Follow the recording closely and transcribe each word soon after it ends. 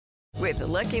With the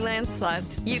Lucky Land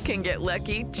Slots, you can get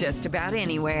lucky just about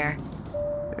anywhere.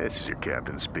 This is your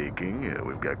captain speaking.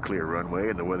 We've got clear runway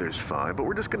and the weather's fine, but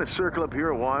we're just going to circle up here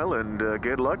a while and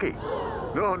get lucky.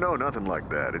 No, nothing like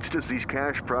that. It's just these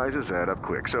cash prizes add up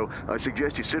quick. So I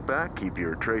suggest you sit back, keep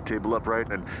your tray table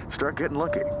upright, and start getting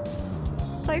lucky.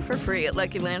 Play for free at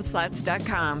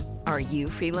LuckyLandSlots.com. Are you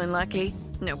feeling lucky?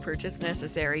 No purchase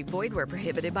necessary. Void where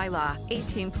prohibited by law.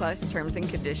 18 plus terms and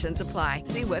conditions apply.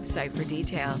 See website for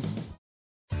details.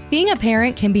 Being a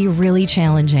parent can be really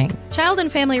challenging. Child and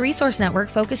Family Resource Network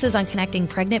focuses on connecting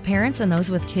pregnant parents and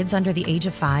those with kids under the age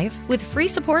of 5 with free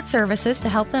support services to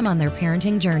help them on their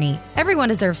parenting journey. Everyone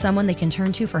deserves someone they can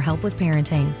turn to for help with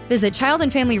parenting. Visit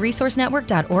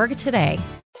childandfamilyresourcenetwork.org today.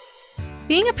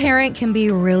 Being a parent can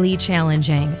be really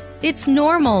challenging. It's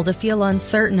normal to feel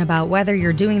uncertain about whether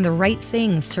you're doing the right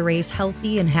things to raise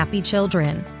healthy and happy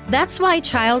children. That's why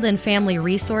Child and Family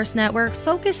Resource Network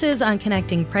focuses on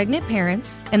connecting pregnant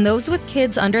parents and those with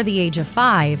kids under the age of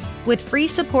 5 with free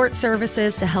support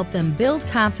services to help them build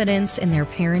confidence in their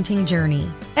parenting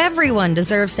journey. Everyone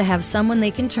deserves to have someone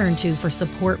they can turn to for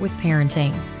support with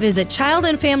parenting. Visit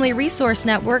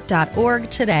childandfamilyresourcenetwork.org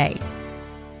today.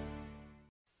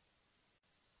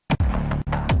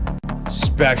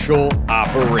 Special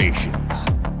Operations,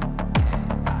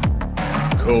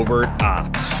 Covert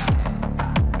Ops,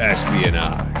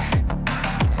 Espionage,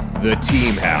 The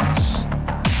Team House,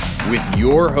 with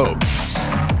your hosts,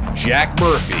 Jack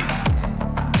Murphy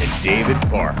and David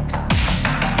Park.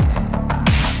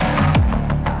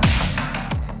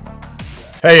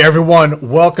 Hey everyone,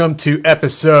 welcome to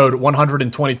episode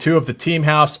 122 of The Team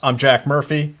House. I'm Jack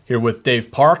Murphy, here with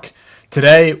Dave Park.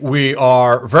 Today, we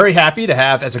are very happy to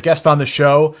have as a guest on the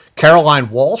show, Caroline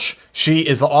Walsh. She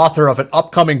is the author of an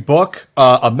upcoming book,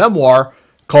 a memoir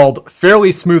called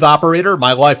Fairly Smooth Operator,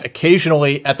 My Life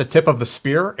Occasionally at the Tip of the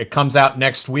Spear. It comes out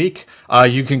next week.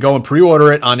 You can go and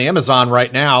pre-order it on Amazon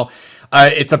right now.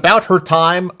 It's about her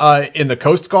time in the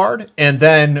Coast Guard and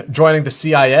then joining the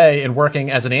CIA and working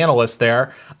as an analyst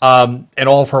there, and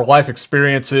all of her life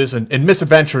experiences and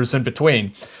misadventures in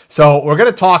between. So we're going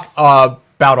to talk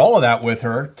about all of that with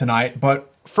her tonight. But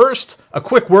first, a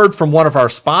quick word from one of our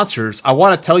sponsors. I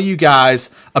want to tell you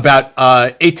guys about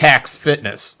ATAX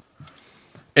Fitness.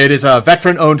 It is a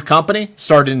veteran-owned company,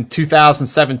 started in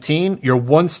 2017, your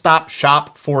one-stop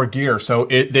shop for gear. So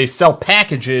they sell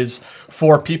packages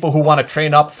for people who want to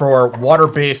train up for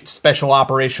water-based special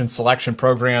operations selection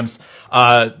programs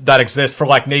that exist for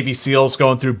like Navy SEALs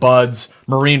going through BUDS,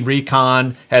 Marine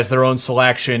Recon has their own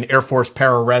selection, Air Force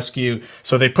Pararescue.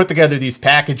 So they put together these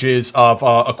packages of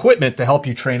equipment to help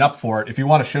you train up for it. If you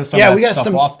want to show some of that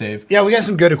stuff off, Dave. Yeah, we got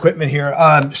some good equipment here.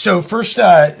 So first,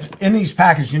 in these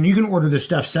packages, and you can order this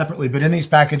stuff separately, but in these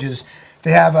packages,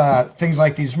 they have things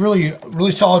like these really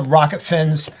solid rocket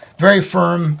fins, very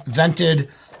firm, vented.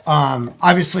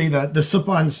 Obviously, the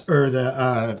slip-ons or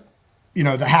the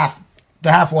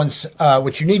half ones,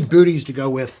 which you need booties to go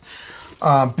with.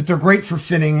 But they're great for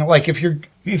finning. Like if you're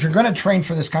going to train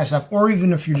for this kind of stuff, or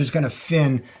even if you're just going to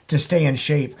fin to stay in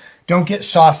shape, don't get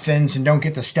soft fins and don't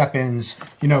get the step-ins.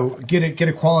 Get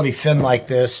a quality fin like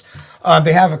this.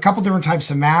 They have a couple different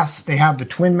types of masks. They have the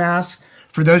twin mask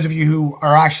for those of you who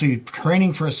are actually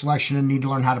training for a selection and need to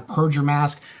learn how to purge your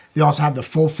mask. They also have the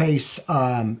full face,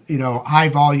 high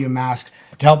volume mask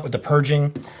to help with the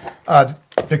purging.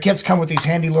 The kits come with these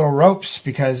handy little ropes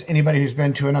because anybody who's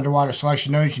been to an underwater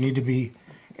selection knows you need to be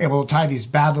able to tie these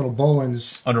bad little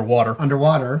bowlines underwater.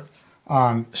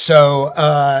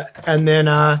 And then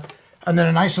a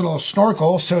nice little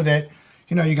snorkel so that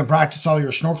you can practice all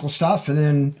your snorkel stuff, and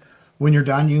then when you're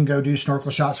done, you can go do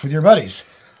snorkel shots with your buddies.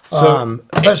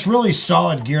 But it's really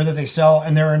solid gear that they sell,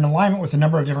 and they're in alignment with a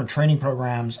number of different training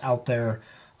programs out there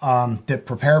that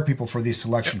prepare people for these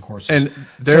selection courses. And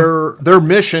their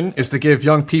mission is to give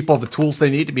young people the tools they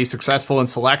need to be successful in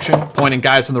selection, pointing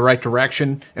guys in the right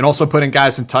direction, and also putting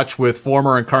guys in touch with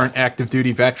former and current active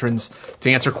duty veterans to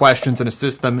answer questions and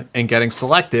assist them in getting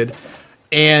selected.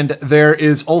 And there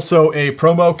is also a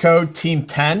promo code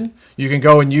TEAM10 you can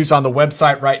go and use on the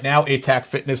website right now,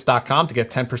 atacfitness.com, to get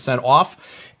 10% off.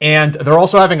 And they're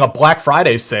also having a Black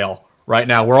Friday sale right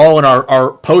now. We're all in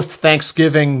our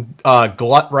post-Thanksgiving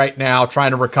glut right now,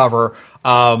 trying to recover.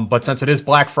 But since it is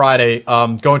Black Friday,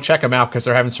 go and check them out because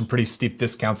they're having some pretty steep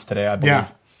discounts today, I believe. Yeah.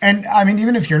 And, I mean,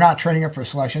 even if you're not training up for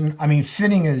selection, I mean,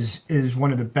 fitting is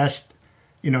one of the best,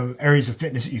 areas of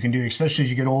fitness that you can do, especially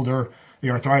as you get older. The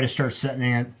arthritis starts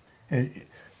setting in.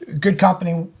 Good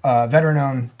company,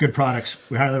 veteran-owned, good products.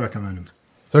 We highly recommend them.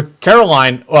 So,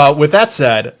 Caroline, with that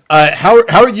said, how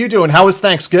are you doing? How was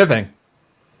Thanksgiving?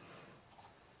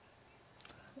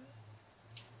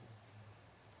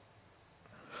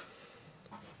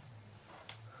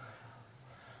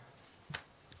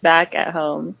 back at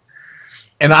home.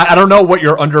 And I don't know what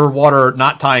your underwater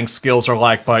knot tying skills are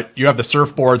like, but you have the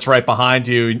surfboards right behind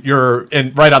you. You're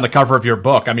right on the cover of your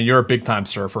book. I mean, you're a big time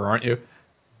surfer, aren't you?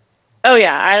 Oh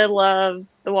yeah, I love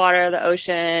the water, the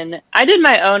ocean. I did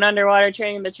my own underwater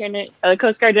training. The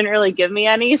Coast Guard didn't really give me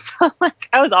any, so like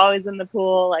I was always in the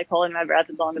pool, like holding my breath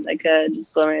as long as I could,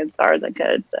 just swimming as far as I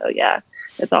could. So yeah,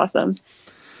 it's awesome.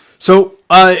 So,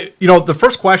 the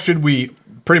first question we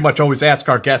pretty much always ask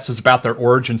our guests is about their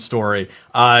origin story.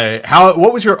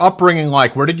 What was your upbringing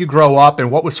like? Where did you grow up,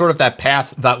 and what was sort of that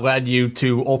path that led you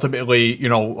to ultimately,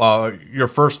 your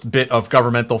first bit of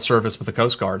governmental service with the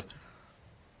Coast Guard?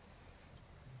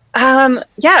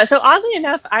 So oddly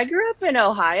enough, I grew up in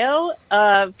Ohio,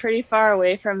 pretty far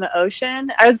away from the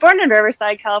ocean. I was born in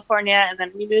Riverside, California, and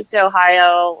then we moved to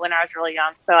Ohio when I was really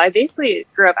young. So I basically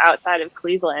grew up outside of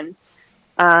Cleveland.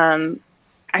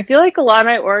 I feel like a lot of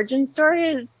my origin story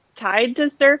is tied to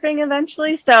surfing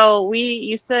eventually. So we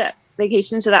used to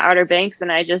vacation to the Outer Banks,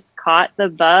 and I just caught the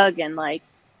bug and like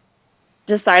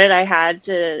decided I had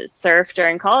to surf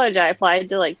during college. I applied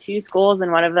to like 2 schools,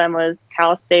 and one of them was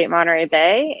Cal State Monterey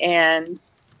Bay, and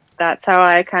that's how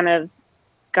I kind of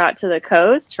got to the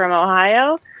coast from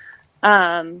Ohio.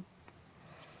 I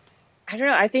don't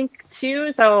know. I think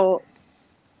too. So,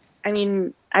 I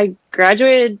mean, I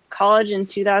graduated college in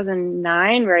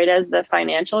 2009, right as the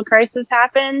financial crisis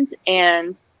happened.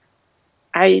 And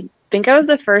I think I was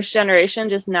the first generation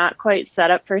just not quite set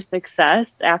up for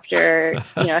success after,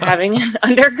 having an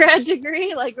undergrad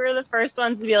degree. Like, we're the first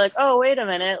ones to be like, oh, wait a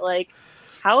minute. Like,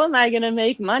 how am I going to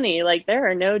make money? Like, there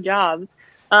are no jobs.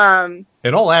 In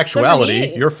all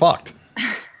actuality, you're fucked.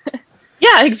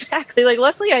 Yeah, exactly. Like,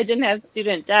 luckily I didn't have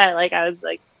student debt. Like, I was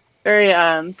like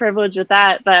very privileged with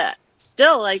that, but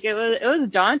still, like, it was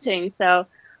daunting. So,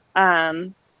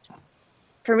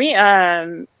 for me,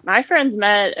 my friends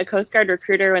met a Coast Guard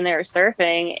recruiter when they were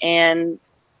surfing, and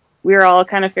we were all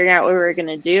kind of figuring out what we were going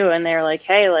to do. And they were like,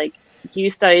 hey, like,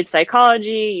 you studied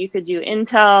psychology, you could do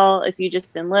intel. If you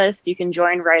just enlist, you can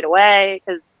join right away.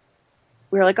 Because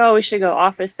we were like, oh, we should go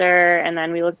officer. And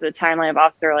then we looked at the timeline of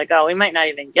officer, we're like, oh, we might not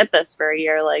even get this for a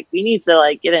year. Like, we need to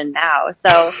like get in now.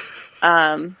 So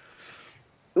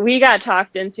we got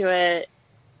talked into it.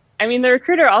 I mean, the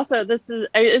recruiter also,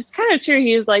 it's kind of true.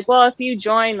 He was like, well, if you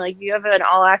join, like, you have an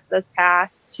all access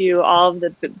pass to all of the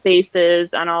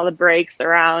bases on all the breaks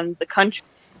around the country.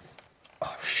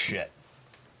 Oh, shit.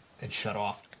 It shut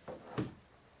off.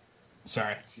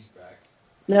 Sorry. She's back.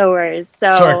 No worries. So,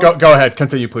 sorry, go ahead.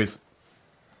 Continue, please.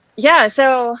 Yeah,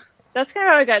 so that's kind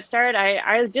of how I got started.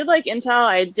 I did like intel.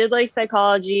 I did like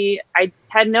psychology. I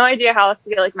had no idea how else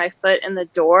to get like my foot in the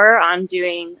door on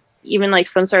doing even like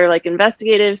some sort of like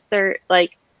investigative service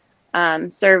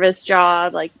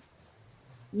job. Like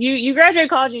you graduate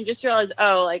college and you just realize,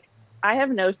 oh, like I have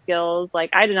no skills. Like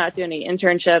I did not do any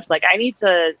internships. Like I need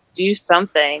to do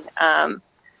something. So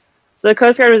the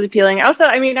Coast Guard was appealing. Also,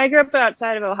 I mean, I grew up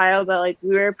outside of Ohio, but like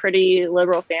we were a pretty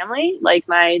liberal family. Like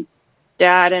my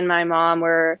dad and my mom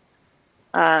were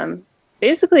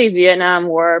basically Vietnam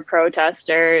War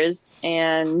protesters,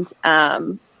 and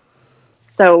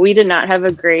so we did not have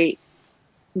a great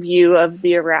view of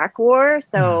the Iraq War.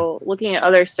 So looking at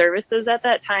other services at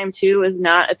that time too was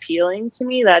not appealing to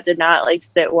me. That did not like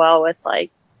sit well with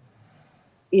like,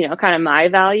 kind of my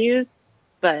values.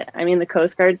 But I mean, the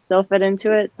Coast Guard still fit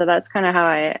into it. So that's kind of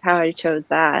how I chose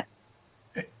that.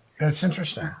 That's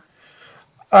interesting.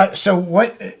 So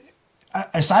what,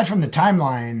 aside from the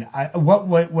timeline,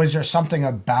 what was there something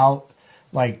about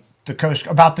like the coast,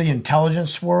 about the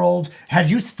intelligence world? Had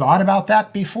you thought about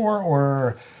that before,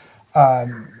 or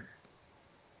the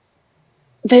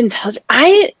intelligence?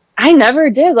 I never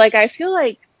did. Like, I feel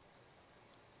like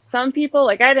some people,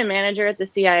 like I had a manager at the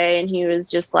CIA, and he was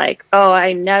just like, "Oh,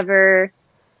 I never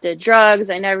did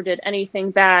drugs. I never did anything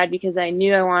bad because I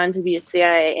knew I wanted to be a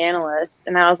CIA analyst."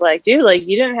 And I was like, dude, like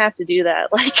you didn't have to do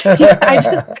that. Like I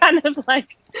just kind of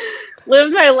like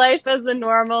lived my life as a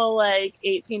normal, like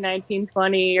 18, 19,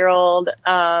 20-year-old.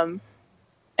 And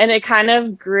it kind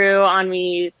of grew on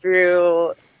me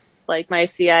through like my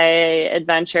CIA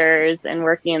adventures and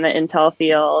working in the intel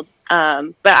field.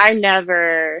 But I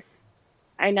never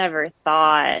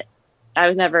thought, I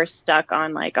was never stuck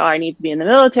on like, oh, I need to be in the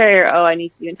military, or, oh, I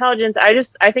need to do intelligence.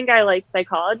 I think I like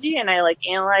psychology, and I like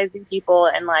analyzing people,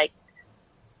 and like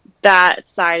that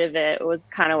side of it was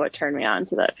kind of what turned me on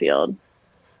to that field.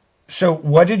 So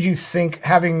what did you think,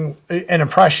 having an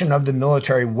impression of the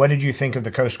military, what did you think of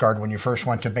the Coast Guard when you first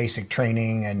went to basic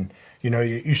training and,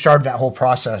 you started that whole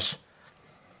process?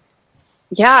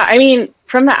 Yeah, I mean,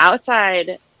 from the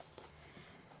outside,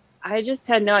 I just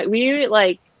had we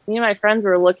like me and my friends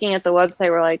were looking at the website.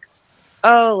 We're like,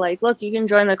 oh, like, look, you can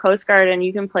join the Coast Guard and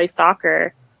you can play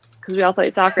soccer, because we all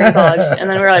played soccer in college. And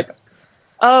then we were like,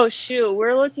 oh, shoot,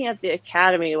 we're looking at the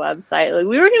academy website. Like,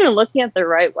 we weren't even looking at the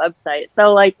right website.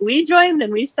 So, like, we joined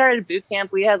and we started boot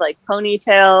camp. We had, like,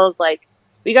 ponytails. Like,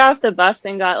 we got off the bus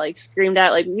and got, like, screamed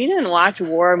at. Like, we didn't watch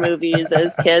war movies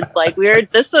as kids. Like,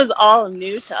 this was all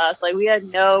new to us. Like, we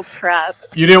had no prep.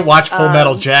 You didn't watch Full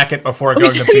Metal Jacket before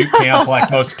going to boot camp like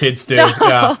most kids do. No,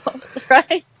 Yeah.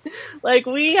 Right? Like,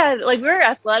 we were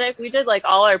athletic. We did, like,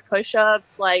 all our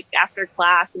push-ups, like, after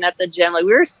class and at the gym. Like,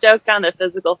 we were stoked on the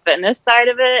physical fitness side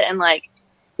of it. And, like,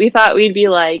 we thought we'd be,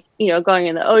 like, you know, going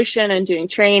in the ocean and doing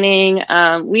training.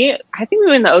 I think we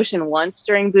were in the ocean once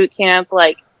during boot camp.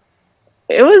 Like,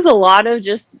 it was a lot of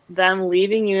just them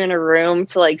leaving you in a room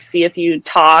to, like, see if you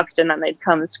talked, and then they'd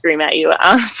come and scream at you.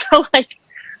 So, like,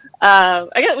 I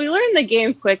guess we learned the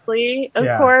game quickly, of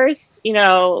course. You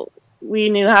know, we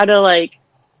knew how to, like,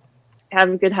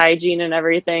 have good hygiene and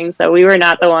everything. So we were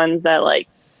not the ones that, like,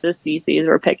 the species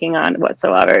were picking on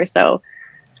whatsoever. So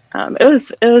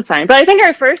it was fine. But I think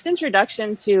our first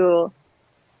introduction to,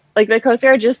 like, the Coast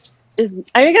Guard just is,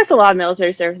 I guess a lot of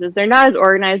military services, they're not as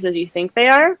organized as you think they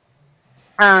are.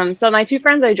 So my two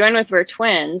friends I joined with were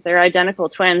twins. They're identical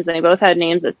twins, and they both had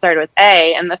names that started with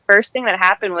A. And the first thing that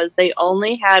happened was they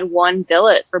only had one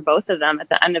billet for both of them at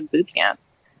the end of boot camp,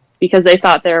 because they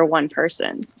thought they were one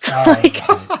person. So, like,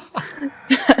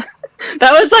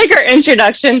 that was, like, our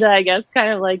introduction to, I guess,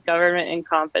 kind of, like, government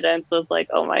incompetence. Was like,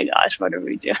 oh my gosh, what are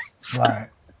we doing?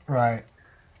 Right.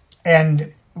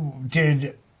 And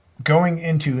did going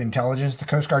into intelligence, the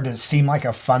Coast Guard, did it seem like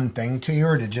a fun thing to you,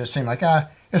 or did it just seem like,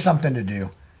 it's something to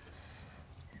do?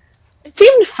 It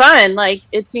seemed fun. Like,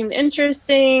 it seemed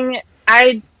interesting.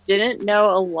 I didn't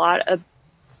know a lot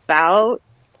about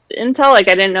intel. Like,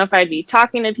 I didn't know if I'd be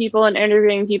talking to people and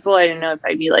interviewing people. I didn't know if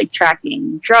I'd be, like,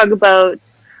 tracking drug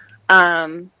boats.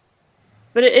 But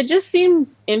it just seemed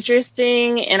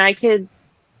interesting, and I could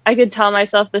tell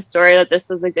myself the story that this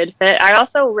was a good fit. I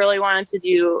also really wanted to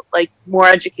do, like, more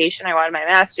education. I wanted my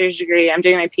master's degree. I'm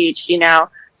doing my PhD now.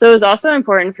 So it was also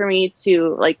important for me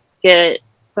to, like, get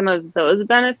some of those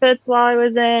benefits while I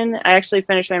was in. I actually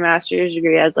finished my master's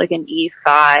degree as, like, an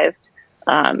E5,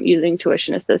 using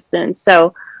tuition assistance.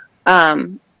 So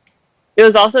it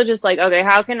was also just like, okay,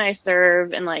 how can I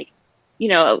serve? And, like, you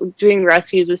know, doing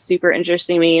rescues was super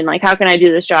interesting to me, and, like, how can I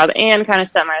do this job and kind of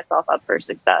set myself up for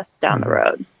success down the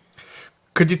road?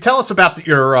 Could you tell us about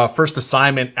your first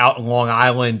assignment out in Long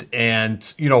Island,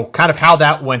 and, you know, kind of how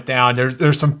that went down?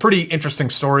 There's some pretty interesting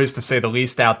stories, to say the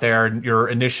least, out there, and your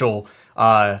initial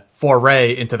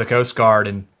foray into the Coast Guard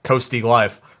and coastie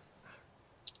life.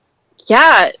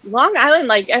 Yeah, Long Island,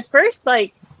 like, at first,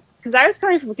 like, because I was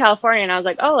coming from California, and I was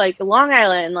like, oh, like, Long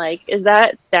Island, like, is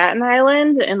that Staten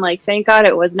Island? And, like, thank God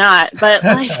it was not. But,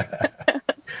 like,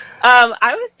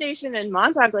 I was stationed in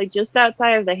Montauk, like, just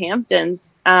outside of the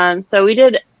Hamptons. So we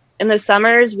did, in the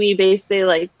summers, we basically,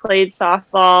 like, played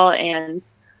softball and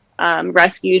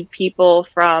rescued people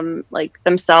from, like,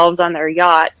 themselves on their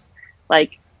yachts,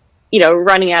 like, you know,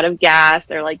 running out of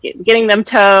gas, or, like, getting them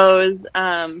tows.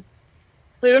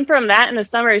 So we went from that in the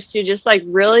summers to just, like,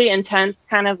 really intense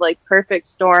kind of, like, perfect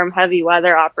storm, heavy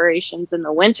weather operations in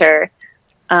the winter.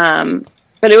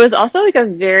 But it was also, like, a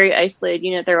very isolated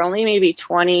unit. There were only maybe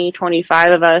 20,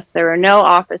 25 of us. There were no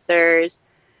officers.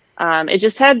 It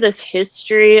just had this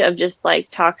history of just, like,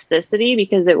 toxicity,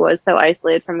 because it was so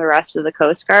isolated from the rest of the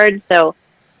Coast Guard. So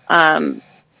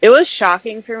it was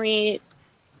shocking for me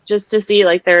just to see,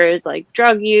 like, there is, like,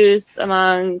 drug use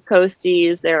among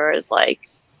coasties. There was, like,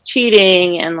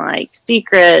 cheating and, like,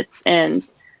 secrets and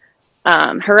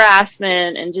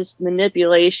harassment and just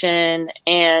manipulation.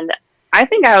 And I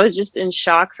think I was just in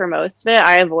shock for most of it.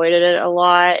 I avoided it a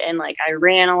lot, and, like, I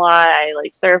ran a lot. I,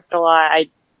 like, surfed a lot. I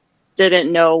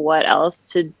didn't know what else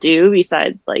to do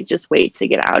besides, like, just wait to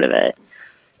get out of it.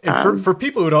 And for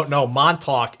people who don't know,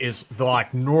 Montauk is the,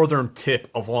 like, northern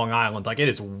tip of Long Island. Like, it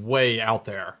is way out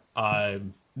there,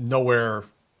 nowhere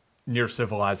near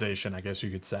civilization, I guess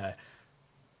you could say.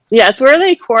 Yeah, it's where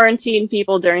they quarantine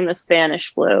people during the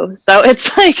Spanish flu. So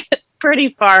it's, like, it's pretty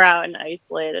far out and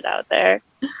isolated out there.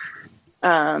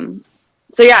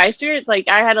 So yeah, I experienced, like,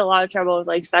 I had a lot of trouble with,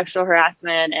 like, sexual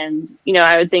harassment, and, you know,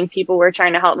 I would think people were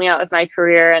trying to help me out with my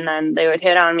career, and then they would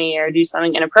hit on me or do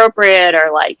something inappropriate,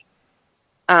 or, like,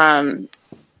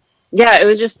 yeah, it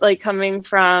was just, like, coming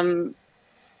from,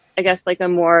 I guess, like, a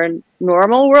more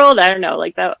normal world. I don't know,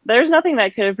 like, that, there's nothing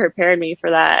that could have prepared me for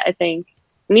that, I think.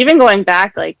 And even going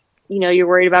back, like, you know, you're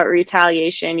worried about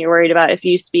retaliation. You're worried about if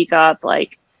you speak up,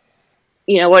 like,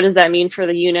 what does that mean for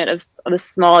the unit of the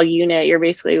small unit? You're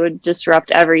basically would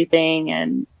disrupt everything.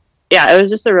 And yeah, it was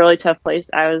just a really tough place.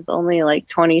 I was only like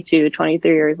 22,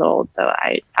 23 years old. So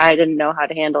I didn't know how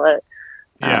to handle it.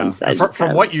 Yeah. So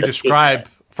from what you describe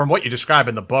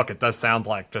in the book, it does sound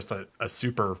like just a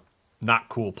super not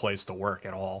cool place to work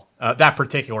at all. That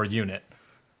particular unit.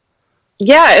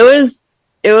 Yeah, it was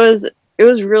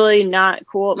really not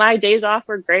cool. My days off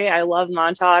were great. I love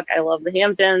Montauk. I love the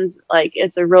Hamptons. Like,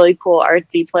 it's a really cool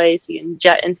artsy place. You can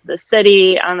jet into the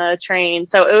city on the train.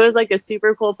 So it was like a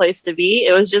super cool place to be.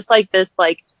 It was just like this,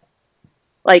 like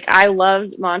I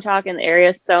loved Montauk and the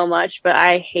area so much, but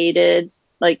I hated,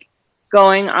 like,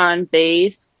 going on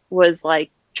base was like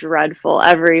dreadful.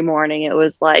 Every morning it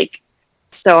was like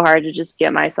so hard to just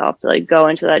get myself to like go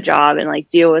into that job and like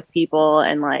deal with people.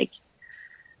 And like,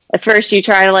 at first you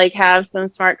try to like have some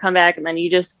smart comeback, and then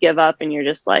you just give up and you're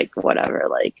just like, whatever,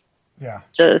 like, yeah,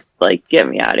 just like get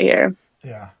me out of here.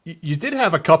 Yeah. You did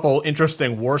have a couple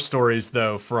interesting war stories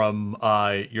though from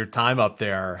your time up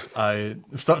there.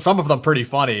 Some of them pretty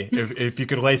funny. If you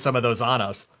could lay some of those on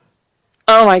us.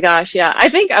 Oh my gosh, yeah. I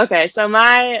think okay. So oh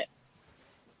my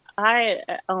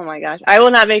gosh, I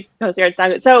will not make Coast Guard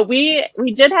sound good. So we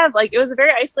did have, like, it was a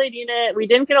very isolated unit. We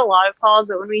didn't get a lot of calls,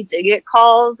 but when we did get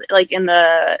calls, like in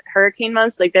the hurricane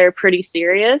months, like they're pretty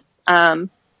serious.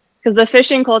 Because the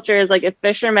fishing culture is like, if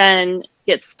fishermen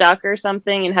get stuck or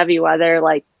something in heavy weather,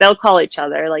 like they'll call each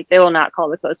other. Like, they will not call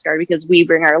the Coast Guard because we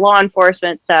bring our law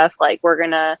enforcement stuff. Like,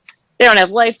 they don't have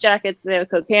life jackets. They have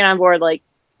cocaine on board. Like,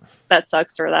 that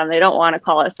sucks for them. They don't want to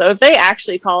call us. So if they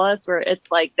actually call us, where it's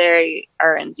like they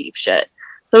are in deep shit.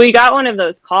 So we got one of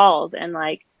those calls, and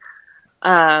like,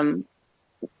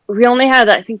 we only had,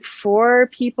 I think, 4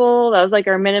 people. That was like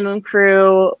our minimum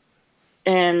crew.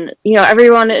 And,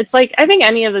 everyone, it's like, I think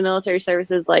any of the military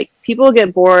services, like, people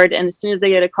get bored, and as soon as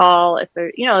they get a call, if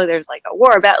there, there's like a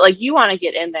war about, like, you want to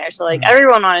get in there. So like,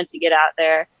 everyone wanted to get out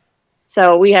there.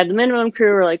 So we had the minimum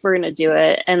crew. We're like, we're going to do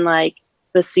it. And like,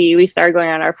 we started going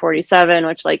on our 47,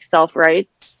 which like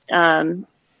self-rights. I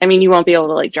mean, you won't be able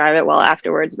to like drive it well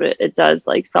afterwards, but it does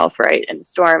like self-right in the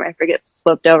storm. I forget,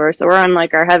 flipped over. So we're on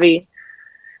like our heavy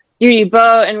duty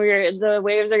boat, and the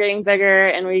waves are getting bigger,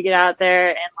 and we get out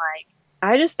there, and like,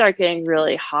 I just start getting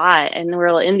really hot, and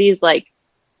we're in these like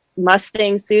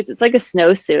Mustang suits. It's like a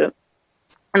snowsuit,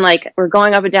 and like, we're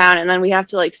going up and down, and then we have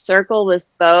to like circle this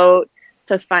boat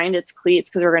to find its cleats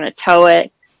because we're going to tow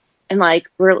it. And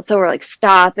like, we're like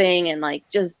stopping, and like,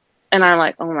 and I'm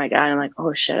like, oh my God, I'm like,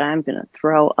 oh shit, I'm going to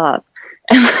throw up.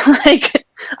 And like,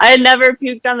 I had never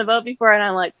puked on the boat before. And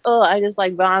I'm like, oh, I just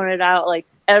like vomited out like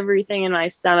everything in my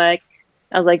stomach.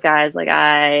 I was like, guys, like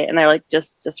and they're like,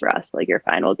 just rest. Like, you're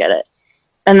fine. We'll get it.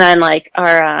 And then like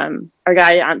our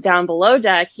guy down below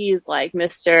deck, he's like I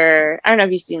don't know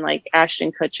if you've seen like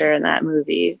Ashton Kutcher in that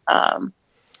movie. The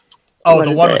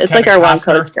one with it's Kevin like our Costner? one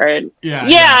Coast Guard.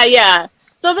 Yeah.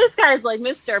 So this guy's like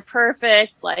Mr.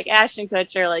 Perfect, like Ashton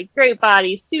Kutcher, like great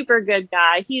body, super good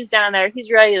guy. He's down there.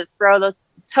 He's ready to throw the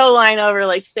tow line over,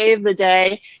 like save the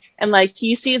day. And like,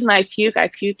 he sees my puke. I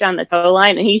puked on the tow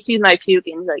line, and he sees my puke,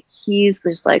 and he's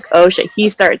just like, oh shit. He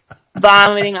starts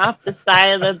vomiting off the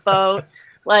side of the boat.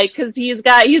 Like, cause he's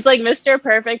like Mr.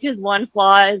 Perfect. His one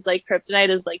flaw is like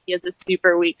kryptonite is like, he has a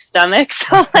super weak stomach.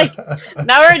 So like,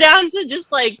 now we're down to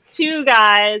just like 2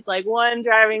 guys, like one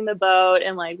driving the boat,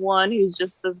 and like one who's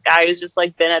just this guy who's just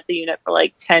like been at the unit for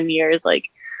like 10 years. Like,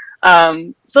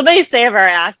 so they save our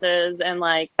asses, and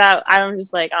like that, I'm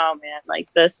just like, oh man, like,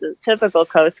 this is typical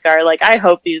Coast Guard. Like, I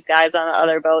hope these guys on the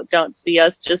other boat don't see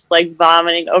us just like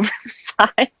vomiting over the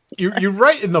side. You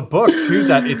write in the book too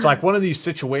that it's like one of these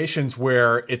situations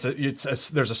where there's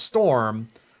a storm,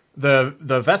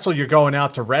 the vessel you're going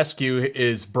out to rescue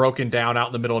is broken down out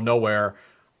in the middle of nowhere,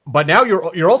 but now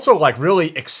you're also like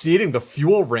really exceeding the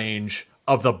fuel range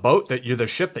of the boat the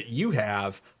ship that you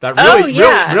have. That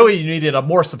really you needed a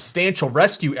more substantial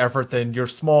rescue effort than your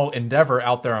small endeavor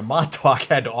out there on Montauk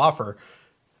had to offer.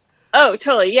 Oh,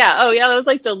 totally. Yeah. Oh, yeah. That was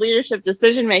like the leadership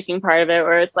decision-making part of it,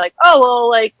 where it's like, oh, well,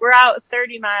 like, we're out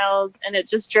 30 miles and it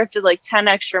just drifted like 10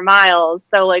 extra miles.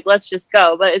 So like, let's just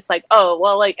go. But it's like, oh,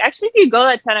 well, like, actually, if you go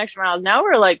that 10 extra miles, now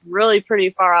we're like really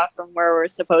pretty far off from where we're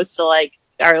supposed to, like,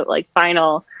 our like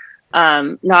final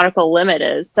nautical limit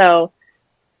is. So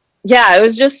yeah, it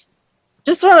was just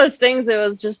one of those things. It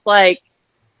was just like,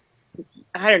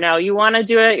 I don't know, you want to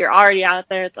do it, you're already out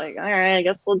there. It's like, all right, I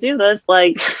guess we'll do this.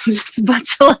 Like, just a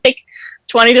bunch of like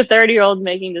 20 to 30-year-olds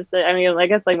making decisions. I mean, I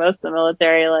guess like most of the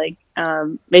military, like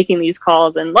making these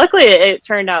calls. And luckily it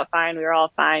turned out fine. We were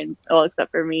all fine, well,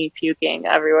 except for me puking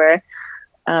everywhere.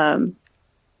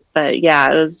 But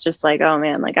yeah, it was just like, oh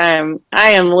man, like I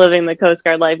am living the Coast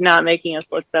Guard life, not making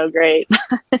us look so great.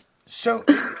 So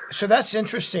that's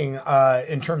interesting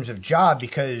in terms of job,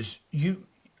 because you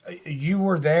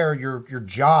were there. Your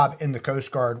job in the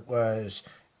Coast Guard was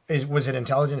it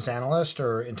intelligence analyst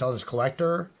or intelligence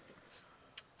collector?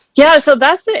 Yeah, so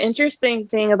that's the interesting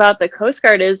thing about the Coast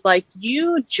Guard is like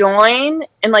you join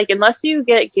and like unless you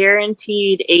get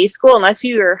guaranteed A school, unless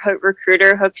your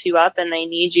recruiter hooks you up and they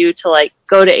need you to like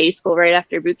go to A school right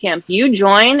after boot camp, you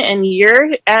join and you're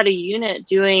at a unit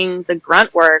doing the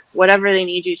grunt work, whatever they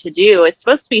need you to do. It's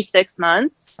supposed to be 6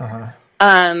 months.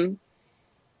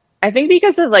 I think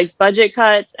because of like budget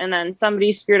cuts and then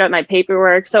somebody screwed up my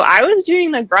paperwork. So I was doing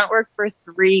the grunt work for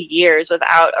 3 years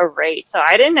without a rate. So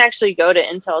I didn't actually go to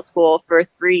Intel school for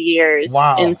 3 years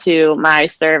into my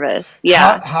service.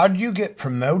 Yeah. How do you get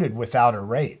promoted without a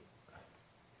rate?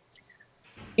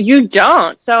 You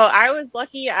don't. So I was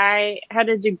lucky. I had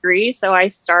a degree. So I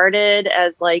started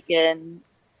as like an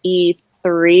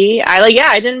E3.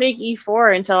 I didn't make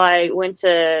E4 until I went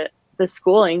to the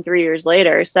schooling 3 years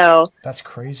later. So that's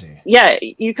crazy. Yeah,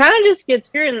 you kind of just get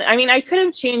screwed. I mean, I could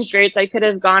have changed rates. I could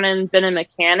have gone and been a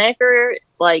mechanic or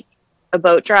like a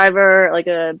boat driver, like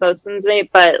a boatswain's mate,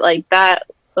 but like that,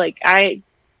 like I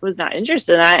was not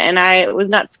interested in that and I was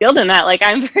not skilled in that. Like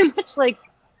I'm very much like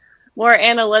more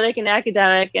analytic and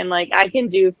academic and like I can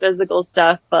do physical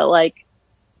stuff, but like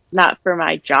not for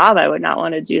my job. I would not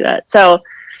want to do that. So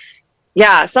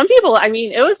yeah, some people, I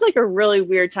mean, it was like a really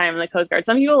weird time in the Coast Guard.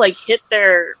 Some people like hit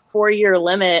their 4-year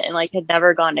limit and like had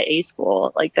never gone to A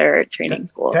school, like their training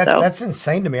school. That's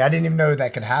insane to me. I didn't even know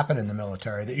that could happen in the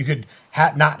military, that you could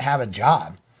not have a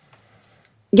job.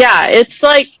 Yeah, it's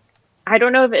like, I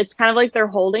don't know if it's kind of like their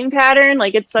holding pattern.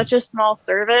 Like it's such a small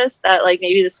service that like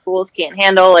maybe the schools can't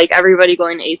handle like everybody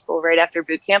going to A school right after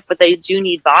boot camp, but they do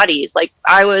need bodies. Like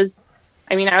I was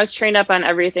trained up on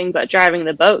everything but driving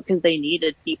the boat because they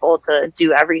needed people to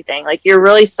do everything. Like you're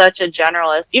really such a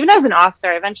generalist. Even as an officer,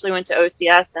 I eventually went to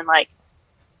OCS and like,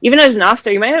 even as an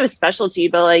officer, you might have a specialty,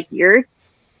 but like you're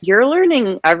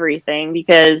learning everything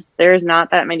because there's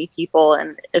not that many people.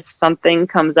 And if something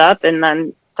comes up and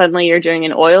then suddenly you're doing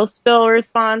an oil spill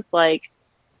response, like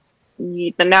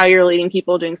but now you're leading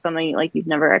people doing something like you've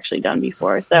never actually done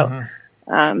before. So,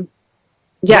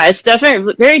 yeah, it's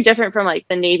definitely very different from like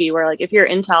the Navy where like if you're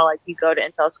Intel, like you go to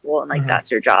Intel school and like that's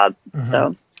your job.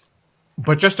 So,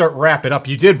 but just to wrap it up,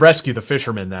 you did rescue the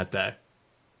fishermen that day.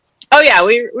 Oh yeah,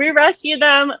 we rescued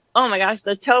them. Oh my gosh,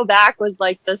 the tow back was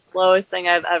like the slowest thing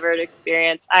I've ever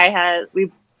experienced. I was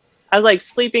like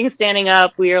sleeping, standing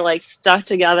up. We were like stuck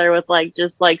together with like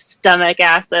just like stomach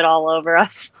acid all over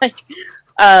us. Like,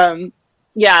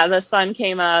 yeah, the sun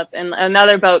came up and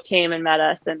another boat came and met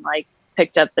us and like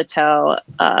picked up the tow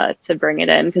to bring it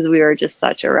in because we were just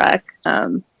such a wreck. A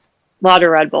lot of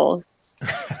Red Bulls.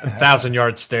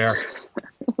 1,000-yard stare.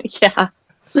 Yeah.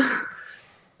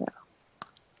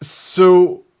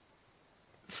 So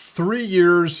 3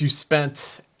 years you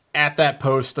spent at that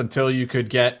post until you could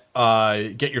get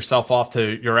yourself off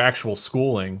to your actual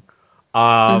schooling.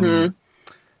 And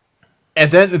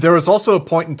then there was also a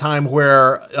point in time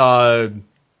where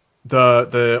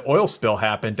the oil spill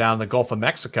happened down in the Gulf of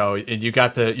Mexico, and you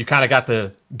kind of got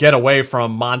to get away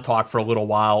from Montauk for a little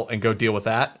while and go deal with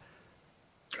that.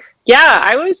 Yeah,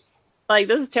 I was like,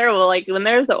 this is terrible. Like when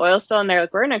there was the oil spill and they're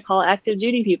like, we're going to call active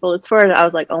duty people. It's for it. I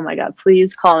was like, oh my God,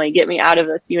 please call me, get me out of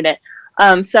this unit.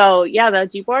 So yeah, the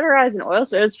Deepwater Horizon oil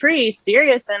spill, it was pretty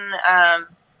serious. And,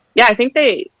 yeah, I think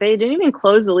they didn't even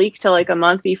close the leak till like a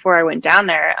month before I went down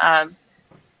there.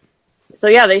 So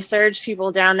yeah, they surged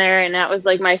people down there and that was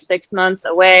like my 6 months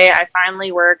away. I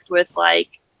finally worked with like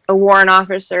a warrant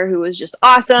officer who was just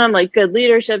awesome, like good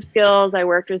leadership skills. I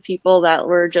worked with people that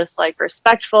were just like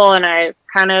respectful. And I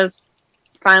kind of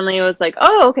finally was like,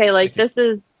 oh, okay, like this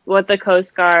is what the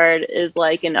Coast Guard is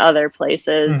like in other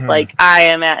places. Like I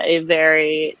am at a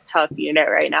very tough unit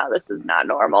right now. This is not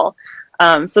normal.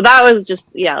 So that was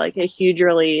just, yeah, like a huge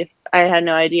relief. I had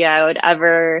no idea I would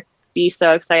ever be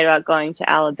so excited about going to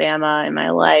Alabama in my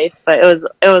life, but it was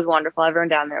wonderful. Everyone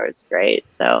down there was great.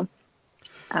 So,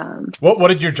 what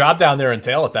did your job down there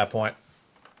entail at that point?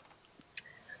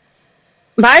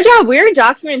 My job, we were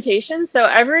documentation. So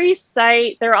every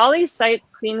site, there were all these sites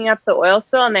cleaning up the oil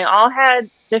spill, and they all had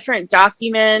different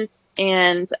documents.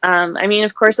 And I mean,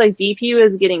 of course, like BP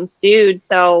was getting sued,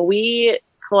 so we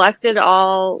collected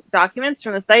all documents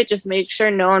from the site, just make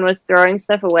sure no one was throwing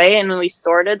stuff away, and then we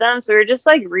sorted them. So we were just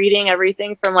like reading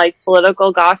everything from like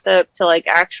political gossip to like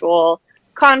actual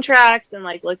contracts and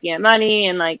like looking at money,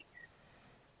 and like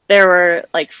there were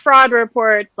like fraud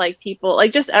reports, like people,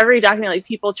 like just every document, like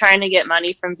people trying to get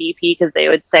money from BP because they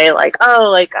would say like, oh,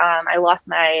 like I lost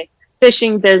my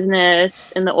fishing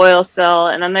business in the oil spill,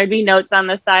 and then there'd be notes on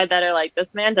the side that are like,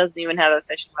 this man doesn't even have a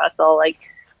fishing vessel, like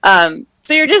so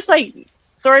you're just like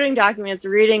sorting documents,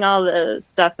 reading all the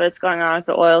stuff that's going on with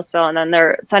the oil spill, and then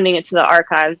they're sending it to the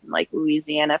archives in like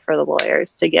Louisiana for the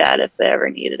lawyers to get if they ever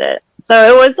needed it.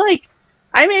 So it was like,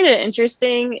 I made it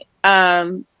interesting.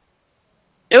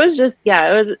 It was just,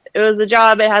 it was a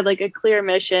job. It had like a clear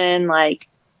mission, like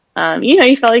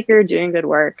you felt like you were doing good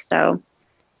work. So,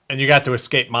 and you got to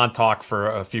escape Montauk for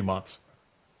a few months.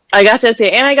 I got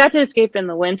to escape in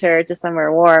the winter to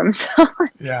somewhere warm. So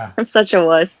yeah, I'm such a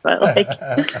wuss, but like,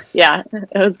 yeah,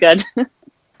 it was good.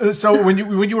 So when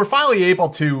you were finally able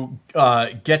to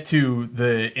get to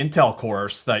the Intel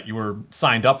course that you were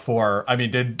signed up for, I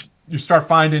mean, did you start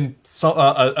finding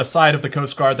a side of the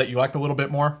Coast Guard that you liked a little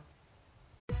bit more?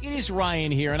 It is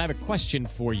Ryan here, and I have a question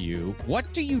for you.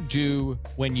 What do you do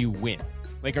when you win?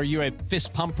 Like, are you a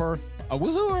fist pumper, a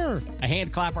woohooer, a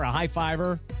hand clapper, a high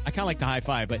fiver? I kind of like the high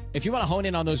five, but if you want to hone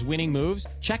in on those winning moves,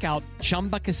 check out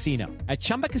Chumba Casino. At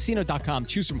ChumbaCasino.com,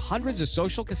 choose from hundreds of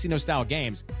social casino-style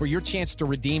games for your chance to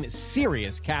redeem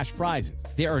serious cash prizes.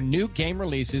 There are new game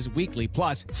releases weekly,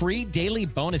 plus free daily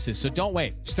bonuses, so don't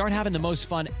wait. Start having the most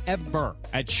fun ever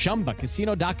at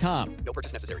ChumbaCasino.com. No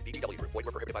purchase necessary. VGW Group. Void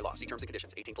where prohibited by law. See terms and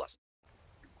conditions. 18+.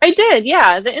 I did,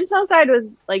 yeah. The Intel side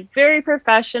was like very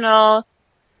professional.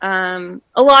 A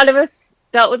lot of us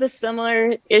dealt with a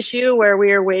similar issue where we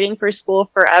were waiting for school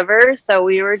forever. So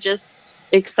we were just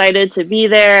excited to be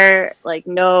there, like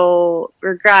no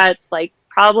regrets, like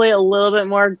probably a little bit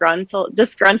more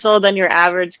disgruntled than your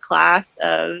average class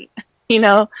of,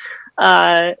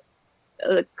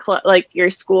 like your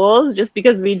schools, just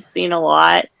because we'd seen a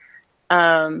lot.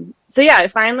 So yeah, I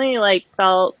finally like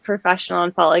felt professional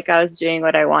and felt like I was doing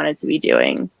what I wanted to be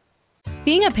doing.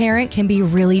 Being a parent can be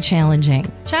really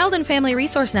challenging. Child and Family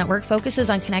Resource Network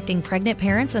focuses on connecting pregnant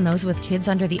parents and those with kids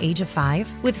under the age of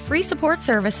 5 with free support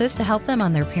services to help them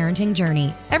on their parenting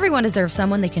journey. Everyone deserves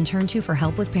someone they can turn to for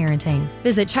help with parenting.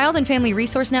 Visit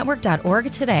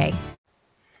childandfamilyresourcenetwork.org today.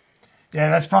 Yeah,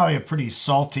 that's probably a pretty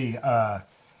salty, I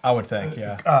would think,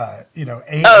 A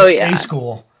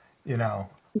school,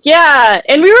 Yeah,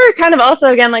 and we were kind of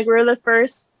also, again, like we were the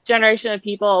first generation of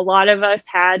people. A lot of us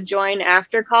had joined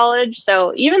after college,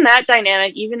 so even that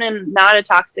dynamic, even in not a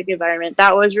toxic environment,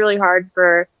 that was really hard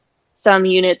for some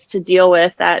units to deal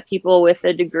with, that people with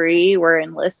a degree were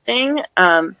enlisting,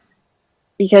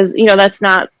 because that's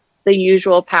not the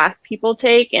usual path people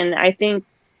take. And I think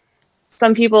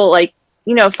some people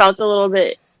felt a little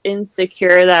bit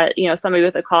insecure that somebody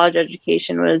with a college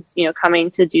education was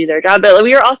coming to do their job. But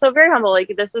we were also very humble.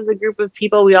 Like, this was a group of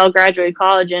people, we all graduated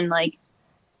college, and like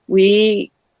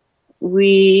we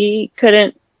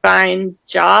couldn't find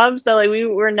jobs, so like we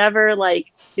were never like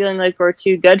feeling like we're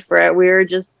too good for it. We were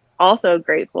just also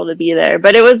grateful to be there.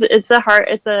 But it's a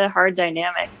hard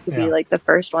dynamic to be like the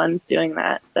first ones doing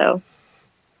that. So,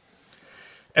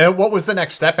 and what was the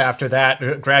next step after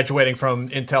that, graduating from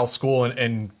Intel school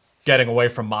and getting away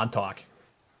from Montauk?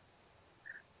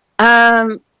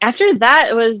 After that,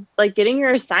 it was like getting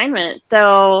your assignment.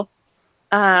 So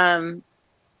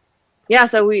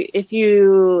it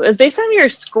was based on your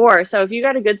score. So if you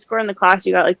got a good score in the class,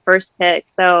 you got like first pick.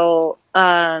 So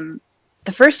the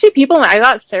first 2 people, I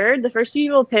got third. The first 2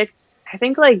 people picked, I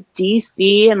think, like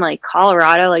DC and like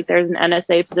Colorado. Like there's an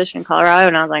NSA position in Colorado,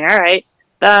 and I was like, all right.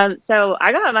 So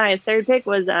I got my third pick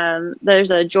was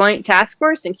there's a joint task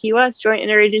force in Key West, Joint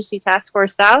Interagency Task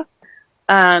Force South.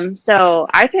 So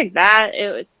I picked that.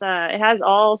 It has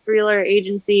all 3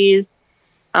 agencies.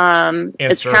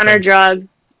 It's counter drug.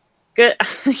 Good.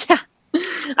 Yeah,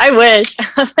 I wish.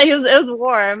 it was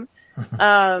warm.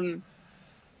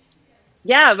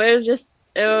 Yeah, but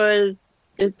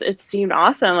it seemed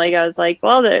awesome. Like I was like,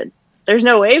 well, there's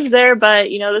no waves there, but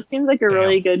this seems like a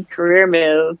really good career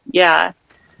move. Yeah.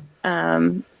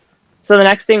 So the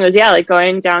next thing was like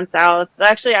going down south.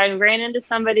 Actually, I ran into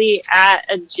somebody at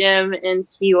a gym in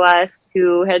Key West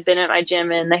who had been at my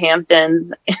gym in the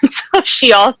Hamptons, and so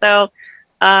she also.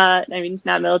 Not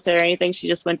military or anything. She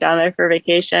just went down there for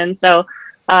vacation. So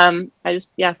I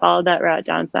just followed that route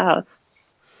down south.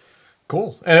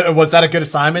 Cool. And was that a good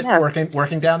assignment,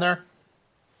 working down there?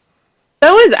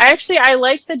 I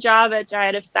liked the job at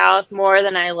Giant of South more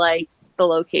than I liked the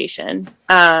location.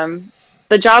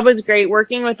 The job was great.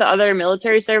 Working with the other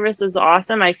military service was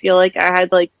awesome. I feel like I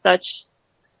had like such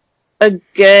a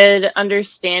good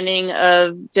understanding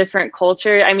of different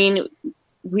culture. I mean,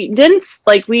 we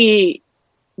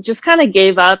just kind of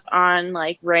gave up on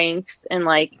like ranks, and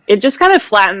like it just kind of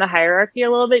flattened the hierarchy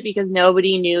a little bit because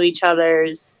nobody knew each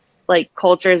other's like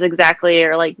cultures exactly,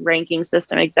 or like ranking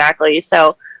system exactly.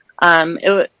 So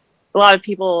a lot of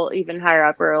people even higher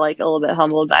up were like a little bit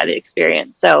humbled by the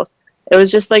experience. So it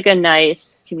was just like a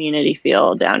nice community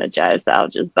feel down at Jive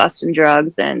South, just busting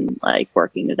drugs and like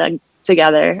working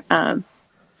together.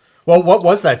 Well, what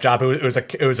was that job? It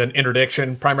was an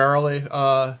interdiction primarily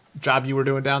job you were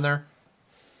doing down there?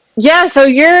 Yeah, so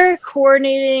you're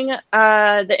coordinating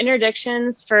the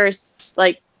interdictions for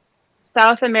like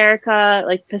South America,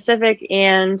 like Pacific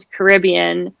and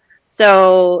Caribbean.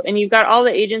 So, and you've got all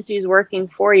the agencies working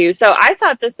for you. So I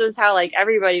thought this was how like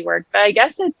everybody worked, but I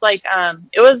guess it's like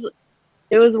it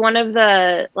was one of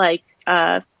the like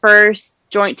first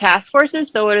joint task forces.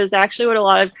 So it was actually what a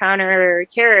lot of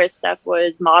counter-terrorist stuff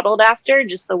was modeled after,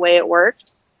 just the way it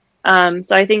worked. So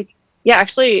I think, yeah,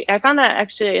 actually, I found that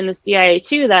actually in the CIA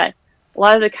too, that a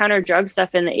lot of the counter-drug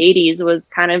stuff in the 80s was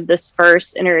kind of this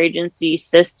first interagency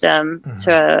system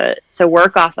to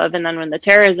work off of. And then when the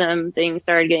terrorism thing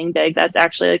started getting big, that's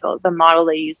actually like the model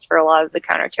they used for a lot of the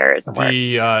counterterrorism work.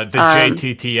 The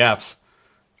JTTFs.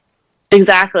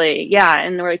 Exactly. Yeah.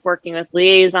 And we're like working with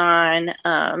Liaison.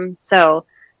 So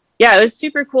yeah, it was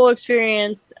super cool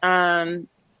experience.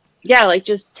 Yeah, like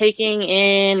just taking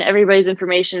in everybody's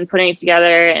information, putting it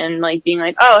together, and like being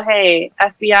like, oh, hey,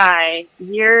 FBI,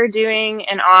 you're doing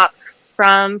an op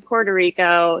from Puerto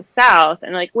Rico south.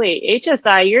 And like, wait,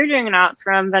 HSI, you're doing an op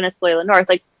from Venezuela north.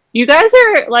 Like, you guys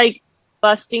are like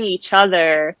busting each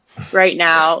other right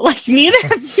now. Like,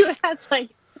 neither of you has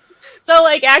like, so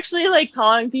like actually like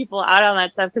calling people out on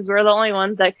that stuff, because we're the only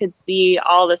ones that could see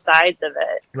all the sides of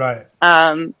it. Right.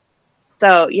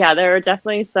 So yeah, there were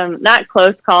definitely some not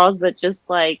close calls, but just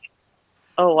like,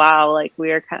 oh wow, like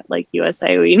we are kind of like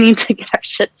USA, we need to get our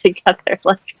shit together.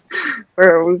 Like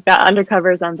we've got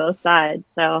undercovers on both sides.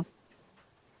 So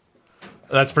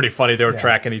that's pretty funny. They were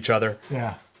tracking each other.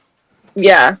 Yeah.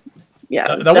 Yeah.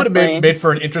 Yeah. That would have made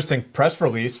for an interesting press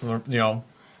release from,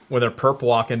 when they're perp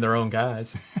walking their own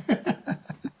guys.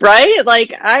 Right?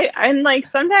 Like I'm like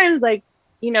sometimes like,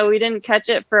 we didn't catch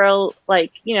it for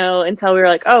like, until we were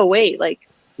like, oh wait, like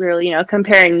we were,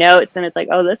 comparing notes, and it's like,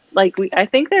 oh, this like I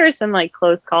think there were some like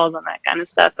close calls on that kind of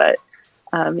stuff, but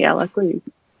yeah, luckily we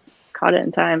caught it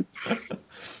in time.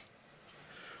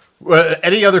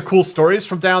 Any other cool stories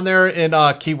from down there in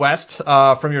Key West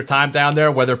from your time down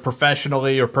there, whether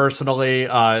professionally or personally?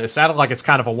 It sounded like it's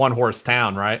kind of a one-horse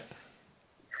town, right?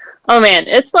 Oh man,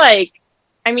 it's like,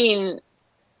 I mean,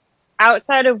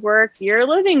 outside of work, you're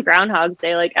living Groundhog's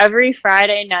Day. Like every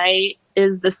Friday night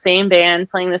is the same band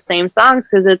playing the same songs,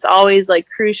 because it's always like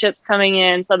cruise ships coming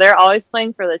in, so they're always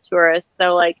playing for the tourists.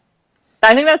 So like,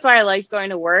 I think that's why I liked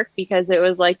going to work, because it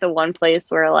was like the one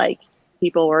place where like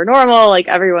people were normal, like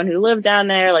everyone who lived down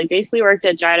there like basically worked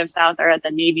at Jive South or at the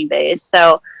Navy base.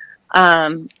 So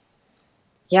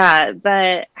yeah,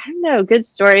 but I don't know, good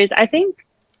stories. I think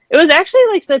it was actually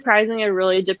like surprisingly a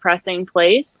really depressing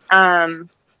place.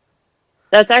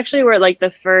 That's actually where like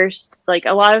the first, like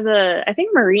a lot of the, I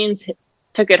think Marines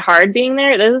took it hard being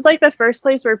there. This is like the first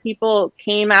place where people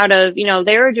came out of,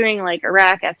 they were doing like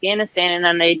Iraq, Afghanistan, and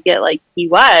then they'd get like Key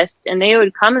West, and they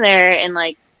would come there and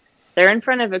like they're in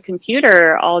front of a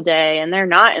computer all day and they're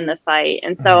not in the fight.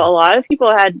 And so a lot of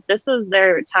people this was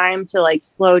their time to like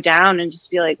slow down and just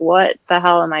be like, what the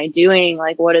hell am I doing?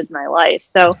 Like, what is my life?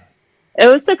 So it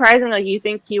was surprising. Like you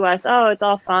think Key West, oh, it's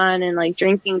all fun and like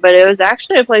drinking, but it was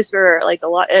actually a place where like a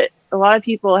lot of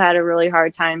people had a really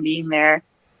hard time being there,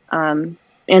 and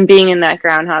being in that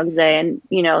Groundhog's Day. And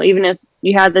even if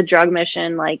you had the drug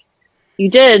mission, like you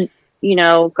did,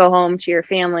 go home to your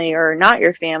family or not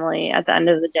your family at the end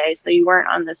of the day. So you weren't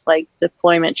on this like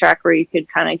deployment track where you could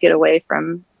kind of get away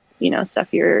from stuff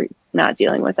you're not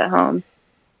dealing with at home.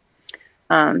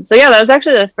 So yeah, that was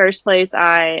actually the first place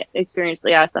I experienced,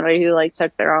 somebody who like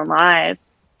took their own life.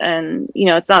 And,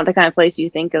 it's not the kind of place you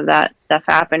think of that stuff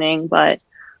happening, but,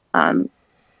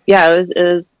 yeah, it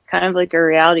was kind of like a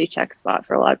reality check spot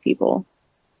for a lot of people.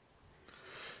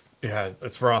 Yeah,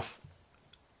 that's rough.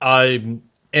 And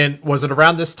was it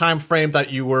around this time frame that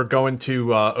you were going to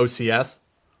OCS?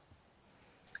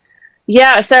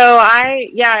 Yeah. So I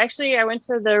went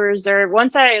to the reserve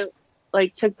once I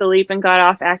like took the leap and got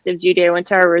off active duty. I went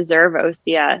to our reserve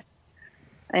OCS,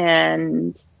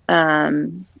 and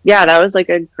yeah, that was like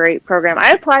a great program.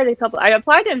 I applied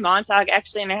in Montauk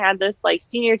actually, and I had this like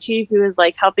senior chief who was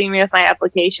like helping me with my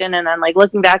application. And then like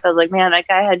looking back, I was like, man, that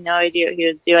guy had no idea what he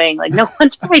was doing. Like no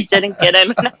wonder I didn't get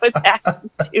in when I was active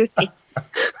duty.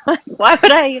 Like, why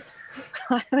would I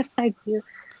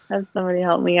have somebody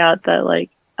help me out that like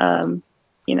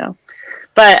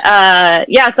But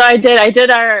so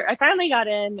I finally got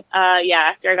in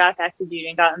after I got active duty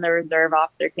and got in the reserve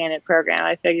officer candidate program.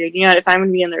 I figured, if I'm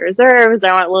gonna be in the reserves,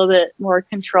 I want a little bit more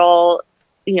control,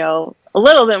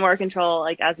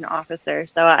 like as an officer.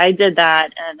 So I did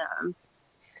that, and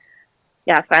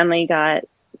finally got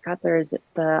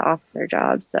the officer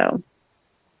job. So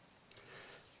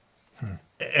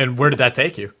and where did that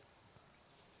take you?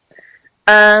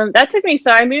 That took me,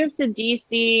 so I moved to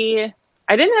DC.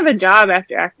 I didn't have a job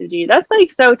after active duty. That's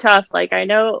like so tough. Like, I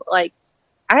know, like,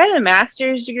 I had a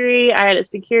master's degree, I had a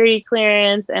security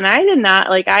clearance, and I did not,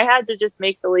 like, I had to just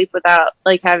make the leap without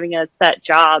like having a set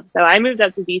job. So I moved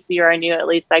up to DC where I knew at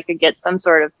least I could get some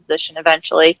sort of position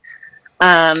eventually.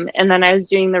 And then I was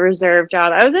doing the reserve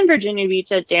job. I was in Virginia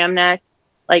Beach at Dam Neck.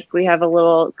 Like, we have a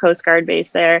little Coast Guard base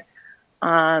there.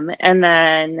 And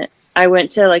then I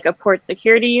went to like a port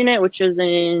security unit, which was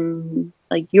in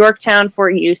like Yorktown,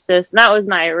 Fort Eustis. And that was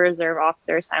my reserve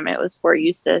officer assignment. It was Fort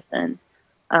Eustis. And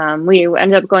we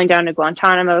ended up going down to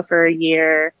Guantanamo for a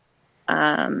year.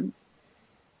 And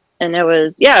it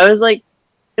was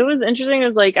interesting. It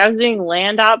was like I was doing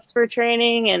land ops for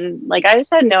training, and like I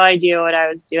just had no idea what I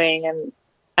was doing. And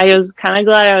I was kind of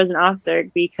glad I was an officer,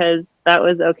 because that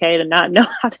was okay to not know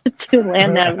how to do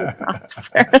land ops as an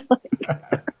officer.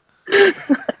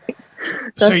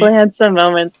 Definitely had some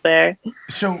moments there.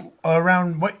 So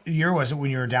around what year was it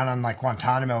when you were down on like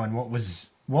Guantanamo, and what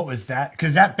was that?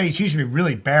 Because that base used to be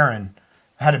really barren.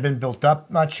 Had it been built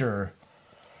up much, or?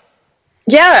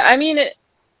 Yeah, I mean,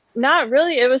 not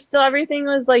really. It was still, everything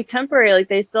was like temporary. Like,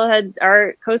 they still had,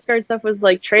 our Coast Guard stuff was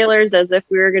like trailers, as if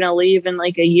we were going to leave in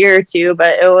like a year or two.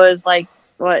 But it was like,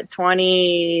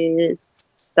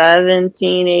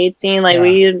 2017, 18? Like,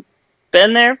 we'd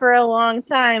been there for a long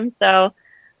time. So,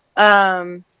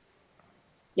 it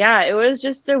was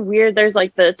just a weird, there's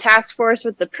like the task force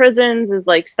with the prisons is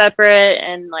like separate,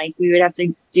 and like we would have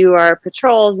to do our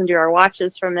patrols and do our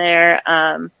watches from there.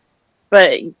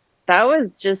 But that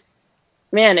was just,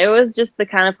 man, it was just the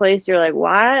kind of place you're like,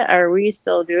 why are we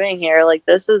still doing here? Like,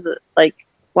 this is like,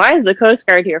 why is the Coast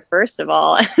Guard here, first of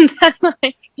all? And then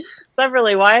like,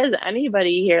 separately, why is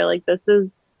anybody here? Like, this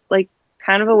is like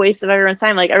kind of a waste of everyone's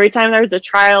time. Like, every time there was a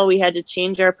trial, we had to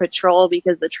change our patrol,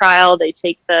 because the trial, they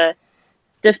take the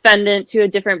defendant to a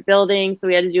different building. So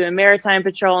we had to do a maritime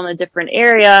patrol in a different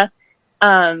area.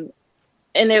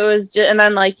 And it was just, and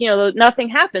then like, nothing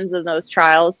happens in those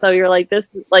trials. So you're like,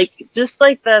 this, like, just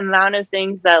like the amount of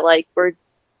things that like were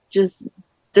just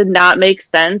did not make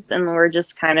sense and were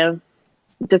just kind of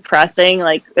depressing.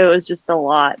 Like, it was just a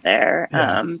lot there.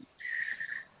 Yeah.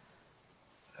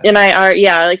 And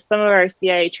like some of our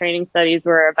CIA training studies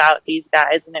were about these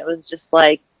guys, and it was just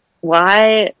like,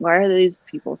 why are these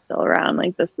people still around?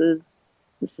 Like, this is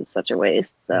such a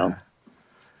waste. So,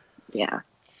 yeah.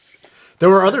 There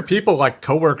were other people, like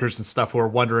coworkers and stuff, who were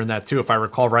wondering that too, if I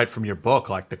recall right from your book.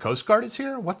 Like, the Coast Guard is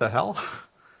here? What the hell?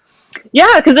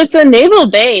 Yeah, because it's a naval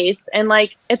base, and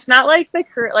like, it's not like the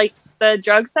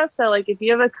drug stuff. So like, if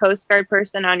you have a Coast Guard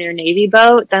person on your Navy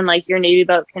boat, then like your Navy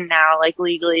boat can now like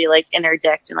legally like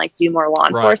interdict and like do more law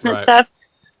enforcement stuff.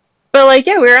 But like,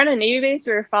 yeah, we were on a Navy base.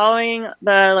 We were following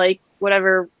the like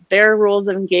whatever their rules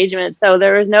of engagement. So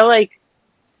there was no like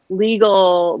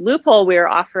legal loophole we were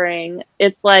offering.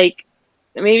 It's like,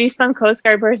 maybe some Coast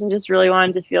Guard person just really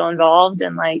wanted to feel involved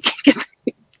and like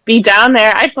be down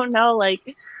there. I don't know. Like,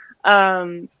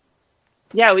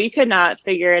 we could not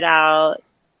figure it out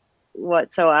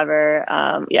whatsoever.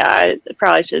 I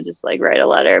probably should just like write a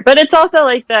letter. But it's also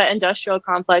like the industrial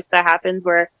complex that happens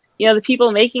where, the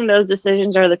people making those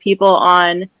decisions are the people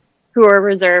who are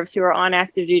reserves, who are on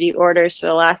active duty orders for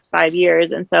the last 5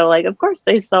 years. And so like, of course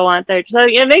they still want so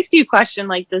it makes you question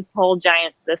like this whole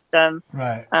giant system,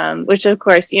 right? Which of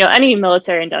course, any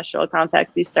military industrial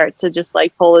complex, you start to just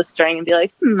like pull a string and be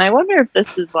like, I wonder if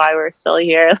this is why we're still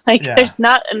here. Like, there's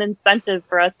not an incentive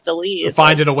for us to leave. We're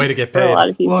finding a way to get paid. A lot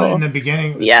of people. Well, in the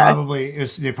beginning,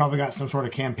 they probably got some sort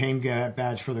of campaign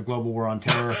badge for the Global War on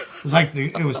Terror. It was like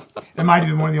it might have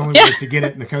been one of the only ways to get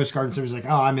it in the Coast Guard. And so it was like,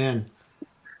 oh, I'm in.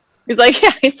 He's like,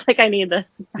 I need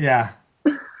this. Yeah.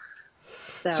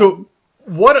 So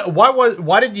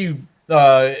why did you,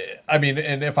 I mean,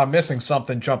 and if I'm missing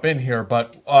something, jump in here,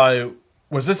 but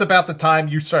was this about the time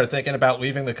you started thinking about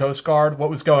leaving the Coast Guard? What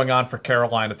was going on for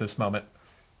Caroline at this moment?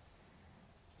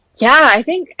 Yeah,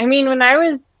 I mean, when I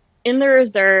was in the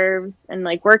reserves and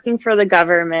like working for the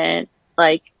government,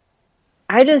 like,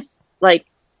 I just like,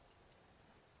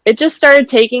 it just started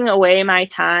taking away my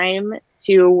time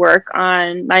to work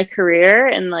on my career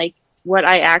and like what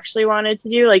I actually wanted to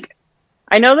do. Like,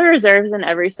 I know the reserves in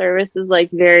every service is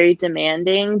like very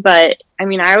demanding, but I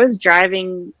mean, I was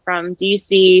driving from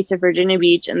DC to Virginia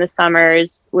Beach in the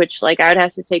summers, which like I would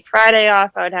have to take Friday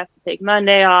off, I would have to take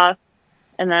Monday off.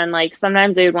 And then like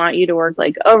sometimes they would want you to work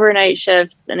like overnight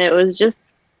shifts. And it was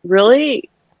just really,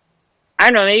 I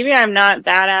don't know, maybe I'm not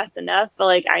badass enough, but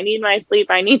like I need my sleep.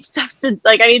 I need stuff to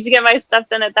like, I need to get my stuff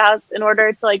done at the house in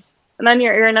order to like, and then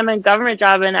I'm in a government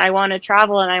job and I want to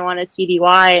travel and I want to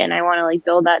TDY and I want to like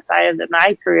build that side of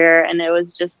my career. And it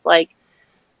was just like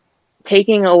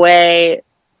taking away,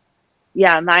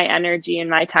 my energy and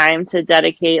my time to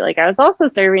dedicate. Like I was also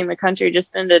serving the country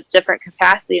just in a different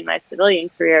capacity in my civilian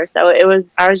career. So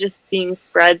I was just being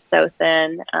spread so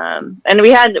thin. And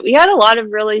we had a lot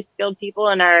of really skilled people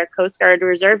in our Coast Guard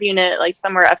Reserve unit, like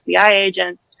some were FBI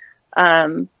agents,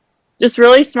 just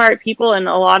really smart people. And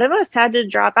a lot of us had to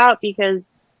drop out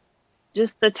because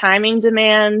just the timing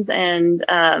demands and,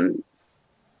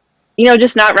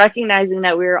 just not recognizing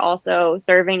that we were also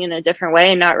serving in a different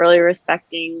way and not really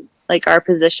respecting like our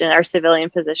position, our civilian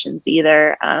positions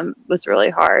either, was really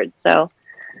hard. So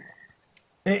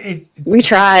we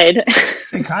tried.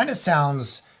 It kind of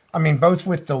sounds, I mean, both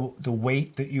with the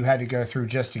weight that you had to go through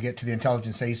just to get to the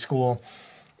Intelligence A school,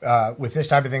 with this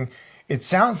type of thing, it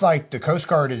sounds like the Coast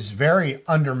Guard is very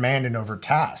undermanned and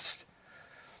overtasked.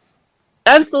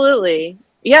 Absolutely.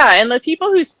 Yeah. And the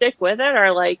people who stick with it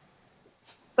are like,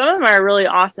 some of them are really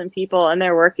awesome people and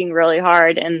they're working really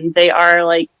hard and they are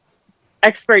like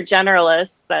expert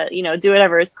generalists that, do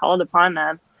whatever is called upon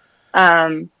them.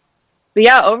 But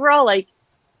yeah, overall, like,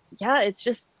 it's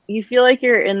just, you feel like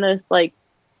you're in this like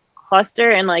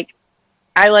cluster and like,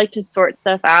 I like to sort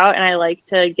stuff out and I like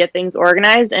to get things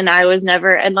organized. And I was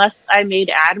never, unless I made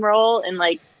Admiral in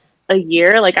like a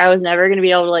year, like I was never going to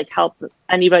be able to like help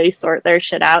anybody sort their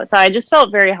shit out. So I just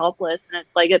felt very helpless. And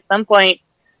it's like, at some point,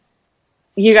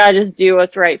 you gotta just do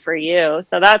what's right for you.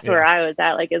 So that's where I was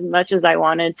at. Like, as much as I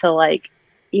wanted to, like,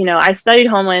 I studied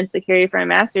Homeland Security for a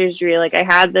master's degree. Like, I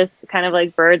had this kind of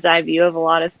like bird's eye view of a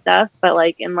lot of stuff. But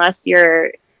like, unless you're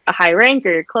a high rank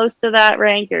or you're close to that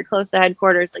rank or close to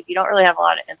headquarters, like, you don't really have a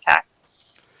lot of impact.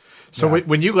 So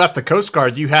when you left the Coast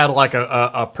Guard, you had like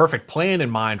a perfect plan in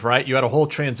mind, right? You had a whole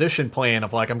transition plan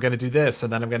of like, I'm going to do this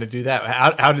and then I'm going to do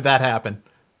that. How did that happen?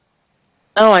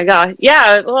 Oh my God.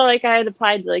 Yeah. Well, like I had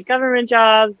applied to like government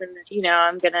jobs and,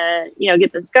 I'm going to,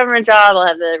 get this government job. I'll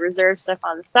have the reserve stuff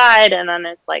on the side. And then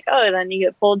it's like, oh, then you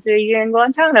get pulled to a year in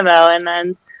Guantanamo. And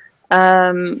then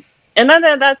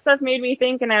that stuff made me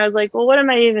think. And I was like, well, what am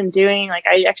I even doing? Like,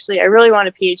 I really want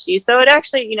a PhD. So it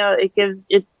actually,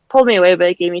 it pulled me away, but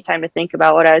it gave me time to think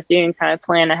about what I was doing, kind of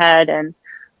plan ahead and,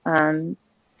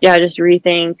 just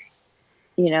rethink,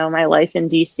 my life in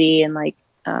DC and like,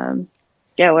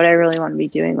 what I really want to be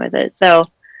doing with it. So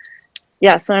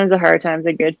sometimes the hard times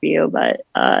are good for you, but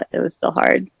it was still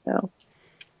hard.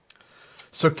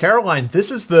 So Caroline, this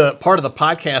is the part of the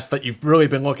podcast that you've really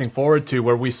been looking forward to,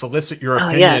 where we solicit your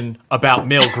opinion about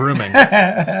male grooming.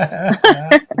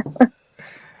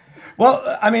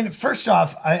 Well, I mean, first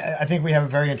off, I think we have a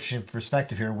very interesting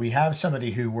perspective here. We have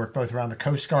somebody who worked both around the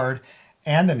Coast Guard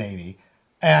and the Navy,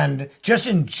 and just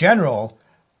in general,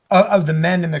 of the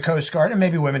men in the Coast Guard, and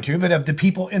maybe women too, but of the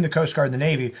people in the Coast Guard and the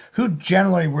Navy, who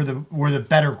generally were the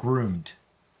better groomed?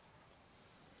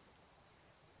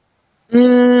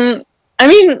 I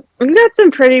mean, we've got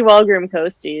some pretty well-groomed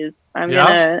coasties.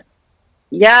 I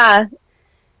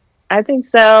think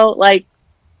so. Like,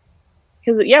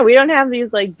 because we don't have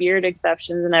these like beard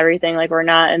exceptions and everything. Like, we're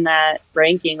not in that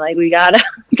ranking. Like, we gotta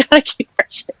keep our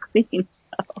shit clean.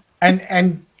 So.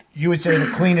 And you would say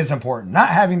that clean is important. Not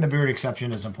having the beard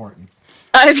exception is important.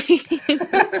 I mean,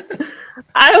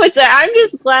 I would say I'm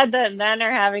just glad that men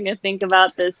are having to think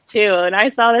about this too. And I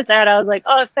saw this ad, I was like,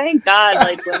 oh, thank God,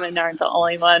 like women aren't the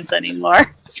only ones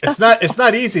anymore. So. It's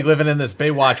not easy living in this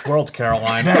Baywatch world,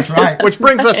 Caroline. That's right. Which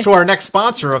brings us to our next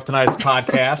sponsor of tonight's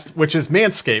podcast, which is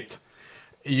Manscaped.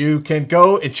 You can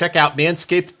go and check out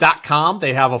manscaped.com.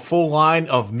 They have a full line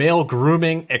of male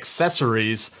grooming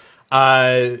accessories.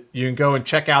 You can go and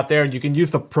check out there, and you can use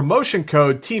the promotion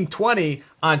code TEAM20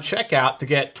 on checkout to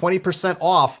get 20%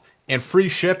 off and free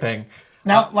shipping.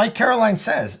 Now, like Caroline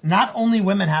says, not only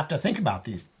women have to think about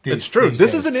these. It's true. These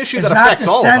this days. is an issue that affects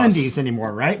all of us. It's not the 70s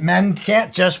anymore, right? Men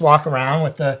can't just walk around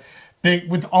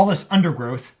with all this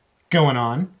undergrowth going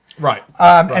on. Right.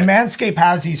 And Manscaped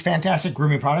has these fantastic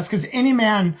grooming products because any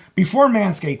man, before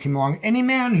Manscaped came along, any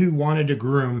man who wanted to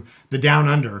groom the down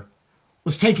under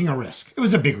was taking a risk. It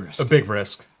was a big risk. A big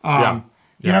risk. You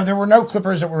know, there were no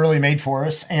clippers that were really made for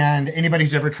us, and anybody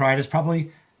who's ever tried has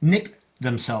probably nicked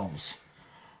themselves.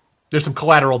 There's some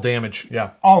collateral damage.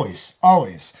 Yeah. Always.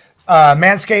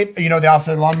 Manscaped, they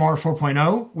offer the Lawnmower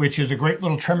 4.0, which is a great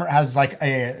little trimmer. It has like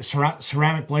a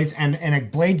ceramic blades and a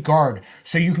blade guard.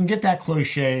 So you can get that close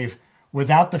shave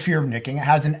without the fear of nicking. It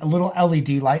has a little LED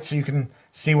light so you can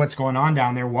see what's going on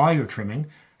down there while you're trimming.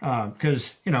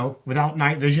 Because, without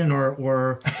night vision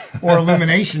or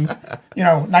illumination,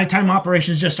 nighttime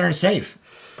operations just aren't safe.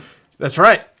 That's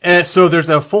right. And so there's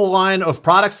a full line of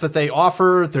products that they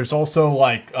offer. There's also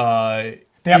like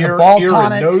they have ear, the ball ear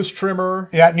tonic, and nose trimmer.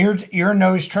 Yeah, ear and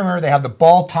nose trimmer. They have the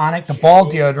ball tonic, the ball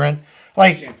deodorant.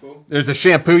 There's a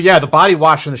shampoo. Yeah, the body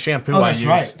wash and the shampoo. Oh, that's use.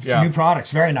 right. Yeah. New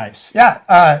products, very nice.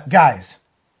 Yeah, guys,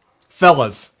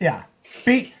 fellas. Yeah,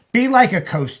 be like a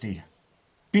coastie.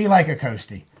 Be like a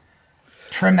coastie.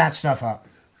 Trim that stuff up.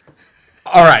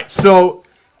 All right, so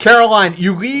Caroline,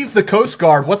 you leave the Coast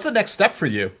Guard. What's the next step for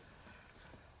you?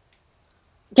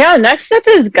 Yeah, next step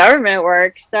is government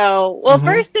work. So,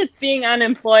 first it's being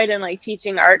unemployed and like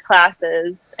teaching art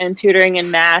classes and tutoring in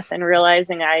math and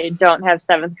realizing I don't have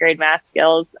 7th grade math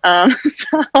skills. So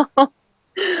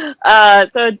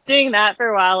it's doing that for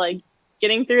a while, like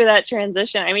getting through that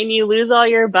transition. I mean, you lose all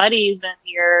your buddies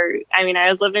and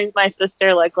I was living with my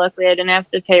sister. Like, luckily I didn't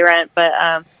have to pay rent, but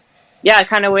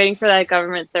kind of waiting for that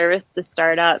government service to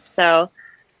start up. So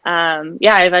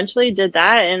I eventually did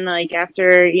that. And like,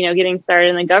 after, getting started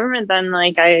in the government, then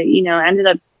like I, ended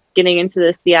up getting into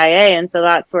the CIA. And so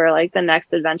that's where like the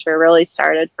next adventure really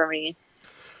started for me.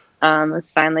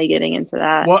 Was finally getting into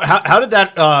that. Well, how did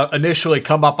that initially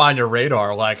come up on your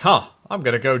radar? Like, I'm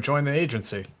going to go join the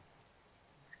agency.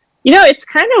 It's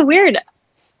kind of weird.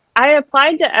 I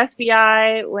applied to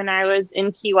FBI when I was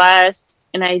in Key West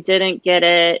and I didn't get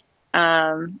it.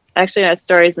 Actually, that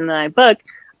story's in my book.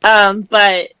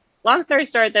 But long story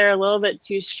short, they're a little bit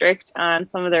too strict on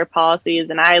some of their policies,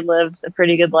 and I lived a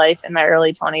pretty good life in my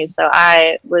early 20s, so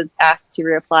I was asked to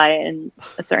reapply in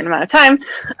a certain amount of time.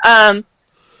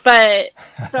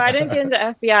 So I didn't get into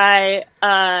FBI.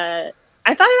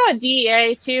 I thought about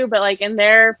DEA too, but like in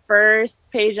their first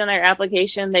page on their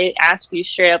application, they ask you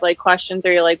straight up like question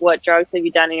 3, like what drugs have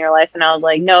you done in your life? And I was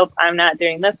like, nope, I'm not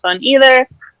doing this one either.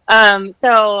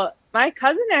 So my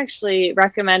cousin actually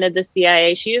recommended the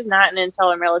CIA. She is not an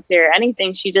intel or military or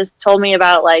anything. She just told me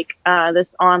about like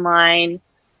this online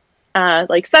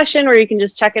like session where you can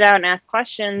just check it out and ask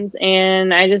questions.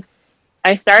 And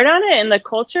I started on it, and the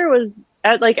culture was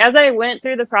as I went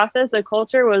through the process, the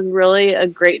culture was really a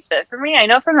great fit for me. I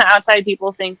know from the outside,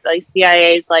 people think like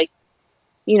CIA is like,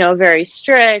 very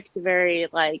strict, very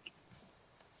like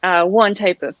one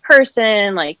type of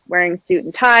person, like wearing suit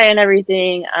and tie and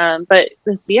everything. But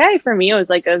the CIA for me was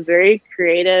like a very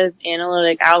creative,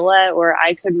 analytic outlet where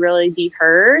I could really be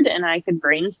heard and I could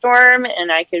brainstorm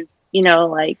and I could,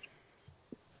 like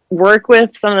work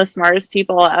with some of the smartest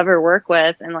people I'll ever work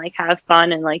with and like have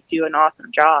fun and like do an awesome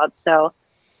job. So,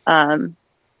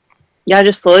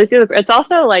 just slowly through it's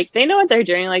also like they know what they're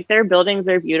doing. Like their buildings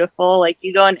are beautiful. Like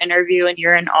you go and interview and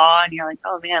you're in awe and you're like,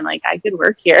 oh man, like I could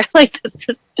work here. Like this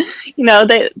is,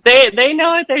 they know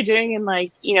what they're doing and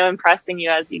like, impressing you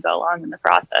as you go along in the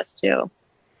process too.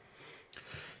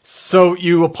 So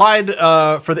you applied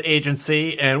for the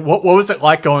agency, and what was it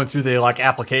like going through the like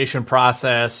application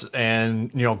process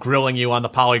and grilling you on the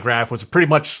polygraph? Was it pretty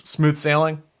much smooth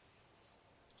sailing?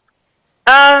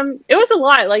 It was a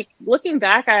lot. Like looking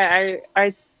back,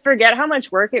 I forget how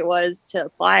much work it was to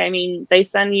apply. I mean, they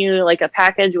send you like a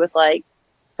package with like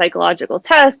psychological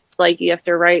tests. Like you have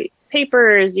to write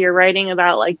papers. You're writing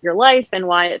about like your life and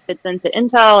why it fits into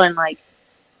Intel, and like.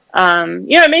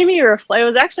 It made me reflect. It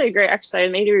was actually a great exercise.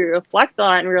 It made me reflect a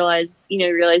lot and realize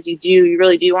you really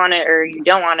do want it or you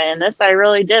don't want it. And this, I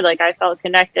really did. Like, I felt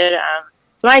connected.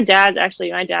 My dad's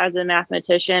a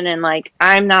mathematician, and like,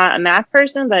 I'm not a math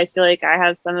person, but I feel like I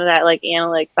have some of that like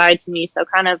analytic side to me. So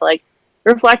kind of like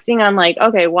reflecting on like,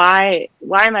 okay, why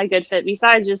am I a good fit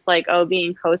besides just like,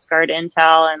 being Coast Guard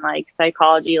intel and like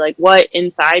psychology, like what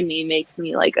inside me makes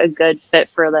me like a good fit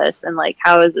for this. And like,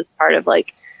 how is this part of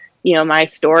like, my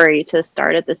story to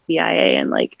start at the CIA and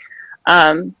like,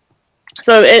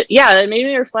 so it made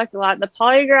me reflect a lot. The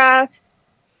polygraph,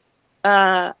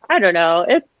 I don't know.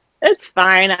 It's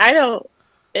fine.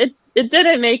 It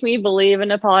didn't make me believe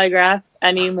in a polygraph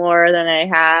any more than I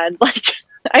had. Like,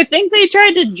 I think they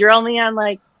tried to drill me on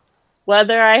like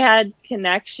whether I had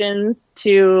connections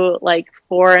to like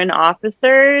foreign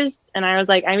officers. And I was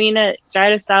like, I mean, at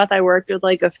JIDA South, I worked with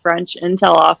like a French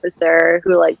intel officer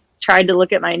who like tried to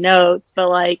look at my notes, but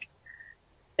like,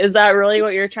 is that really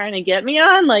what you're trying to get me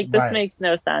on? Like, this Right. makes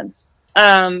no sense.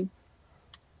 So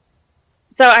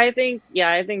I think,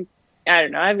 I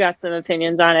don't know. I've got some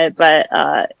opinions on it, but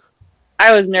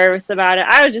I was nervous about it.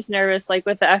 I was just nervous, like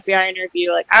with the FBI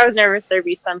interview, like I was nervous there'd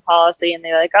be some policy and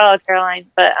they're like, oh, Caroline,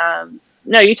 but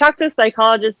no, you talk to a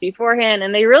psychologist beforehand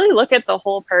and they really look at the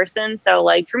whole person. So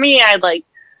like for me,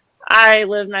 I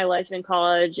lived my life in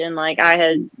college and like I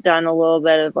had done a little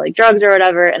bit of like drugs or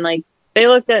whatever, and like they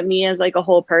looked at me as like a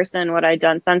whole person, what I'd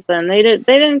done since then. They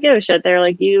didn't give a shit. They're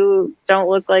like, you don't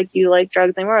look like you like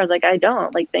drugs anymore. I was like, I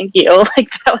don't. Like, thank you. Like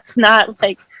that was not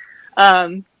like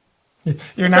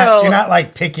you're not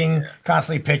like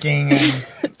constantly picking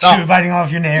and biting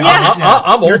off your nails. Yeah.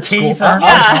 I'm your old teeth school.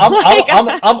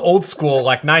 I'm old school,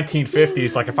 like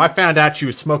 1950s. Like if I found out she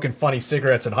was smoking funny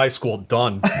cigarettes in high school,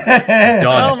 done.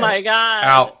 Oh my god.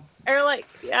 Out. Or like,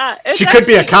 yeah. She could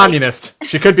be a communist.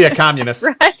 She could be a communist.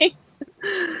 Right.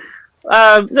 So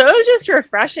it was just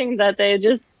refreshing that they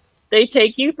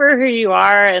take you for who you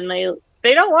are, and they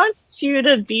don't want you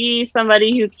to be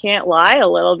somebody who can't lie a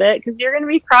little bit, because you're going to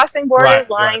be crossing borders,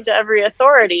 lying to every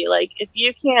authority. Like if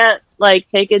you can't like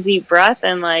take a deep breath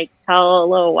and like tell a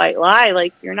little white lie,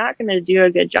 like you're not going to do a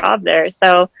good job there.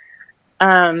 So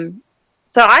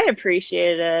I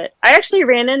appreciated it. I actually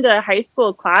ran into a high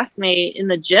school classmate in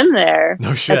the gym there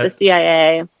at the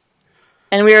CIA,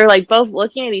 and we were like both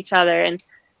looking at each other. And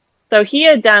so he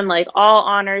had done like all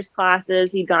honors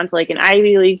classes. He'd gone to like an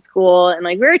Ivy League school, and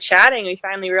like we were chatting. We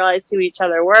finally realized who each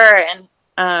other were,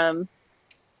 and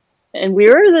we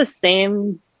were the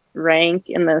same rank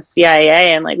in the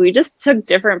CIA, and like we just took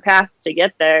different paths to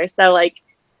get there. So like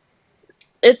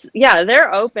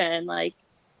they're open, like,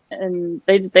 and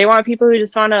they want people who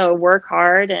just want to work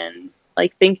hard and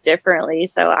like think differently.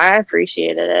 So I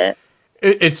appreciated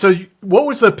it. So what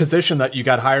was the position that you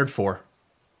got hired for?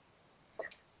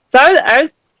 So I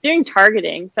was doing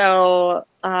targeting. So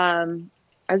I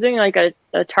was doing like a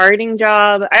targeting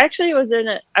job. I actually was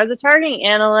a targeting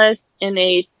analyst in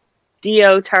a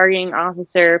DO targeting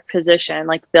officer position,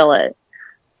 like billet.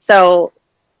 So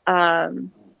I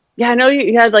know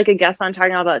you had like a guest on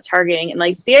talking about targeting, and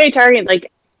like CIA targeting, like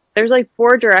there's like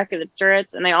 4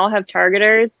 directorates and they all have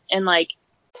targeters, and like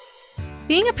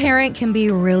being a parent can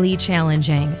be really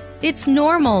challenging. It's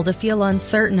normal to feel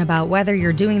uncertain about whether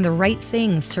you're doing the right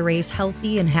things to raise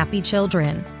healthy and happy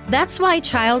children. That's why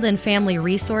Child and Family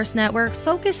Resource Network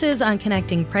focuses on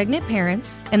connecting pregnant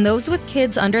parents and those with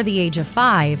kids under the age of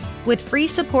 5 with free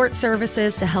support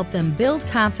services to help them build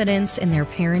confidence in their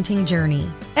parenting journey.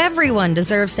 Everyone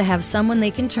deserves to have someone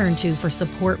they can turn to for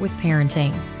support with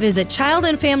parenting. Visit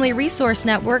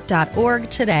childandfamilyresourcenetwork.org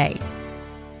today.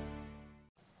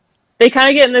 They kind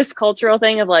of get in this cultural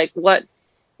thing of like what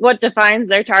defines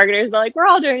their targeters, but like we're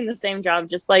all doing the same job,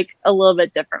 just like a little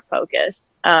bit different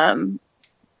focus. So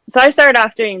I started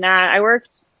off doing that.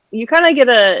 You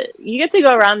get to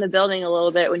go around the building a little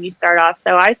bit when you start off.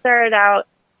 So I started out,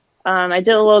 I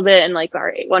did a little bit in like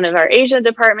one of our Asia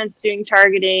departments doing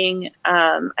targeting.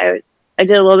 I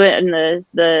did a little bit in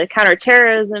the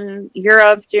counterterrorism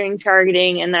Europe doing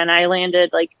targeting, and then I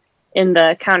landed like in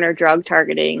the counter drug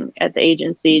targeting at the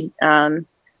agency,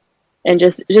 and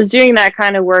just doing that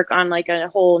kind of work on like a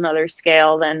whole nother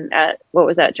scale than at what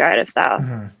was at Dryden South.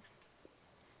 Mm-hmm.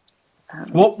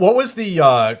 What was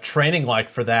the training like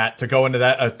for that, to go into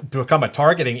that, to become a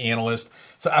targeting analyst?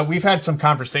 So we've had some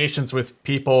conversations with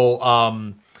people.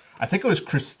 I think it was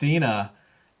Christina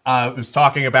was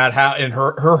talking about how, and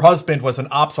her husband was an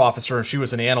ops officer and she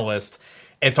was an analyst,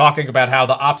 and talking about how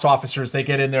the ops officers, they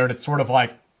get in there and it's sort of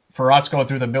like, for us going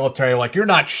through the military, like, you're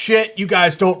not shit, you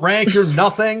guys don't rank, you're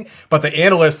nothing. But the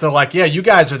analysts are like, yeah, you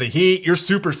guys are the heat, you're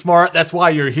super smart, that's why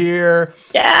you're here.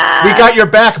 Yeah, we got your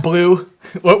back, Blue.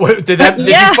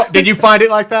 Did you find it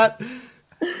like that?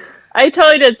 I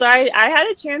totally did. So I had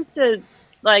a chance to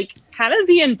like kind of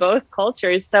be in both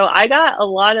cultures. So I got a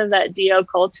lot of that DO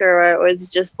culture where it was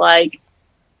just like,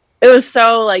 it was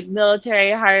so like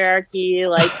military hierarchy,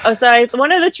 like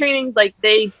one of the trainings, like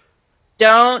they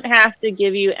don't have to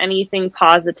give you anything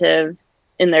positive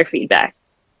in their feedback.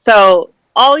 So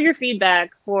all your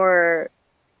feedback for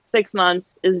 6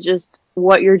 months is just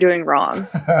what you're doing wrong.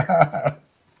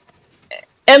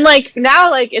 And like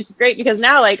now, like it's great because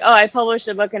now, like, oh, I published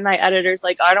a book and my editor's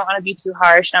like, oh, I don't want to be too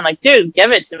harsh. And I'm like, dude, give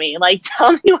it to me. Like,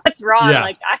 tell me what's wrong. Yeah.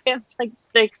 Like, I have like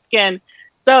thick skin.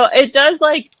 So it does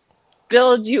like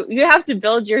build you have to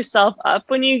build yourself up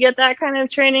when you get that kind of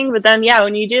training. But then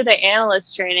when you do the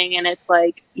analyst training and it's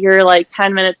like you're like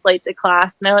 10 minutes late to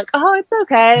class and they're like, oh, it's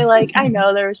okay, like I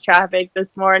know there was traffic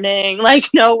this morning, like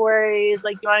no worries,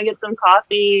 like you want to get some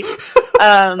coffee.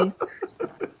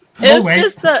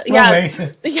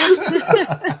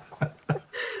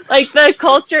 Like the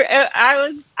culture,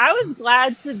 I was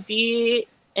glad to be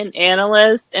an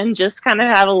analyst and just kind of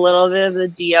have a little bit of the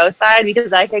DO side,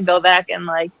 because I could go back and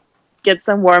like get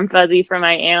some warm fuzzy from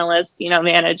my analyst,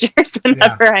 managers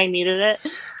whenever I needed it.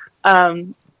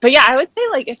 But yeah, I would say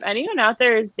like if anyone out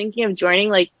there is thinking of joining,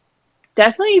 like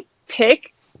definitely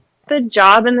pick the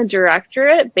job in the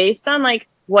directorate based on like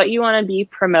what you want to be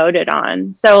promoted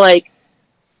on. So like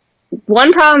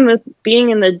one problem with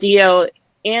being in the DO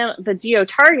and the DO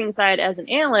targeting side as an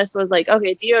analyst was like,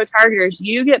 okay, DO targeters,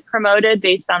 you get promoted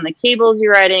based on the cables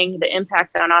you're writing, the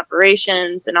impact on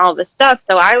operations and all this stuff.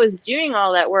 So I was doing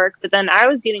all that work, but then I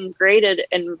was getting graded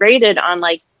and rated on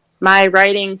like my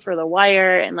writing for the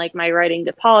wire and like my writing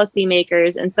to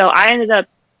policymakers. And so I ended up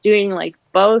doing like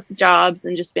both jobs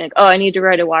and just being like, oh, I need to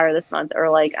write a wire this month, or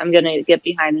like I'm going to get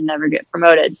behind and never get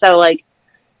promoted. So like,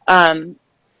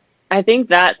 I think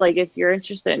that like if you're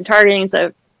interested in targeting,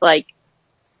 so like,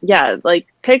 yeah, like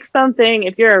pick something.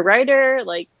 If you're a writer,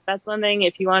 like that's one thing.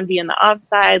 If you want to be in the ops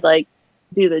side, like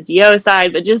do the DO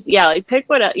side, but just, yeah, like pick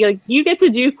what, like you get to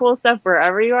do cool stuff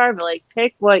wherever you are, but like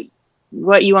pick what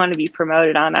you want to be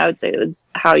promoted on. I would say that's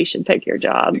how you should pick your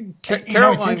job. It's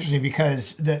interesting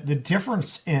because the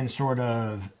difference in sort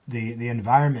of the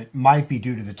environment might be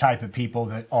due to the type of people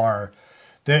that are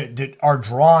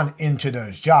drawn into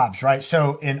those jobs, right?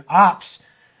 So in ops,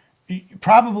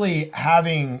 probably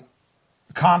having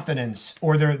confidence,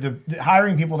 or the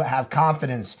hiring people that have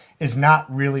confidence is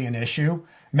not really an issue.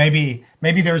 Maybe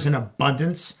there's an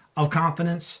abundance of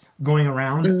confidence going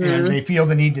around, and they feel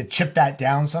the need to chip that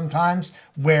down sometimes,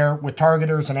 where with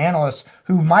targeters and analysts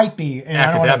who might be, and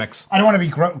academics, I don't want to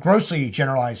be grossly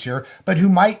generalized here, but who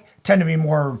might tend to be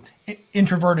more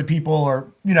introverted people, or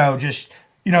just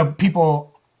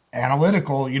people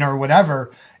analytical, or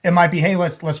whatever. It might be, hey,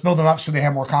 let's build them up so they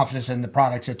have more confidence in the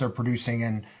products that they're producing,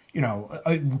 and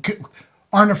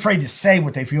aren't afraid to say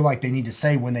what they feel like they need to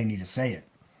say when they need to say it.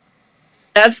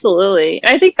 Absolutely.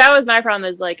 I think that was my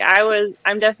problem, is like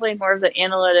I'm definitely more of the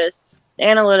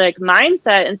analytic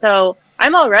mindset. And so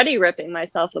I'm already ripping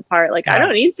myself apart. Like, I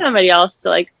don't need somebody else to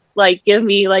like give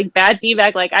me like bad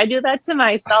feedback. Like I do that to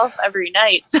myself every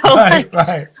night. So like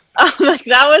that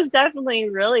was definitely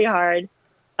really hard.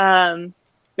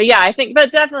 But yeah, I think,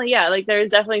 but definitely, yeah, like there's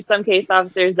definitely some case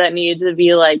officers that need to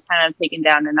be like kind of taken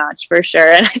down a notch for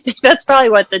sure. And I think that's probably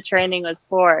what the training was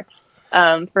for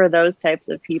those types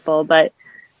of people. But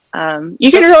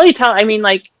you can really tell, I mean,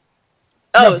 like,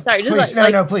 sorry. Please,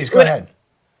 please go ahead.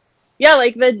 Yeah,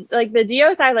 like the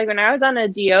DO side, like when I was on a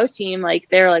DO team, like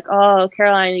they were like, oh,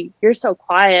 Caroline, you're so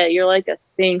quiet. You're like a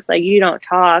sphinx. Like you don't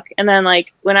talk. And then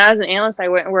like when I was an analyst, I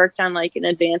went and worked on like an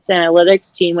advanced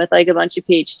analytics team with like a bunch of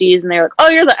PhDs, and they were like, oh,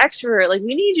 you're the extrovert. Like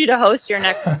we need you to host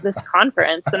this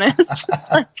conference. And it's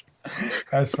just like,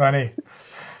 that's funny.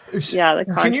 Yeah, the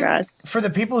contrast. For the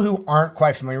people who aren't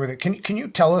quite familiar with it, can you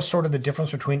tell us sort of the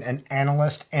difference between an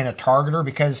analyst and a targeter?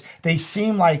 Because they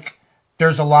seem like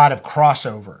there's a lot of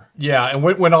crossover. Yeah, and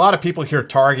when a lot of people hear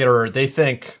targeter, they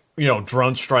think,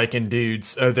 drone striking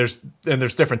dudes. There's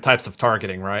different types of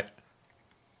targeting, right?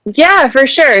 Yeah, for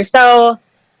sure. So,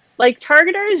 like,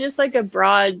 targeter is just like a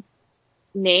broad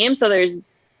name. So there's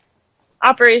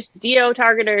operation DO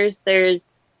targeters, there's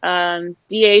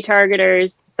DA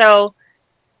targeters. So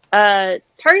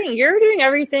targeting, you're doing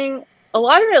everything. A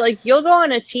lot of it, like you'll go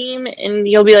on a team and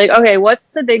you'll be like, okay, what's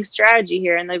the big strategy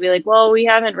here? And they'll be like, well, we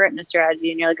haven't written a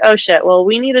strategy. And you're like, oh shit, well,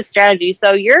 we need a strategy.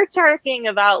 So you're talking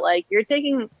about like, you're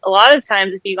taking a lot of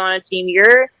times, if you go on a team,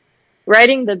 you're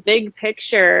writing the big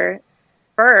picture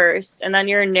first, and then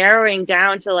you're narrowing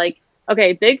down to like,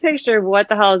 okay, big picture of what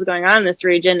the hell is going on in this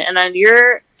region. And then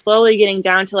you're slowly getting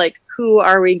down to like, who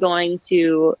are we going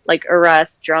to like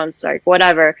arrest, drone strike,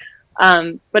 whatever.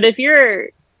 But if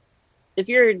your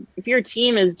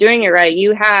team is doing it right,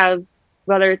 you have,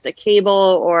 whether it's a cable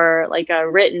or like a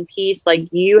written piece,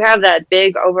 like you have that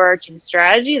big overarching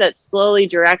strategy that's slowly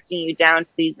directing you down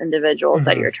to these individuals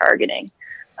that you're targeting.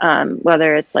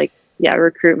 Whether it's like,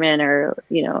 recruitment or,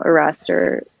 arrest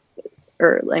or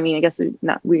I mean, I guess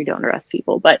we don't arrest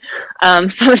people, but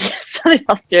somebody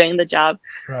else doing the job.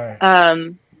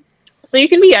 Right. So you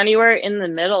can be anywhere in the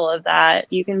middle of that.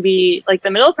 You can be like,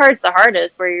 the middle part's the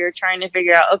hardest, where you're trying to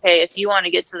figure out, okay, if you want to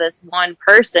get to this one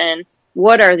person,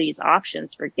 what are these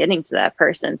options for getting to that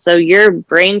person? So you're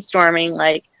brainstorming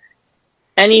like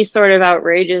any sort of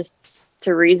outrageous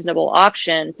to reasonable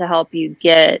option to help you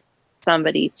get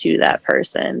somebody to that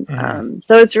person.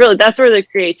 So it's really, that's where the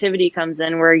creativity comes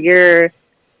in, where you're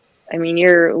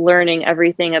learning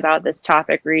everything about this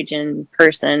topic, region,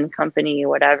 person, company,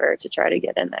 whatever, to try to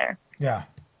get in there. Yeah.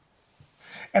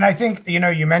 And I think,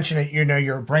 you mentioned it,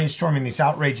 you're brainstorming these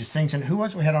outrageous things. And who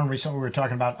was we had on recently? We were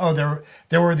talking about,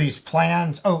 there were these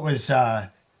plans. Oh, it was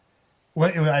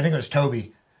I think it was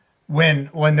Toby, when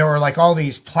there were like all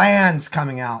these plans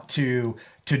coming out to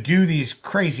do these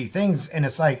crazy things, and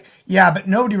it's like, yeah, but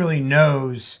nobody really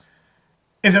knows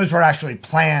if those were actually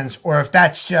plans or if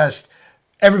that's just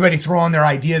everybody throwing their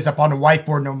ideas up on a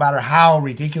whiteboard, no matter how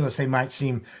ridiculous they might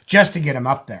seem, just to get them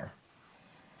up there.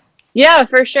 Yeah,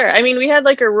 for sure. I mean, we had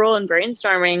like a rule in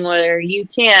brainstorming where you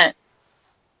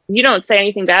don't say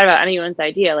anything bad about anyone's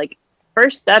idea. Like,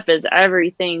 first step is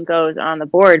everything goes on the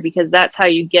board, because that's how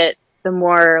you get the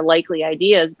more likely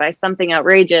ideas, by something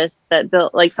outrageous that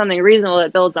like something reasonable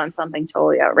that builds on something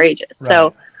totally outrageous.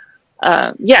 Right.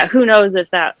 So, who knows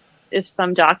if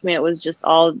some document was just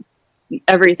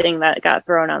everything that got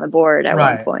thrown on the board at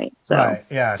one point. So, right.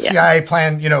 Yeah. CIA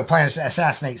plan to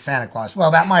assassinate Santa Claus.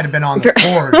 Well, that might have been on the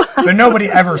board, but nobody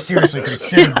ever seriously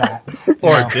considered that.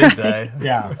 Or did they?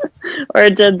 Yeah. Or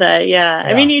did they? Yeah.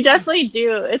 I mean, you definitely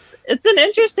do. It's an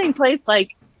interesting place.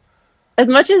 Like, as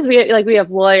much as we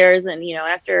have lawyers and,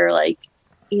 after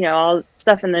all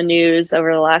stuff in the news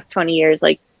over the last 20 years,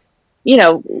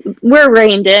 we're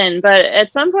reined in, but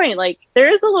at some point,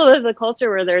 there is a little bit of a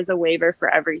culture where there's a waiver for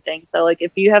everything. So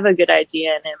if you have a good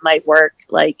idea and it might work,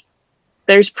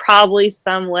 there's probably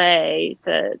some way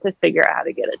to figure out how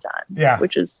to get it done. Yeah.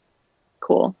 Which is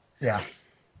cool. Yeah.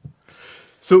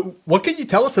 So what can you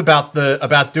tell us about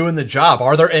doing the job?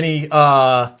 Are there any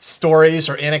stories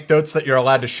or anecdotes that you're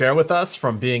allowed to share with us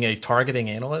from being a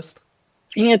targeting analyst?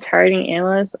 Being a targeting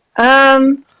analyst?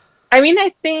 I mean,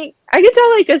 I think I could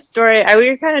tell a story. We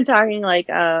were kind of talking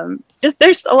just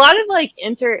there's a lot of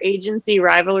interagency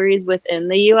rivalries within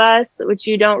the U.S., which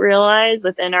you don't realize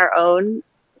within our own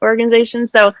organization.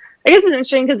 So I guess it's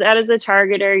interesting because as a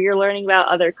targeter, you're learning about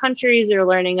other countries. You're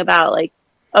learning about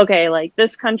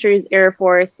this country's Air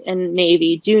Force and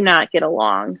Navy do not get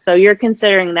along. So you're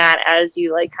considering that as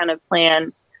you kind of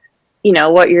plan,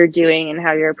 what you're doing and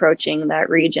how you're approaching that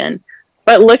region.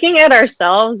 But looking at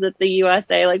ourselves at the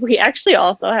USA, we actually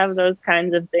also have those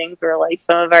kinds of things where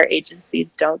some of our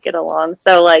agencies don't get along.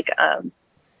 So I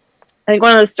think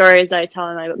one of the stories I tell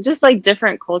in my book, just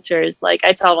different cultures, I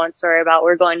tell one story about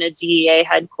we're going to DEA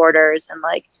headquarters and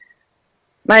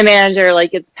my manager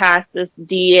gets past this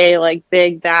DEA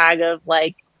big bag of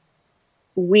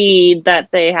weed that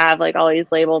they have all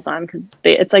these labels on, because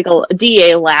it's a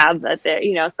DEA lab that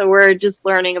they so we're just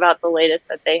learning about the latest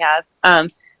that they have.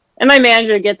 And my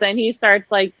manager gets in, he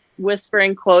starts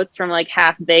whispering quotes from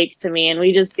Half Baked to me, and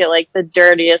we just get the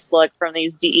dirtiest look from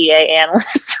these DEA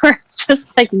analysts where it's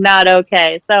just not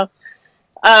okay. So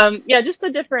just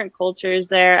the different cultures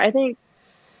there. I think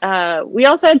we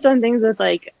also had some things with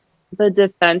the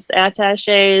defense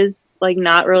attaches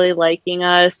not really liking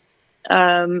us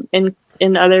in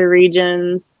other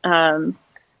regions.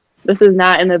 This is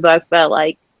not in the book, but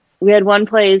we had one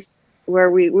place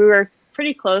where we were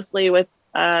pretty closely with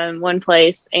one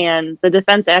place, and the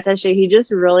defense attaché, he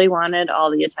just really wanted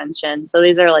all the attention. So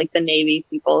these are the Navy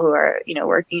people who are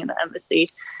working in the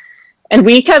embassy, and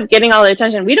we kept getting all the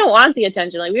attention. We don't want the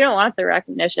attention, we don't want the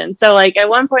recognition. So at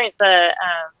one point the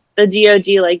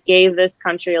DoD gave this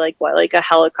country a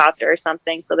helicopter or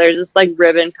something. So there's this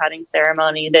ribbon cutting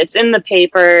ceremony that's in the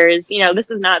papers.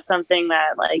 This is not something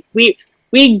that we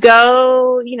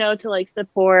go to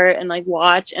support and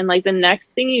watch, and the next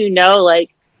thing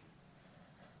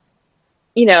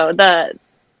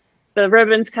the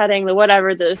ribbons cutting, the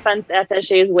whatever, the defense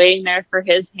attaché is waiting there for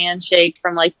his handshake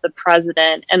from the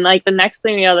president, and the next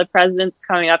thing the president's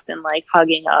coming up and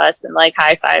hugging us and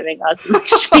high-fiving us and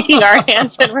shaking our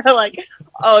hands, and we're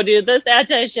oh dude, this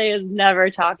attaché is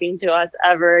never talking to us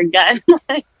ever again.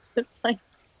 It's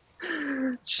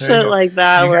shit like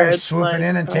that. You where guys swooping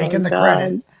in and taking the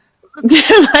credit.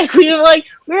 we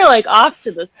were off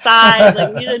to the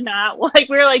side, we did not we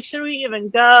were should we even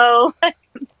go?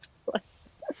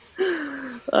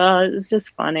 It's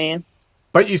just funny.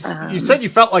 But you said you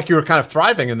felt like you were kind of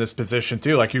thriving in this position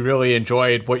too, you really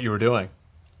enjoyed what you were doing.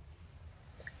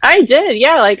 I did,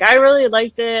 yeah. I really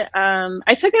liked it.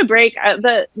 I took a break.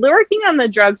 The working on the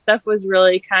drug stuff was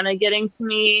really kind of getting to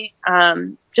me,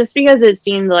 just because it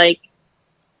seemed it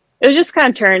was just kind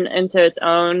of turned into its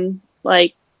own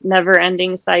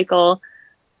never-ending cycle.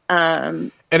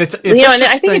 And it's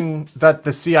interesting that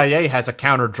the CIA has a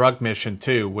counter-drug mission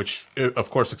too, which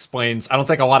of course explains. I don't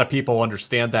think a lot of people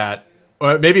understand that.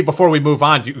 Maybe before we move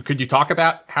on, could you talk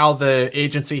about how the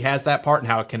agency has that part and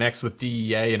how it connects with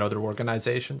DEA and other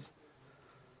organizations?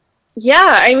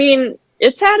 Yeah, I mean,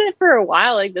 it's had it for a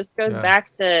while. This goes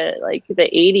back to the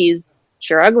 80s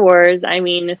drug wars. I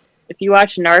mean, if you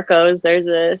watch Narcos, there's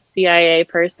a CIA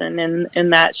person in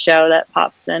that show that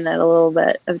pops in at a little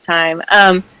bit of time.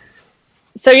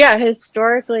 So yeah,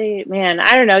 historically, man,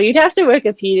 I don't know. You'd have to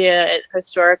Wikipedia it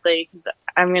historically because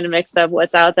I'm gonna mix up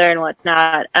what's out there and what's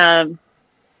not.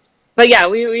 But yeah,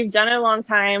 we've done it a long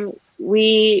time.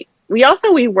 We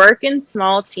work in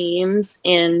small teams,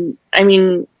 and I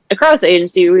mean across the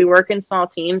agency we work in small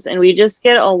teams, and we just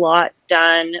get a lot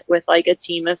done with like a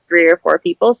team of 3 or 4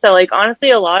 people. So like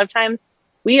honestly, a lot of times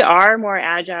we are more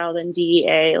agile than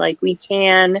DEA. Like we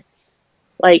can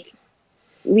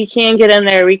get in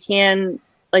there. We can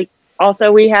like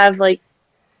also we have like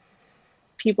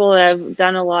people that have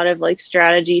done a lot of like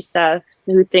strategy stuff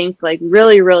who think like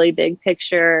really, really big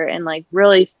picture and like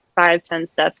really 5-10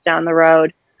 steps down the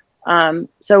road.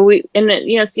 So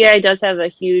CIA does have a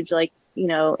huge like,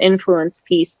 influence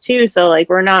piece too. So like,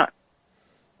 we're not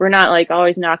like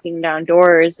always knocking down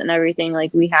doors and everything.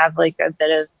 Like we have like a bit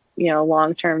of,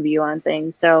 long-term view on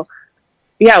things. So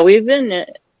yeah, we've been, I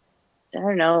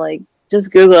don't know, like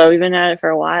just Google it. We've been at it for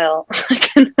a while.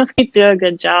 We do a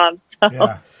good job. So.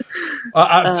 Yeah.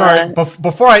 I'm sorry.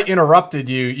 Before I interrupted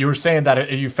you, you were saying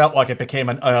that you felt like it became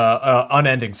an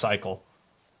unending cycle.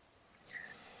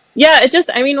 Yeah,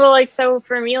 so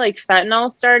for me, like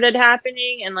fentanyl started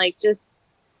happening, and like just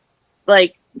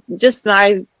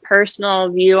my personal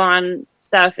view on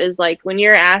stuff is like when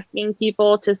you're asking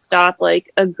people to stop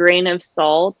like a grain of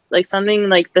salt, like something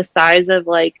like the size of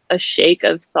like a shake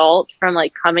of salt from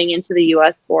like coming into the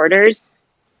US borders,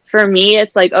 for me,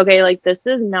 it's like, okay, like this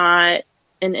is not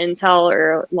an intel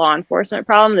or law enforcement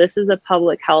problem. This is a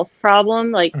public health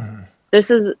problem. Like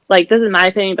this is my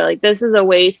opinion, but like this is a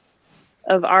waste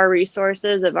of our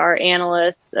resources, of our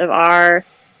analysts, of our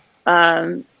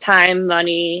time,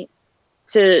 money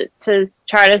to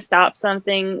try to stop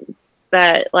something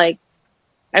that like,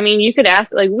 I mean, you could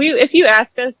ask like if you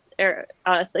ask us or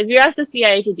us, if you ask the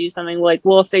CIA to do something, like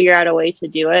we'll figure out a way to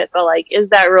do it. But like, is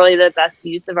that really the best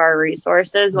use of our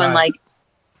resources when like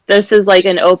this is like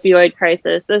an opioid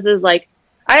crisis? This is like,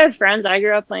 I have friends, I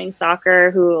grew up playing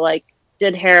soccer who like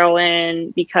did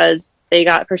heroin because they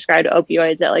got prescribed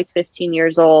opioids at like 15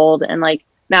 years old. And like,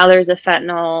 now there's a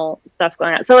fentanyl stuff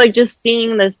going on. So like just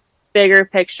seeing this bigger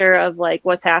picture of like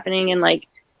what's happening and like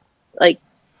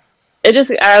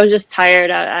I was just tired.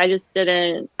 I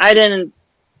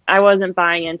wasn't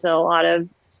buying into a lot of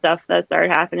stuff that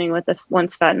started happening with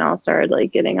once fentanyl started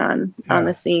like getting on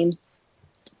the scene.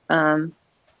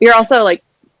 You're also like,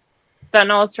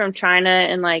 fentanyl is from China,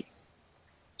 and like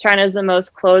China is the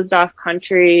most closed off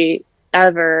country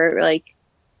ever. Like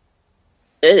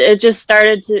it just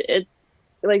started to, it's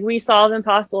like we solve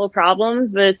impossible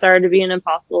problems, but it started to be an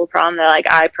impossible problem that like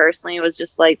I personally was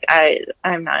just like,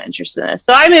 I'm not interested in this.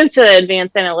 So I moved to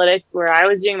advanced analytics, where I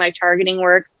was doing my targeting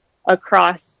work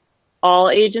across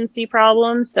all agency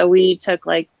problems. So we took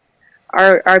like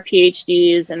our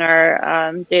PhDs and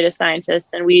our data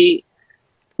scientists, and we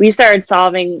started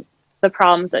solving the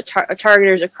problems that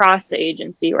targeters across the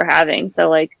agency were having. So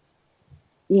like,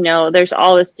 there's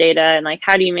all this data, and like,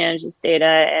 how do you manage this data,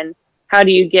 and how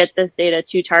do you get this data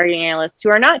to targeting analysts who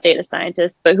are not data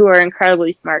scientists, but who are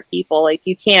incredibly smart people? Like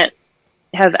you can't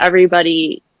have not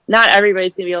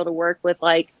everybody's going to be able to work with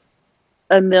like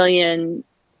a million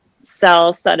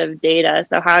cell set of data.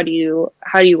 So how do you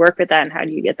work with that, and how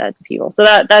do you get that to people? So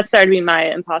that started to be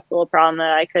my impossible problem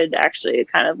that I could actually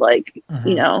kind of like,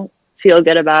 feel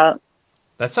good about.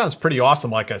 That sounds pretty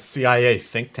awesome. Like a CIA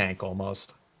think tank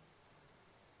almost.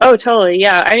 Oh, totally.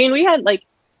 Yeah. I mean, we had like,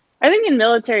 I think in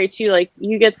military too, like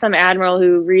you get some admiral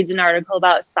who reads an article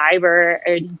about cyber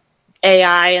and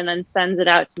AI and then sends it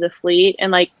out to the fleet.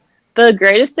 And like the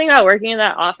greatest thing about working in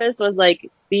that office was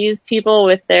like these people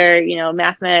with their,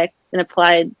 mathematics and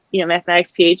applied,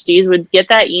 mathematics PhDs would get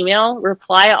that email,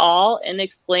 reply all, and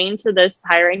explain to this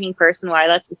high ranking person why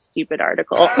that's a stupid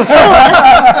article. Like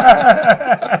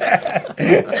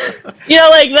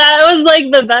that was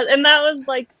like the best. And that was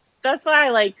like, that's why I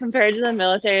like compared to the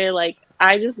military, like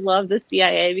I just love the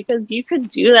CIA because you could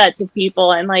do that to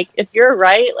people, and like if you're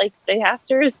right, like they have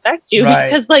to respect you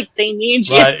because like they need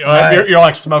you. Right. You're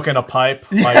like smoking a pipe.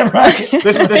 Like,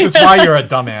 This is why you're a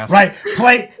dumbass. Right.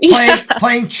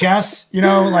 Playing chess,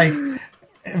 like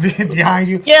behind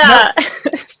you. Yeah.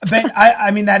 No, but I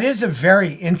mean that is a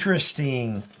very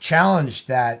interesting challenge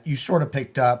that you sort of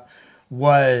picked up.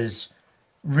 Was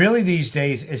really these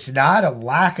days, it's not a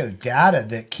lack of data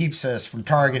that keeps us from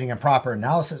targeting a proper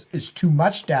analysis. It's too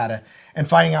much data, and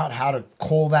finding out how to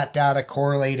cull that data,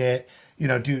 correlate it,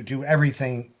 do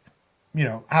everything,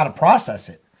 how to process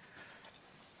it.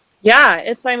 Yeah,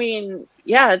 it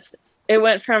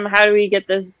went from how do we get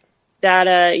this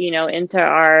data, into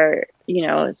our,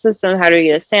 system? How do we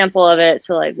get a sample of it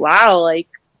to like, wow, like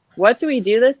what do we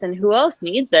do this and who else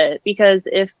needs it? Because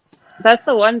if that's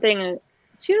the one thing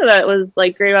too that was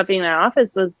like great about being in that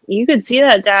office was you could see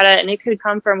that data and it could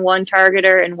come from one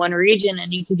targeter in one region,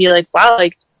 and you could be like, wow,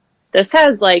 like this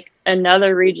has like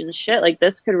another region's shit. Like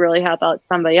this could really help out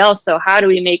somebody else. So how do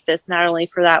we make this not only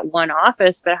for that one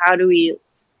office, but how do we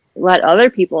let other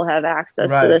people have access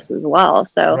to this as well?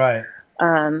 So,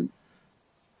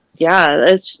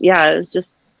 it's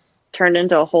just turned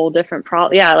into a whole different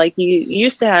problem. Yeah. Like you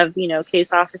used to have,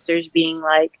 case officers being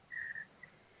like,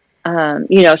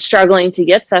 struggling to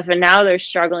get stuff, and now they're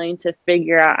struggling to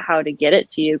figure out how to get it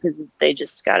to you because they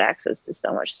just got access to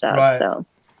so much stuff. Right. So,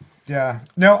 yeah,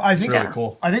 no, I think really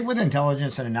cool. I think with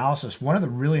intelligence and analysis, one of the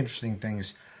really interesting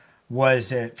things was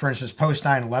that, for instance, post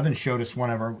 9/11 showed us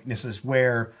one of our weaknesses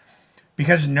where,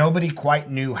 because nobody quite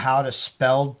knew how to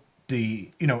spell the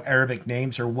Arabic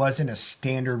names, or wasn't a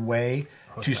standard way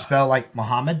to spell like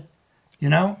Muhammad,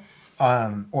 or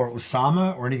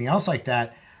Osama or anything else like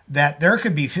that. That there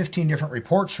could be 15 different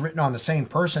reports written on the same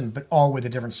person, but all with a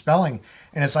different spelling.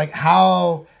 And it's like,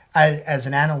 how, as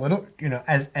an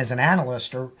as an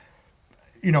analyst, or,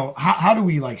 how do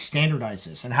we like standardize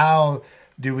this, and how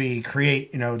do we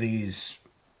create, these,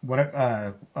 what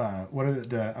are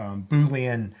the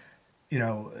Boolean,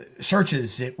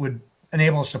 searches that would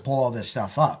enable us to pull all this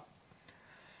stuff up?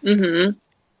 Mm-hmm.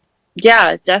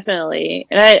 Yeah, definitely.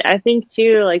 And I think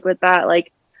too, like with that,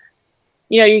 like,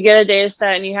 you get a data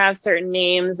set and you have certain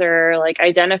names or like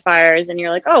identifiers, and you're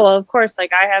like, oh, well, of course,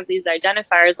 like I have these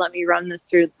identifiers. Let me run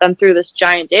through this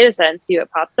giant data set and see what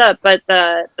pops up. But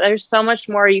there's so much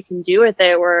more you can do with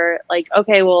it where like,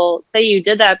 okay, well, say you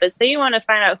did that, but say you want to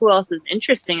find out who else is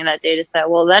interesting in that data set.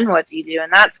 Well, then what do you do?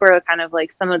 And that's where kind of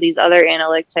like some of these other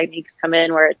analytic techniques come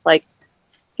in, where it's like,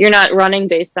 you're not running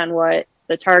based on what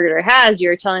the targeter has.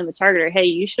 You're telling the targeter, hey,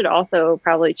 you should also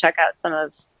probably check out some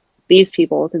of these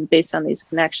people because based on these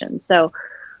connections. So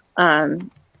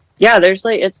there's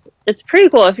like it's pretty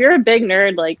cool. If you're a big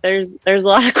nerd, like there's a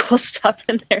lot of cool stuff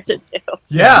in there to do.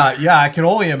 Yeah, I can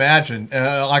only imagine.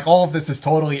 Like all of this is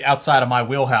totally outside of my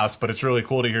wheelhouse, but it's really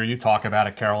cool to hear you talk about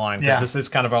it, Caroline, because this is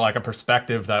kind of like a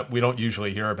perspective that we don't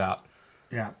usually hear about.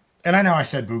 Yeah, and I know I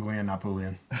said Boolean, not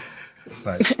Boolean,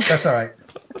 but that's all right.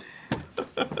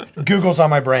 Google's on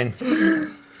my brain.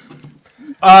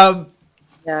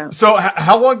 Yeah. So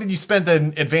how long did you spend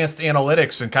in advanced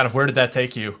analytics, and kind of where did that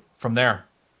take you from there?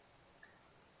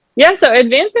 Yeah, so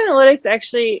advanced analytics,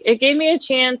 actually, it gave me a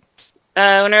chance.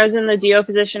 When I was in the DO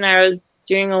position, I was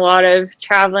doing a lot of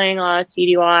traveling, a lot of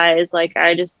TDYs. Like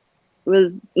I just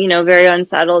was, very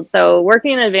unsettled. So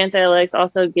working in advanced analytics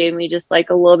also gave me just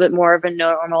like a little bit more of a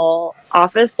normal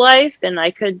office life. And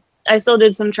I still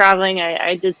did some traveling.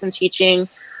 I did some teaching.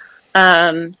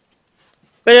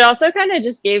 But it also kind of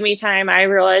just gave me time. I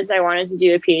realized I wanted to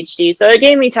do a PhD. So it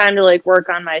gave me time to like work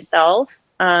on myself,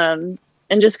 and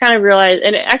just kind of realize,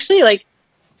 and actually like,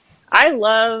 I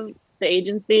love the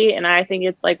agency and I think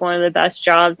it's like one of the best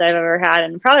jobs I've ever had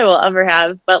and probably will ever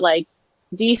have. But like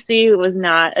DC was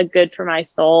not a good for my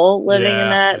soul living in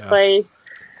that place.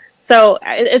 So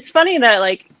it's funny that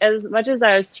like, as much as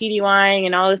I was TDYing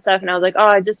and all this stuff, and I was like, oh,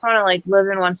 I just want to like live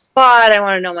in one spot. I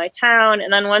want to know my town.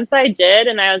 And then once I did,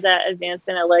 and I was at Advanced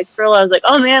Analytics for a while, I was like,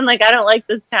 oh man, like I don't like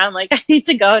this town. Like I need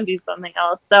to go and do something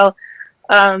else. So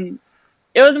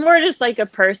it was more just like a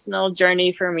personal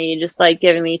journey for me, just like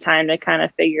giving me time to kind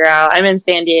of figure out. I'm in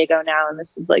San Diego now, and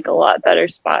this is like a lot better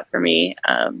spot for me.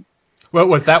 Well,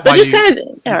 was that why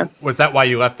was that why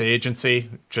you left the agency?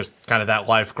 Just kind of that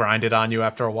life grinded on you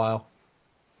after a while?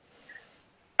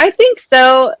 I think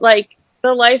so. Like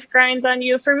the life grinds on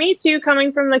you. For me too,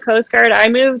 coming from the Coast Guard, I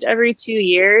moved every 2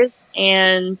 years,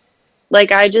 and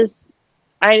like I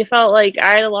felt like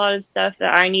I had a lot of stuff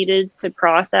that I needed to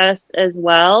process as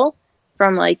well.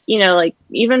 From like, like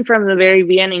even from the very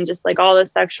beginning, just like all the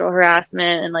sexual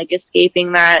harassment and like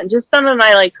escaping that, and just some of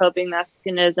my like coping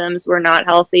mechanisms were not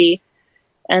healthy.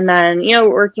 And then,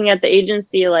 working at the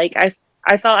agency, like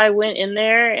I felt I went in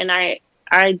there and I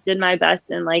did my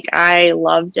best and like I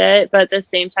loved it. But at the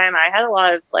same time, I had a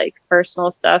lot of like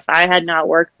personal stuff I had not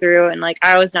worked through, and like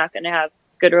I was not going to have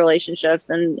good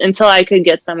relationships and until I could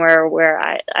get somewhere where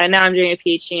I now I'm doing a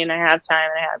PhD and I have time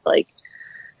and I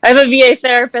have a VA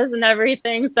therapist and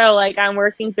everything. So like I'm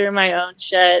working through my own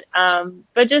shit.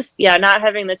 But just, not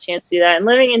having the chance to do that and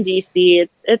living in DC,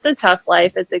 it's a tough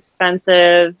life. It's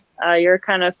expensive. You're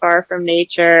kind of far from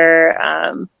nature.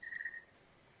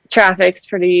 Traffic's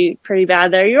pretty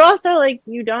bad there. You also like,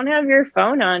 you don't have your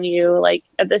phone on you. Like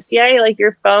at the CIA, like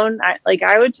your phone,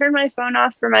 I would turn my phone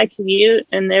off for my commute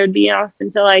and it would be off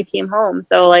until I came home.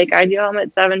 So like I'd go home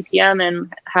at 7 p.m.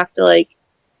 and have to like,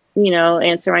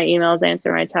 answer my emails,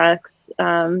 answer my texts.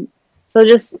 So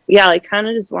just, yeah, like kind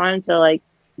of just wanted to like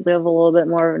live a little bit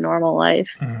more of a normal life.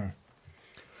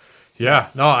 Yeah,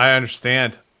 no, I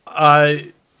understand.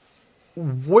 I'm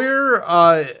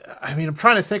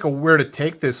trying to think of where to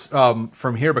take this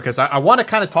from here, because I want to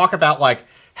kind of talk about like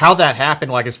how that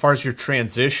happened, like as far as your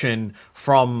transition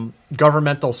from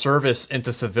governmental service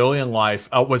into civilian life.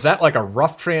 Was that like a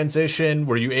rough transition?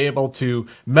 Were you able to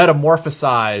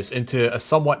metamorphosize into a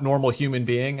somewhat normal human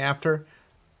being after?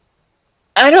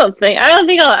 I don't think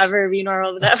I'll ever be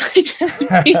normal with that much.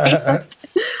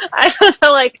 I don't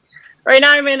know, like right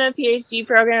now I'm in a PhD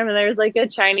program and there's like a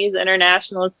Chinese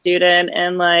international student,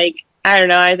 and like, I don't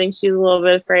know, I think she's a little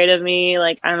bit afraid of me.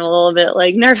 Like I'm a little bit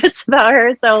like nervous about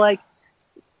her. So like,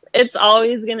 it's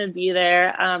always going to be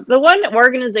there. The one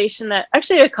organization that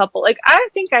actually a couple, like, I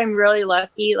think I'm really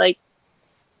lucky. Like,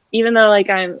 even though like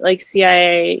I'm like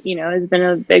CIA, you know, has been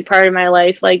a big part of my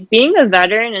life, like being a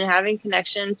veteran and having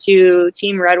connection to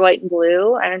Team Red, White, and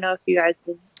Blue. I don't know if you guys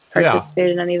have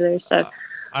participated in any of their stuff.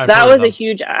 That was a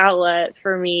huge outlet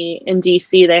for me in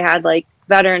DC. They had like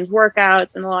veterans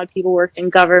workouts, and a lot of people worked in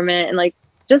government, and like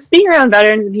just being around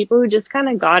veterans and people who just kind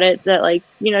of got it that like,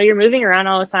 you know, you're moving around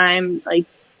all the time. Like,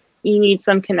 you need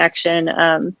some connection.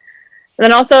 And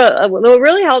then also what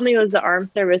really helped me was the Armed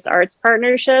Service Arts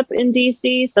Partnership in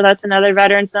DC. So that's another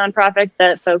veterans nonprofit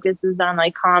that focuses on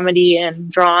like comedy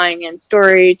and drawing and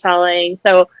storytelling.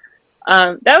 So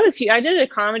that was huge. I did a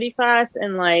comedy class,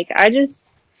 and like I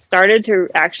just started to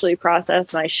actually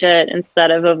process my shit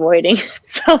instead of avoiding it.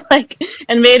 So like,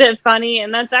 and made it funny.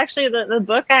 And that's actually the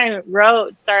book I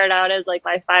wrote started out as like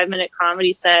my 5-minute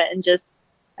comedy set, and just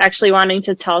actually wanting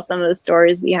to tell some of the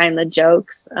stories behind the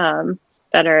jokes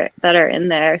that are in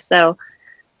there. So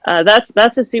we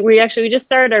just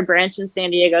started our branch in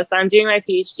San Diego. So I'm doing my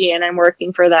PhD and I'm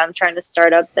working for them, trying to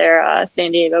start up their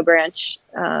San Diego branch.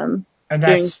 And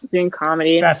that's doing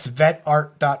comedy. That's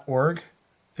vetart.org.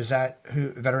 Is that who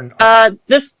veteran?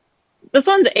 This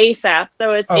one's ASAP.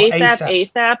 So it's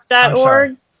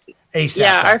asap.org. ASAP.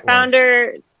 Yeah,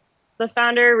 the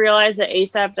founder realized that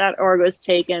asap.org was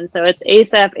taken, so it's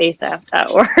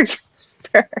asap.org.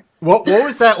 What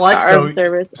was that like? So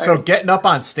Arts. Getting up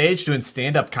on stage doing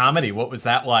stand-up comedy, what was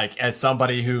that like as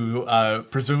somebody who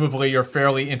presumably you're a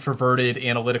fairly introverted,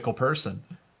 analytical person?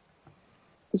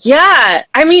 Yeah,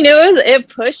 I mean, it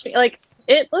pushed me. Like,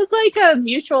 it was like a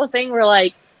mutual thing where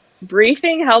like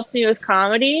briefing helped me with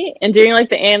comedy, and doing like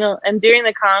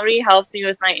the comedy helped me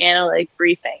with my analytic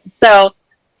briefing. So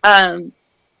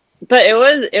but it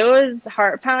was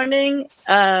heart pounding.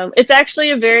 It's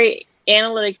actually a very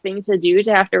analytic thing to do,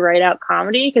 to have to write out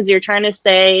comedy, because you're trying to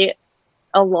say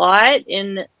a lot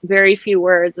in very few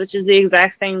words, which is the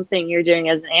exact same thing you're doing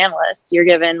as an analyst. You're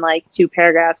given like 2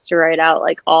 paragraphs to write out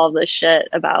like all the shit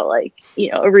about like,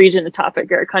 you know, a region, a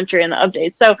topic, or a country, and the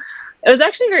updates. So it was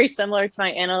actually very similar to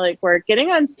my analytic work.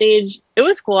 Getting on stage, it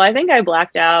was cool. I think I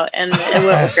blacked out, and it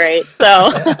was great.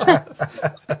 So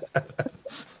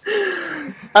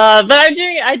but I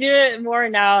do it more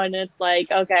now, and it's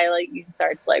like, okay, like you can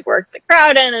start to like work the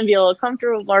crowd in and be a little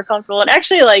more comfortable. And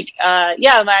actually, like,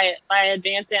 my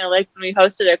advanced analytics, when we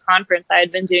hosted a conference, I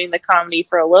had been doing the comedy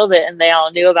for a little bit, and they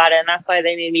all knew about it, and that's why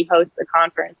they made me host the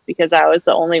conference, because I was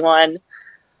the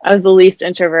least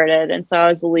introverted, and so I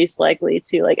was the least likely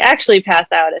to like actually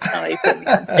pass out if somebody put me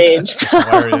on stage. So.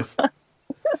 Hilarious.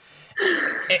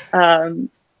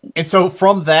 And so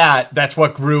from that's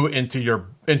what grew into your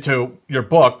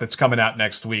book that's coming out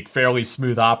next week, Fairly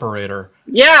Smooth Operator.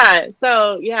 Yeah.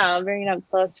 So yeah, I'll bring it up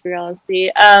close for y'all to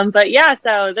see. But yeah,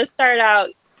 so this started out,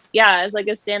 as like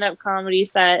a stand-up comedy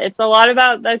set. It's a lot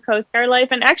about the Coast Guard life,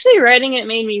 and actually writing it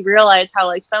made me realize how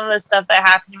like some of the stuff that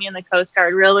happened to me in the Coast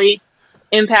Guard really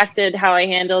impacted how I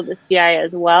handled the CIA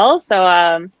as well. So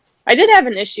I did have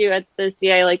an issue at the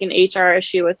CIA, like an HR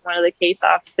issue with one of the case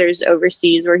officers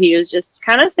overseas, where he was just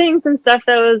kind of saying some stuff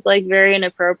that was like very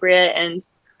inappropriate, and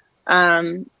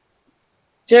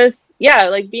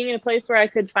like being in a place where I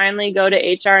could finally go to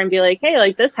HR and be like, hey,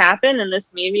 like this happened and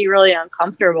this made me really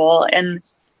uncomfortable. And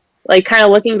like kind of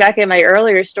looking back at my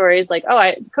earlier stories, like,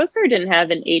 Coast Guard didn't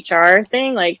have an HR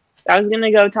thing. Like I was going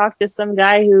to go talk to some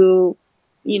guy who,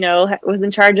 you know, was in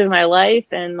charge of my life,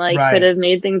 and like could have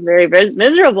made things very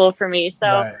miserable for me.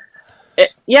 So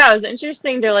it was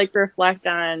interesting to like reflect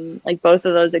on like both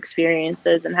of those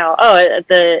experiences, and how at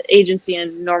the agency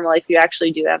and normal life you actually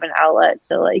do have an outlet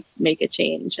to like make a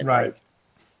change and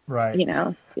you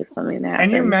know, get something to happen.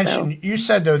 And you mentioned, you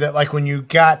said though that like when you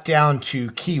got down to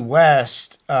Key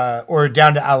West or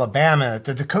down to Alabama,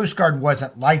 that the Coast Guard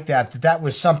wasn't like that. That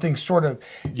was something sort of.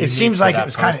 It seems like it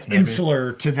was kind of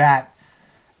insular to that.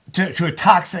 To a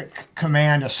toxic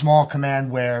command, a small command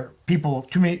where people,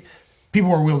 too many, people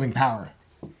were wielding power.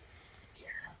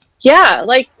 Yeah,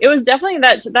 like it was definitely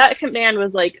that command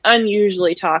was like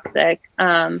unusually toxic.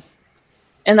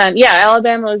 And then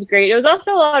Alabama was great. It was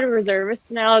also a lot of reservists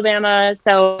in Alabama,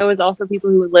 so it was also people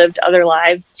who lived other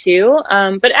lives too.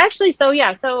 But actually, so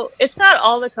it's not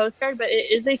all the Coast Guard, but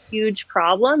it is a huge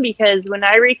problem because when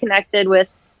I reconnected with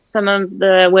some of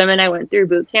the women I went through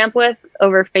boot camp with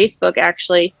over Facebook,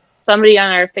 actually, somebody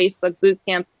on our Facebook boot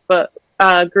camp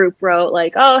group wrote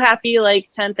like, "Oh, happy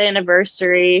like 10th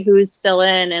anniversary. Who's still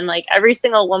in?" And like every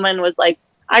single woman was like,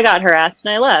 "I got harassed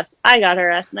and I left. I got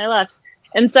harassed and I left."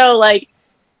 And so like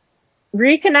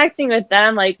reconnecting with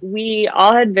them, like we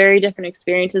all had very different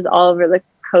experiences all over the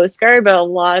Coast Guard, but a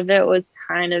lot of it was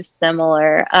kind of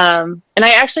similar. And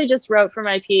I actually just wrote for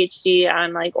my PhD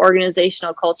on like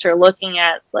organizational culture, looking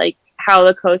at like how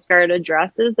the Coast Guard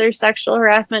addresses their sexual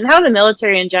harassment, how the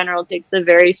military in general takes a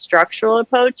very structural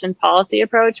approach and policy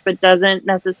approach, but doesn't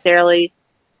necessarily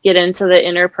get into the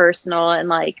interpersonal and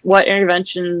like what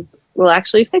interventions will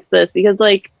actually fix this. Because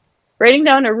like writing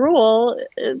down a rule,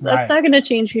 that's not going to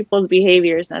change people's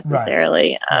behaviors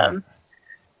necessarily. Right.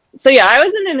 So yeah, I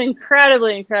was in an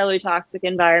incredibly toxic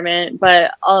environment,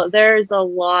 but there's a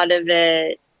lot of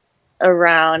it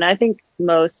around. I think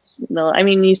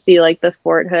you see like the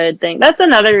Fort Hood thing. That's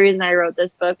another reason I wrote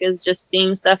this book, is just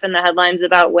seeing stuff in the headlines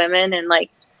about women. And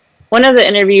like one of the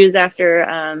interviews after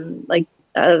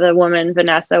the woman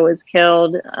Vanessa was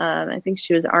killed, I think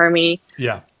she was Army.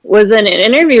 Yeah. Was in an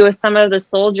interview with some of the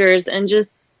soldiers, and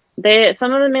just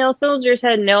some of the male soldiers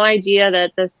had no idea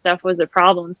that this stuff was a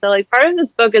problem. So like part of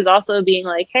this book is also being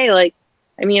like, hey, like,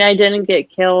 I mean, I didn't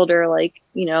get killed or like,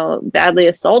 badly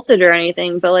assaulted or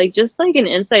anything, but like just like an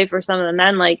insight for some of the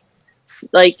men, like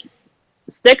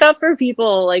stick up for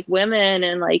people like women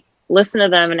and like listen to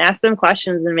them and ask them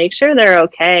questions and make sure they're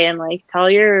okay, and like tell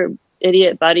your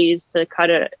idiot buddies to cut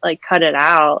it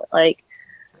out. Like,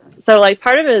 so like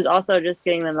part of it is also just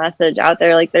getting the message out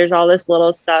there. Like there's all this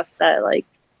little stuff that like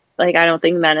I don't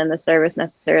think men in the service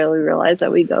necessarily realize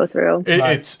that we go through.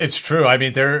 It's true. I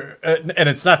mean, and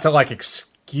it's not to like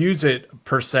excuse it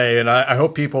per se. And I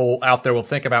hope people out there will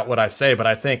think about what I say, but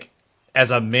I think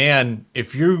as a man,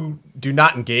 if you do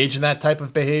not engage in that type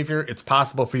of behavior, it's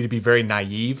possible for you to be very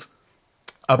naive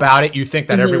about it. You think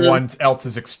that everyone else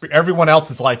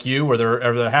is like you, or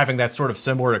they're having that sort of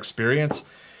similar experience.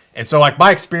 And so like my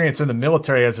experience in the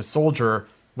military as a soldier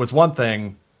was one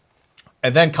thing,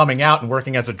 and then coming out and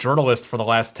working as a journalist for the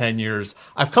last 10 years,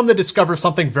 I've come to discover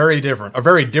something very different, a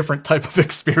very different type of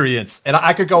experience. And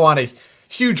I could go on a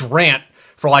huge rant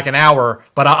for like an hour,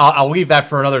 but I'll leave that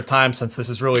for another time, since this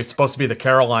is really supposed to be the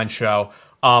Caroline show.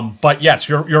 But yes,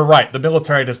 you're right. The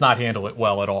military does not handle it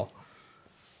well at all.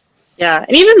 Yeah,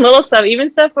 and even little stuff, even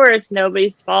stuff where it's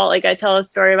nobody's fault. Like I tell a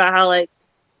story about how like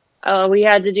we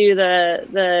had to do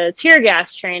the tear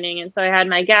gas training, and so I had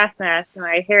my gas mask and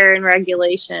my hair and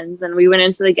regulations, and we went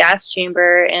into the gas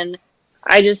chamber, and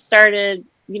I just started,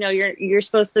 you're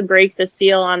supposed to break the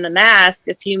seal on the mask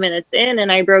a few minutes in,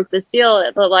 and I broke the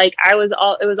seal, but like it was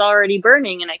already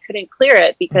burning, and I couldn't clear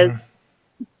it because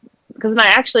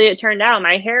it turned out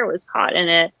my hair was caught in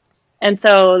it. And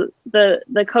so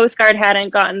the Coast Guard hadn't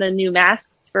gotten the new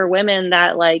masks for women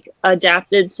that like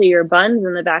adapted to your buns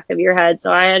in the back of your head.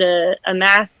 So I had a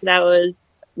mask that was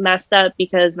messed up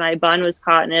because my bun was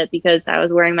caught in it, because I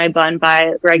was wearing my bun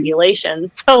by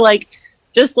regulations. So like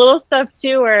just little stuff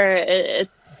too, where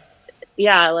it's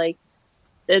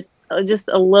just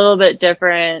a little bit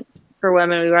different for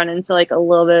women. We run into like a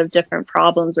little bit of different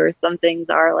problems where some things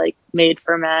are like made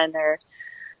for men, or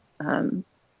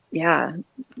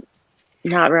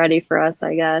not ready for us,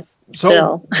 I guess.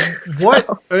 So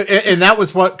and that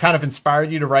was what kind of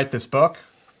inspired you to write this book?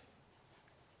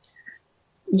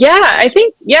 Yeah, I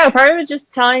think, part of it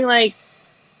just telling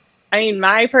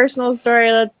my personal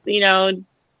story that's,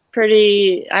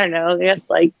 pretty, I don't know, I guess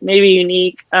like maybe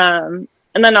unique. And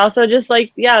then also just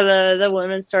like, the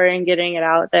women's story and getting it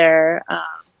out there.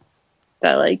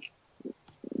 But like,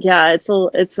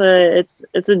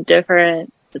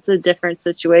 it's a different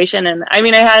situation. And I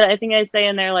mean, I think I say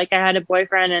in there, like I had a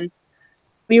boyfriend, and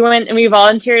we went and we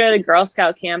volunteered at a Girl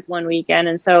Scout camp one weekend.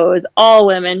 And so it was all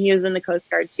women. He was in the Coast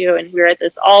Guard too. And we were at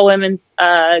this all women's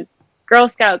Girl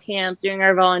Scout camp doing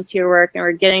our volunteer work, and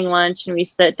we're getting lunch, and we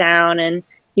sit down, and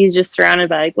he's just surrounded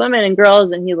by like women and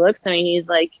girls. And he looks at me, he's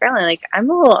like, "Caroline, like I'm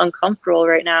a little uncomfortable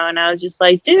right now." And I was just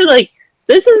like, "Dude, like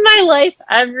this is my life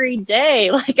every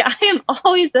day. Like I am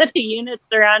always at a unit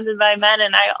surrounded by men,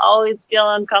 and I always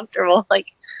feel uncomfortable." Like,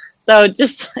 so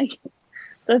just like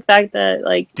the fact that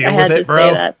like I had to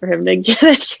say that for him to get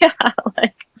it. Yeah.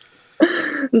 Like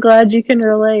I'm glad you can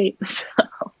relate. So,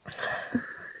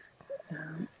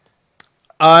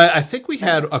 I think we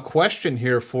had a question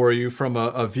here for you from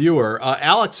a viewer.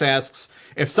 Alex asks,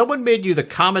 if someone made you the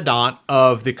commandant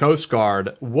of the Coast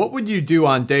Guard, what would you do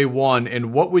on day one,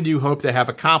 and what would you hope to have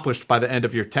accomplished by the end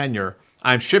of your tenure?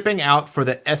 I'm shipping out for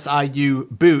the SIU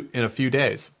boot in a few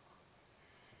days.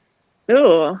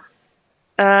 Ooh.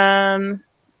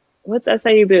 What's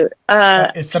SIU boot?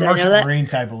 It's the Merchant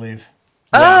Marines, I believe.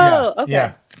 Oh, okay.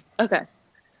 Yeah. Okay.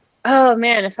 Oh,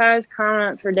 man, if I was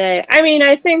commandant for day. I mean,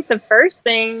 I think the first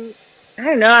thing, I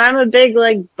don't know, I'm a big,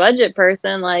 budget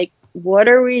person. What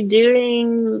are we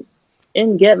doing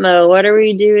in Gitmo? What are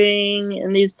we doing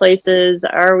in these places?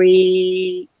 Are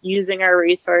we using our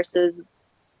resources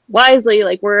wisely?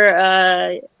 We're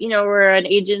an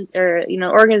agent or,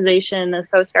 organization, the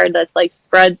Coast Guard that's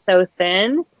spread so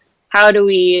thin. How do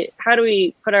we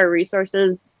put our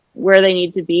resources where they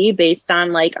need to be based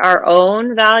on our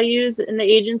own values in the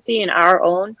agency and our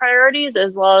own priorities,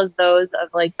 as well as those of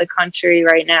the country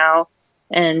right now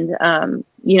and some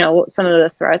of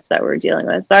the threats that we're dealing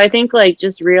with. So I think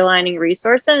just realigning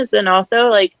resources, and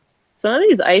also some of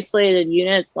these isolated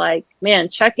units,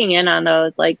 checking in on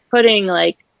those, putting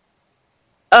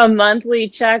a monthly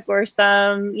check where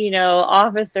some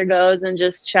officer goes and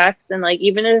just checks, and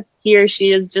even if he or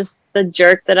she is just the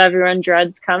jerk that everyone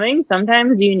dreads coming,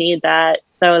 sometimes you need that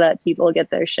so that people get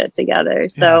their shit together.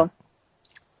 So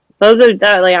those are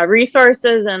that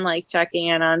resources, and checking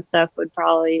in on stuff would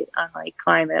probably on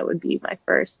climate would be my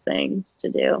first things to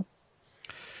do.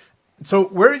 So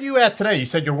where are you at today? You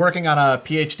said you're working on a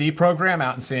PhD program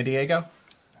out in San Diego?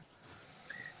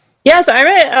 Yes, I'm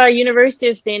at University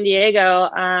of San Diego.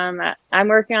 I'm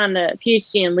working on the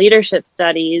PhD in leadership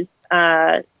studies.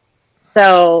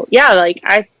 So yeah,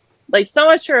 I so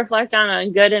much to reflect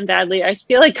on good and bad leadership. I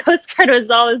feel like Coast Guard was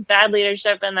always bad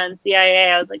leadership, and then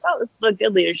CIA, I was like, oh, this is what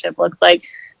good leadership looks like.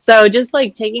 So just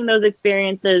taking those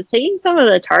experiences, taking some of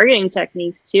the targeting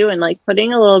techniques too, and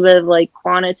putting a little bit of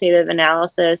quantitative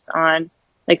analysis on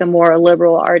a more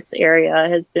liberal arts area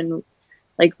has been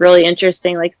really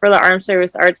interesting. For the Armed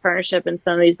Service Arts Partnership and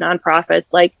some of these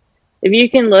nonprofits, if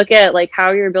you can look at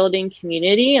how you're building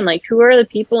community and who are the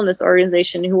people in this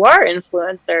organization who are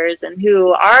influencers and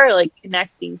who are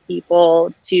connecting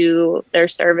people to their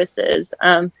services,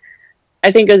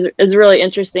 I think is really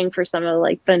interesting for some of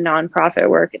the nonprofit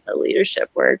work and the leadership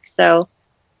work. So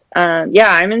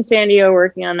I'm in San Diego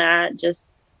working on that.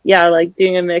 Just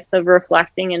doing a mix of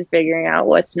reflecting and figuring out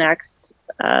what's next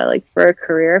for a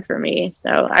career for me. So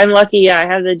I'm lucky. I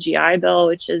have the GI Bill,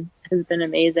 which has been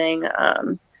amazing.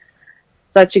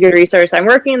 Such a good resource. I'm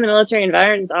working in the military and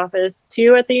veterans office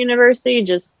too at the university.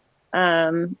 Just,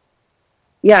 I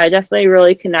definitely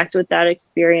really connect with that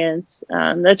experience.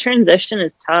 The transition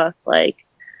is tough.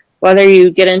 Whether you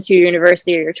get into your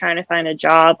university or you're trying to find a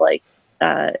job,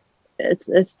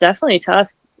 it's definitely tough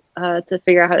to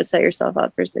figure out how to set yourself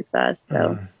up for success.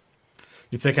 So,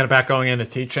 you thinking about going into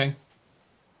teaching?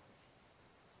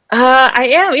 I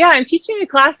am. Yeah, I'm teaching a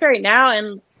class right now,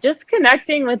 and just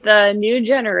connecting with the new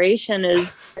generation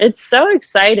it's so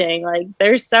exciting.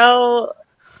 They're so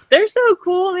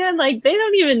cool, man. They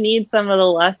don't even need some of the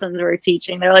lessons we're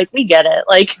teaching. They're we get it.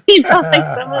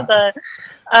 Some of the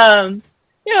the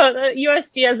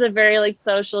USD has a very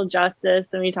social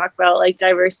justice, and we talk about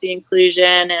diversity,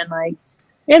 inclusion, and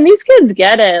these kids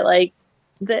get it.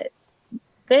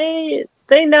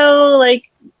 They know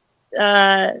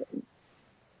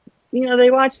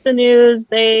they watch the news,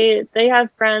 they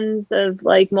have friends of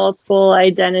multiple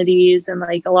identities and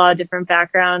a lot of different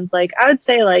backgrounds. I would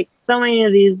say so many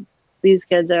of these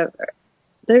kids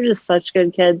they're just such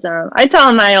good kids. I tell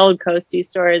them my old Coastie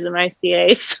stories and my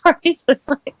CA stories.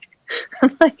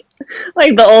 I'm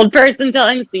like the old person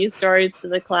telling C stories to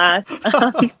the class.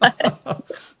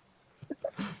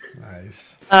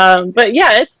 Nice. But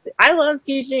yeah, I love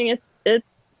teaching. It's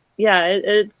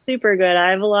super good.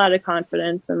 I have a lot of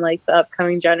confidence in the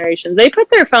upcoming generations. They put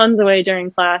their phones away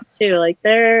during class too.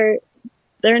 They're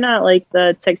not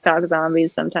the TikTok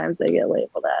zombies sometimes they get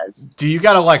labeled as. Do you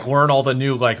got to learn all the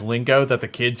new lingo that the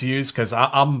kids use? Because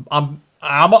I'm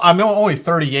only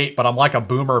 38, but I'm like a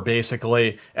boomer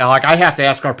basically, and I have to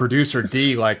ask our producer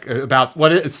D about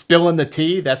what is spilling the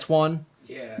tea. That's one.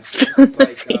 Yeah,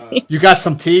 it's you got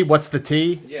some tea? What's the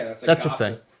tea? Yeah, that's gossip. A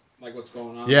thing. What's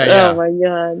going on? Yeah. Oh my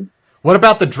god. What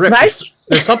about the drip?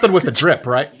 There's something with the drip,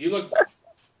 right? You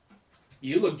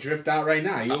look dripped out right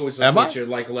now. You always look at your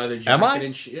leather jacket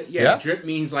and shit. Yeah, drip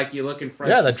means you looking fresh.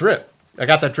 Yeah, the drip. I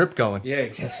got that drip going. Yeah,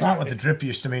 exactly. It's not what the drip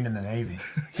used to mean in the Navy.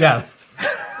 Yeah.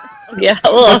 Yeah,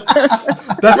 well.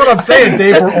 That's what I'm saying,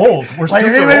 Dave. We're old. We're super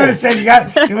if old. Would have said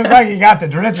you look like you got the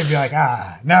drip, and be like,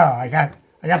 no, I got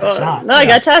I got the shot. No, I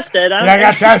got tested. I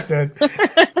got tested.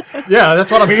 Yeah,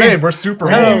 that's what I'm saying. We're super.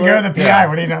 We didn't go to the PI.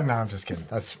 What are you doing? No, I'm just kidding.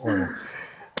 That's horrible.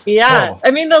 Yeah, horrible.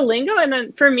 I mean the lingo, and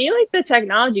then for me, like the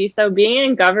technology. So being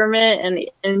in government and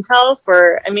Intel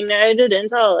I did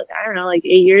Intel, like, I don't know, like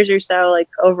 8 years or so, like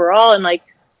overall, and like,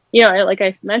 you know, like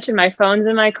I mentioned, my phone's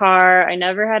in my car. I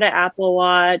never had an Apple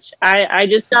Watch. I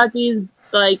just got these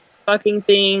like fucking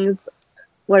things.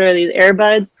 What are these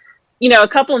earbuds? You know, a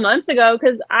couple months ago,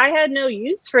 because I had no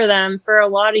use for them for a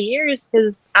lot of years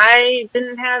because I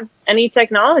didn't have any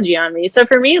technology on me. So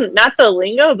for me, not the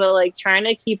lingo, but like trying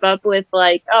to keep up with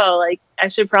like, oh, like I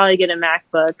should probably get a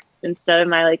MacBook instead of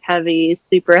my like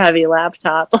super heavy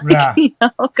laptop. Like, Yeah. You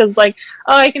know, because like,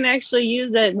 oh, I can actually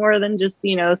use it more than just,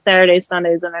 you know, Saturdays,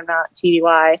 Sundays when I'm not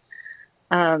TDY.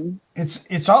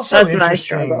 It's also That's my interesting.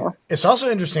 struggle. It's also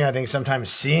interesting, I think,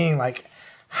 sometimes seeing like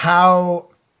how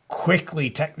quickly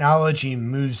technology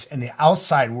moves in the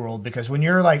outside world, because when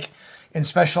you're like in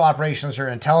special operations or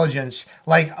intelligence,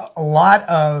 like a lot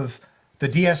of the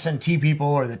DSNT people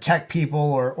or the tech people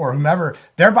or whomever,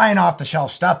 they're buying off the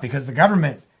shelf stuff because the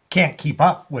government can't keep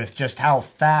up with just how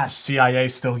fast. CIA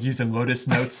still using Lotus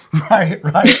Notes. Right.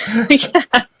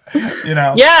 Yeah. You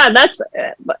know. Yeah, that's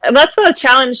a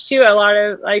challenge too. A lot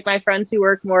of like my friends who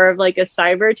work more of like a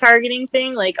cyber targeting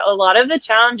thing, like a lot of the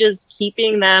challenge is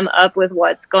keeping them up with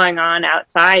what's going on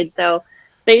outside. So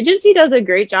the agency does a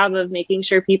great job of making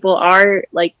sure people are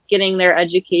like getting their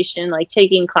education, like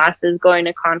taking classes, going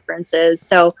to conferences.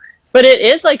 So, but it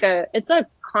is like it's a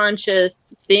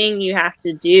conscious thing you have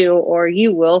to do or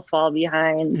you will fall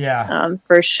behind. Yeah.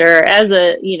 For sure. As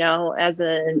an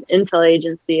intel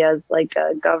agency, as like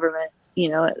a government, you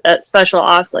know, at special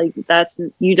ops, like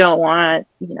you don't want,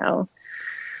 you know,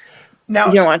 now,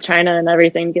 you don't want China and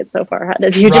everything to get so far ahead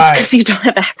of you just because you don't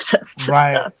have access to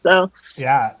stuff. So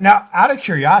yeah. Now, out of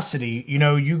curiosity, you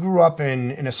know, you grew up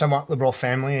in a somewhat liberal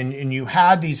family and you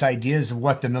had these ideas of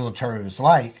what the military was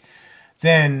like.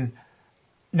 Then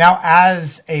now,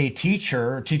 as a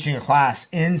teacher teaching a class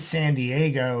in San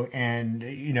Diego and,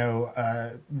 you know,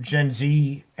 Gen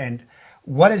Z, and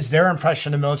what is their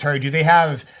impression of the military? Do they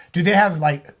have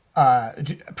like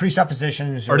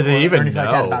presuppositions or do they even anything know?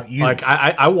 like that about you? Like,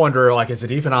 I wonder, like, is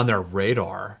it even on their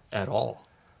radar at all?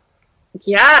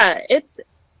 Yeah,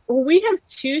 we have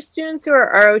 2 students who are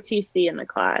ROTC in the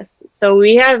class. So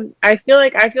I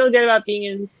feel good about being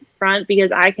in front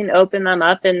because I can open them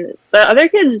up, and the other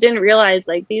kids didn't realize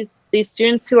like these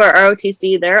students who are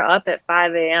ROTC, they're up at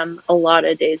 5 a.m. a lot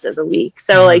of days of the week.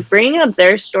 So like bringing up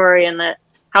their story and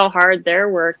how hard they're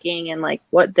working and like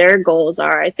what their goals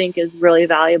are, I think is really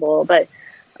valuable. But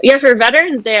yeah, for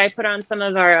Veterans Day, I put on some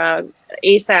of our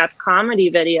ASAP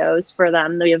comedy videos for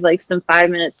them. We have like some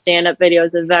 5-minute stand-up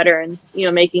videos of veterans, you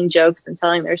know, making jokes and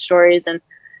telling their stories. And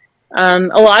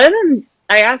a lot of them,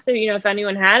 I asked them, you know, if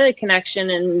anyone had a connection,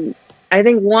 and I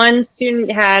think one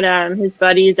student had his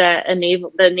buddies at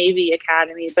the Navy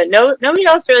Academy, but nobody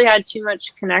else really had too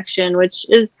much connection, which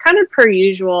is kind of per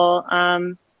usual.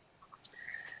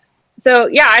 So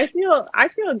yeah, I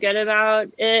feel good about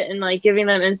it and like giving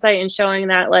them insight and showing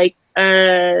that like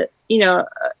you know,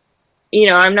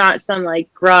 I'm not some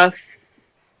like gruff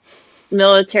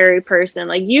military person.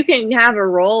 Like you can have a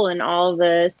role in all of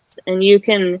this, and you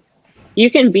can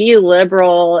be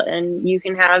liberal and you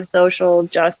can have social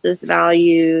justice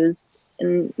values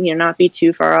and, you know, not be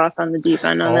too far off on the deep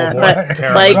end on that. Boy. But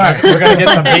Carol, like, we're going to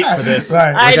get some hate for this.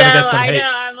 Right. I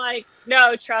know. I'm like,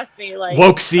 no, trust me. Like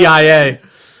woke CIA.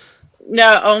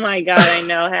 No, oh my God, I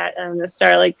know. I'm going to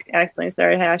start like accidentally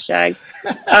started hashtag.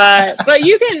 But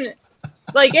you can,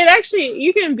 like,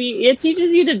 it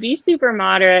teaches you to be super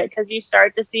moderate because you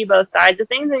start to see both sides of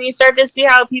things and you start to see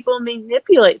how people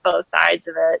manipulate both sides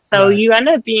of it. So you end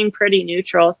up being pretty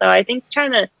neutral. So I think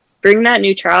trying to bring that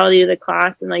neutrality to the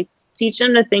class and like teach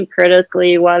them to think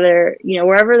critically, whether, you know,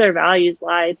 wherever their values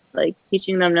lie, like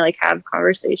teaching them to like have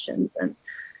conversations and,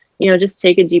 you know, just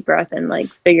take a deep breath and like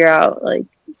figure out like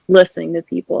listening to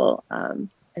people,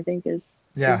 I think is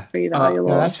pretty valuable.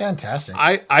 No, that's fantastic.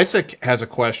 Isaac has a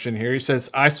question here. He says,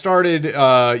 I started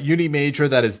a uni major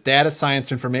that is data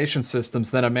science information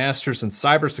systems, then a master's in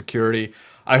cybersecurity.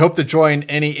 I hope to join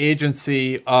any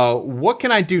agency. What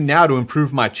can I do now to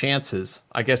improve my chances,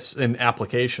 I guess, in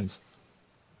applications?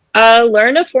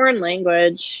 Learn a foreign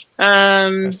language.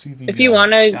 If you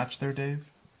want to scotch there, Dave.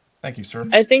 Thank you, sir.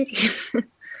 I think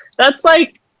that's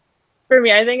like, for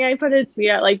me, I think I put a tweet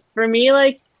out, like, for me,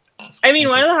 like, I mean,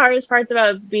 one of the hardest parts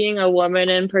about being a woman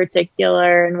in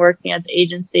particular and working at the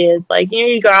agency is like, you know,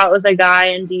 you go out with a guy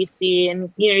in DC and,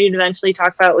 you know, you'd eventually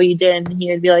talk about what you did and he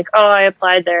would be like, oh, I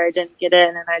applied there, I didn't get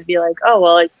in. And I'd be like, oh,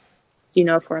 well, like, do you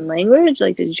know a foreign language?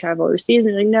 Like, did you travel overseas?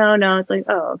 And like, no. It's like,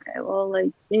 oh, okay. Well, like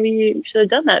maybe you should have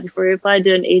done that before you applied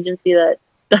to an agency that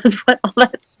does all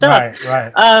that stuff.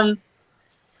 Right.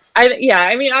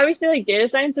 I mean, obviously, like data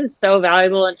science is so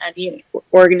valuable in any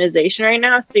organization right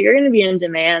now, so you're going to be in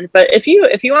demand. But if you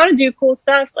want to do cool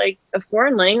stuff, like a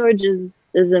foreign language is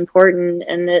important,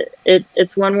 and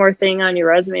it's one more thing on your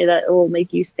resume that will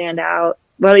make you stand out.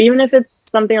 Well, even if it's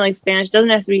something like Spanish, it doesn't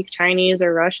have to be Chinese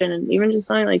or Russian, and even just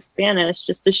something like Spanish,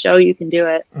 just to show you can do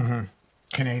it. Mm-hmm.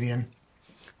 Canadian.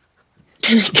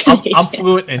 I'm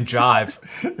fluent in jive,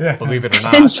 believe it or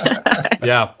not.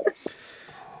 Yeah.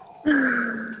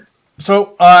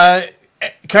 So,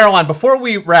 Caroline, before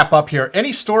we wrap up here,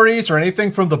 any stories or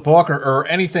anything from the book or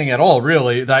anything at all,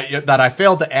 really, that I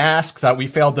failed to ask, that we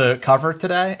failed to cover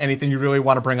today? Anything you really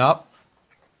want to bring up?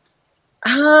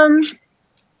 I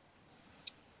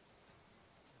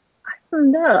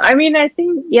don't know. I mean, I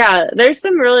think, there's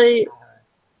some really...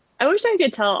 I wish I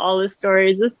could tell all the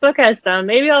stories. This book has some.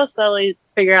 Maybe I'll slowly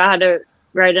figure out how to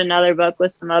write another book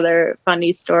with some other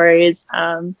funny stories.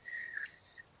 I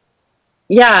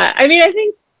mean, I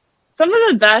think some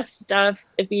of the best stuff,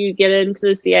 if you get into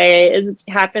the CIA,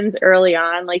 happens early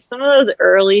on. Like some of those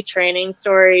early training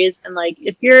stories, and like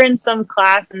if you're in some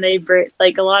class and they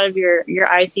like a lot of your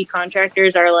IC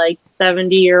contractors are like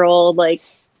 70-year-old like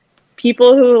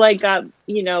people who like got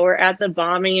were at the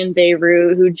bombing in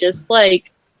Beirut, who just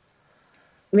like,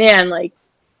 man, like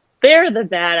they're the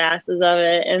badasses of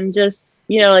it. And just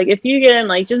like if you get in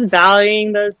like just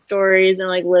valuing those stories and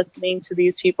like listening to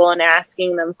these people and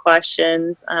asking them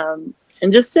questions, and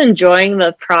just enjoying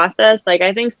the process. Like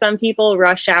I think some people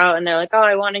rush out and they're like, oh,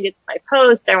 I want to get to my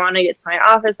post, I want to get to my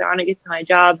office, I want to get to my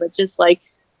job. But just like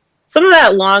some of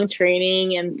that long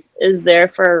training and is there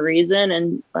for a reason.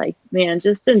 And like, man,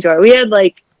 just enjoy. We had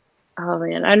like, oh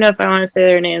man, I don't know if I want to say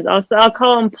their names. I'll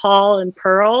call them Paul and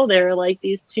Pearl. They were like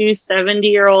these two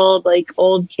 70-year-old like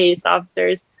old case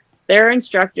officers. They were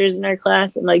instructors in our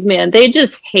class, and like, man, they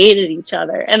just hated each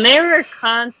other. And they were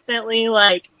constantly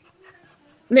like,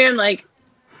 man, like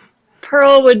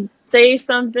Pearl would say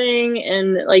something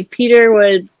and like Peter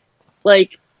would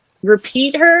like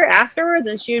repeat her afterwards,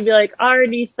 and she would be like, I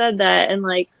already said that. And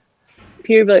like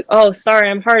Peter would be like, oh, sorry,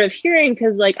 I'm hard of hearing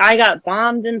because like I got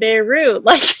bombed in Beirut.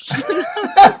 Like, just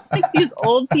like these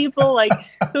old people like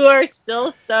who are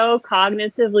still so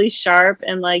cognitively sharp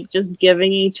and like just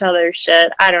giving each other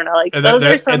shit. I don't know. Like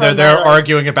they're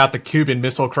arguing about the Cuban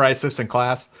Missile Crisis in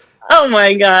class. Oh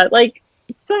my god! Like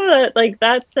some of that, like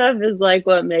that stuff is like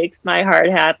what makes my heart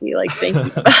happy. Like thinking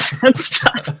about that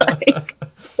stuff. Like.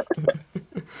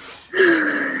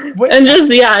 And just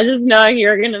knowing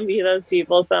you're gonna be those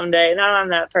people someday. Now I'm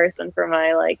that person for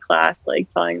my like class,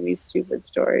 like telling these stupid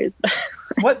stories.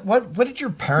 What did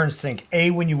your parents think?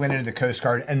 A, when you went into the Coast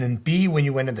Guard, and then B, when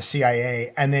you went into the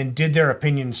CIA, and then did their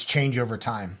opinions change over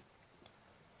time?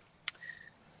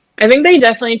 I think they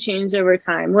definitely changed over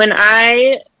time.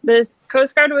 The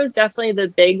Coast Guard was definitely the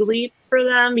big leap for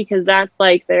them, because that's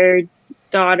like their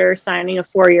daughter signing a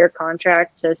 4-year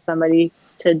contract to somebody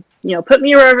to put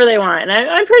me wherever they want. And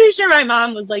I'm pretty sure my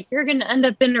mom was like, you're going to end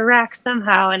up in Iraq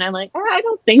somehow. And I'm like, oh, I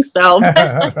don't think so.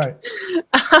 But,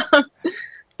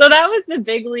 so that was the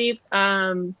big leap.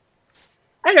 I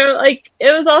don't know, like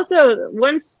it was also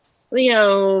once,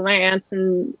 my aunts,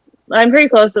 and I'm pretty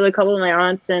close with a couple of my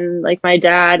aunts and like my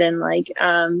dad, and like,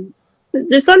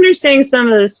 just understanding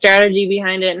some of the strategy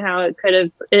behind it and how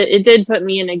it did put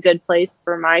me in a good place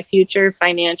for my future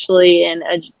financially and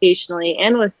educationally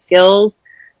and with skills.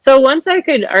 So once I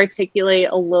could articulate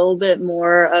a little bit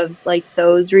more of like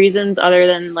those reasons, other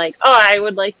than like, oh, I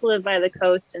would like to live by the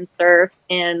coast and surf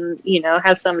and,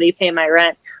 have somebody pay my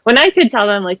rent. When I could tell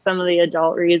them like some of the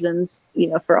adult reasons,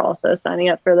 for also signing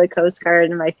up for the Coast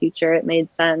Guard in my future, it made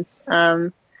sense.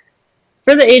 For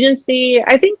the agency,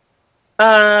 I think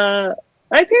my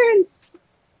parents,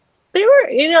 they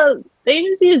were, the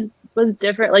agency was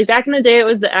different. Like back in the day, it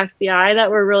was the FBI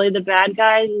that were really the bad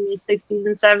guys in the 60s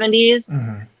and 70s.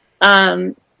 Mm-hmm.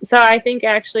 So I think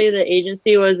actually the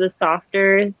agency was a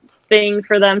softer thing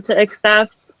for them to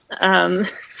accept. I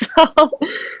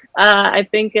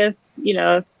think if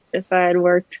I had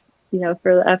worked,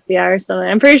 for the FBI or something,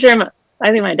 I'm pretty sure I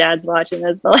think my dad's watching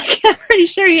this, but like I'm pretty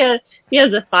sure he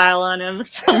has a file on him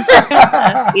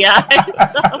somewhere.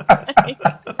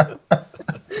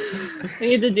 We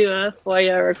need to do a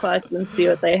FOIA request and see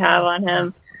what they have on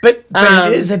him. But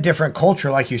it is a different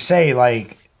culture, like you say.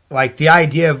 Like the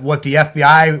idea of what the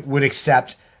FBI would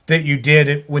accept that you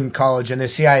did when college and the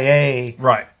CIA,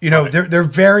 right? They're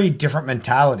very different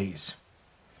mentalities.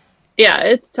 Yeah,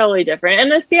 it's totally different.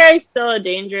 And the CIA is still a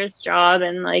dangerous job,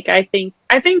 and like I think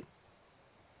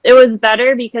it was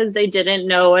better because they didn't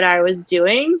know what I was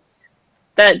doing,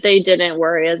 that they didn't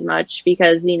worry as much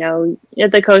because, you know,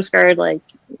 at the Coast Guard, like,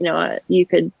 you know, you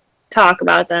could talk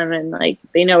about them and like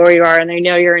they know where you are and they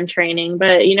know you're in training.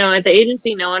 But, you know, at the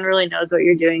agency, no one really knows what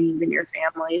you're doing, even your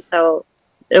family. So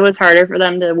it was harder for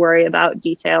them to worry about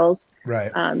details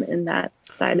in that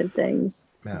side of things.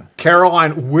 Yeah.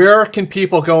 Caroline, where can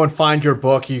people go and find your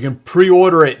book? You can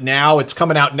pre-order it now. It's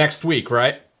coming out next week,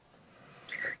 right?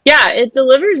 Yeah, it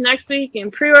delivers next week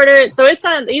and pre-order it. So it's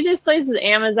on the easiest place is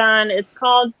Amazon. It's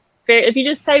called, if you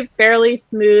just type Fairly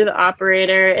Smooth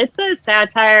Operator, it's a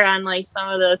satire on like some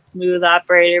of the smooth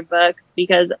operator books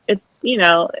because it's, you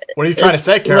know. What are you trying to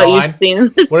say, Caroline? What you've seen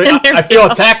in I feel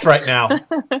attacked right now.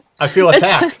 I feel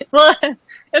attacked.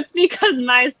 It's because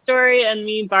my story and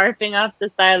me barfing off the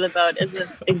side of the boat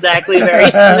isn't exactly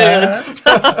very smooth.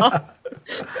 So.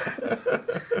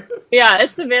 Yeah,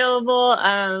 it's available.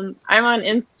 I'm on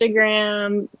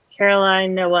Instagram,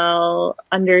 Caroline Noel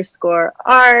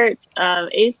 _art,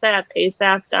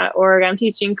 asap.org. I'm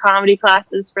teaching comedy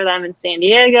classes for them in San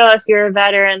Diego if you're a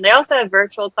veteran. They also have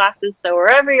virtual classes, so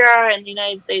wherever you are in the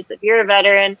United States, if you're a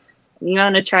veteran and you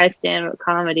want to try stand-up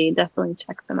comedy, definitely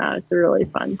check them out. It's a really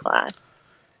fun class.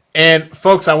 And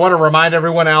folks, I want to remind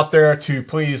everyone out there to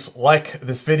please like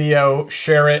this video,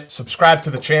 share it, subscribe to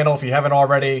the channel if you haven't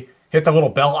already, hit the little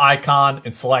bell icon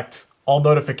and select all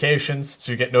notifications so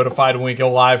you get notified when we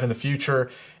go live in the future.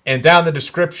 And down in the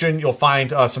description, you'll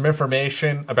find some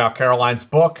information about Caroline's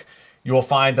book. You will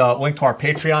find a link to our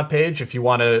Patreon page if you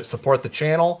want to support the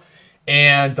channel.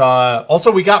 And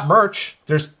also, we got merch.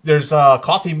 There's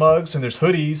coffee mugs and there's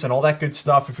hoodies and all that good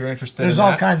stuff if you're interested. There's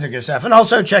all kinds of good stuff. And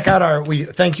also check out we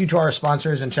thank you to our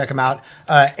sponsors and check them out.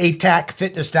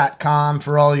 atacfitness.com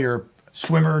for all your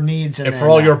swimmer needs. And for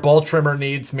all your bull trimmer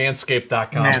needs,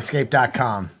 manscaped.com.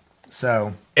 Manscaped.com.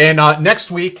 So. And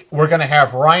next week, we're going to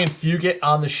have Ryan Fugit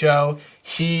on the show.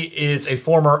 He is a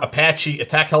former Apache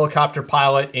attack helicopter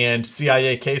pilot and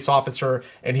CIA case officer,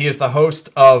 and he is the host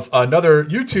of another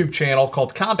YouTube channel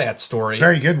called Combat Story.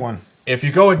 Very good one. If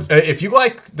you go, if you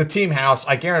like the Team House,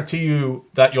 I guarantee you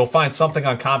that you'll find something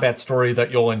on Combat Story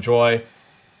that you'll enjoy.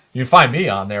 You find me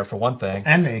on there for one thing,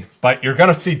 and me, but you're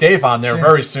going to see Dave on there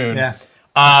very soon. Yeah.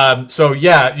 So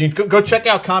yeah, you go check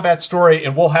out Combat Story,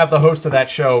 and we'll have the host of that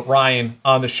show, Ryan,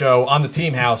 on the show on the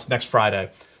Team House next Friday.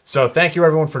 So thank you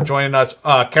everyone for joining us.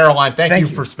 Caroline, thank you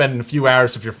for spending a few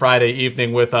hours of your Friday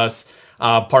evening with us,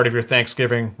 part of your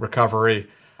Thanksgiving recovery.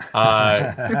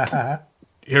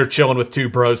 Here chilling with two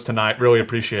bros tonight. Really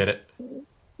appreciate it.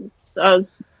 So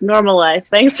normal life.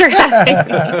 Thanks for having me.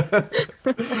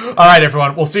 All right,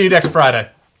 everyone. We'll see you next Friday.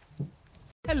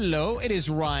 Hello, it is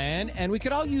Ryan, and we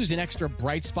could all use an extra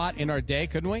bright spot in our day,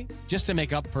 couldn't we? Just to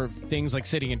make up for things like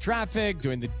sitting in traffic,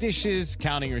 doing the dishes,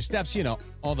 counting your steps, you know,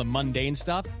 all the mundane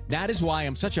stuff. That is why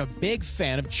I'm such a big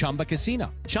fan of Chumba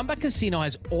Casino. Chumba Casino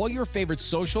has all your favorite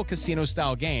social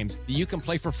casino-style games that you can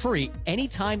play for free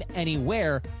anytime,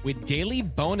 anywhere with daily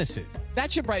bonuses.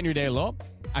 That should brighten your day a little.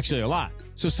 Actually, a lot.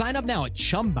 So sign up now at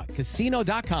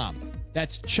ChumbaCasino.com.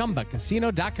 That's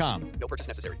ChumbaCasino.com. No purchase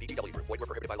necessary. VGW Group. Void where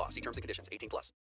prohibited by law. See terms and conditions. 18+.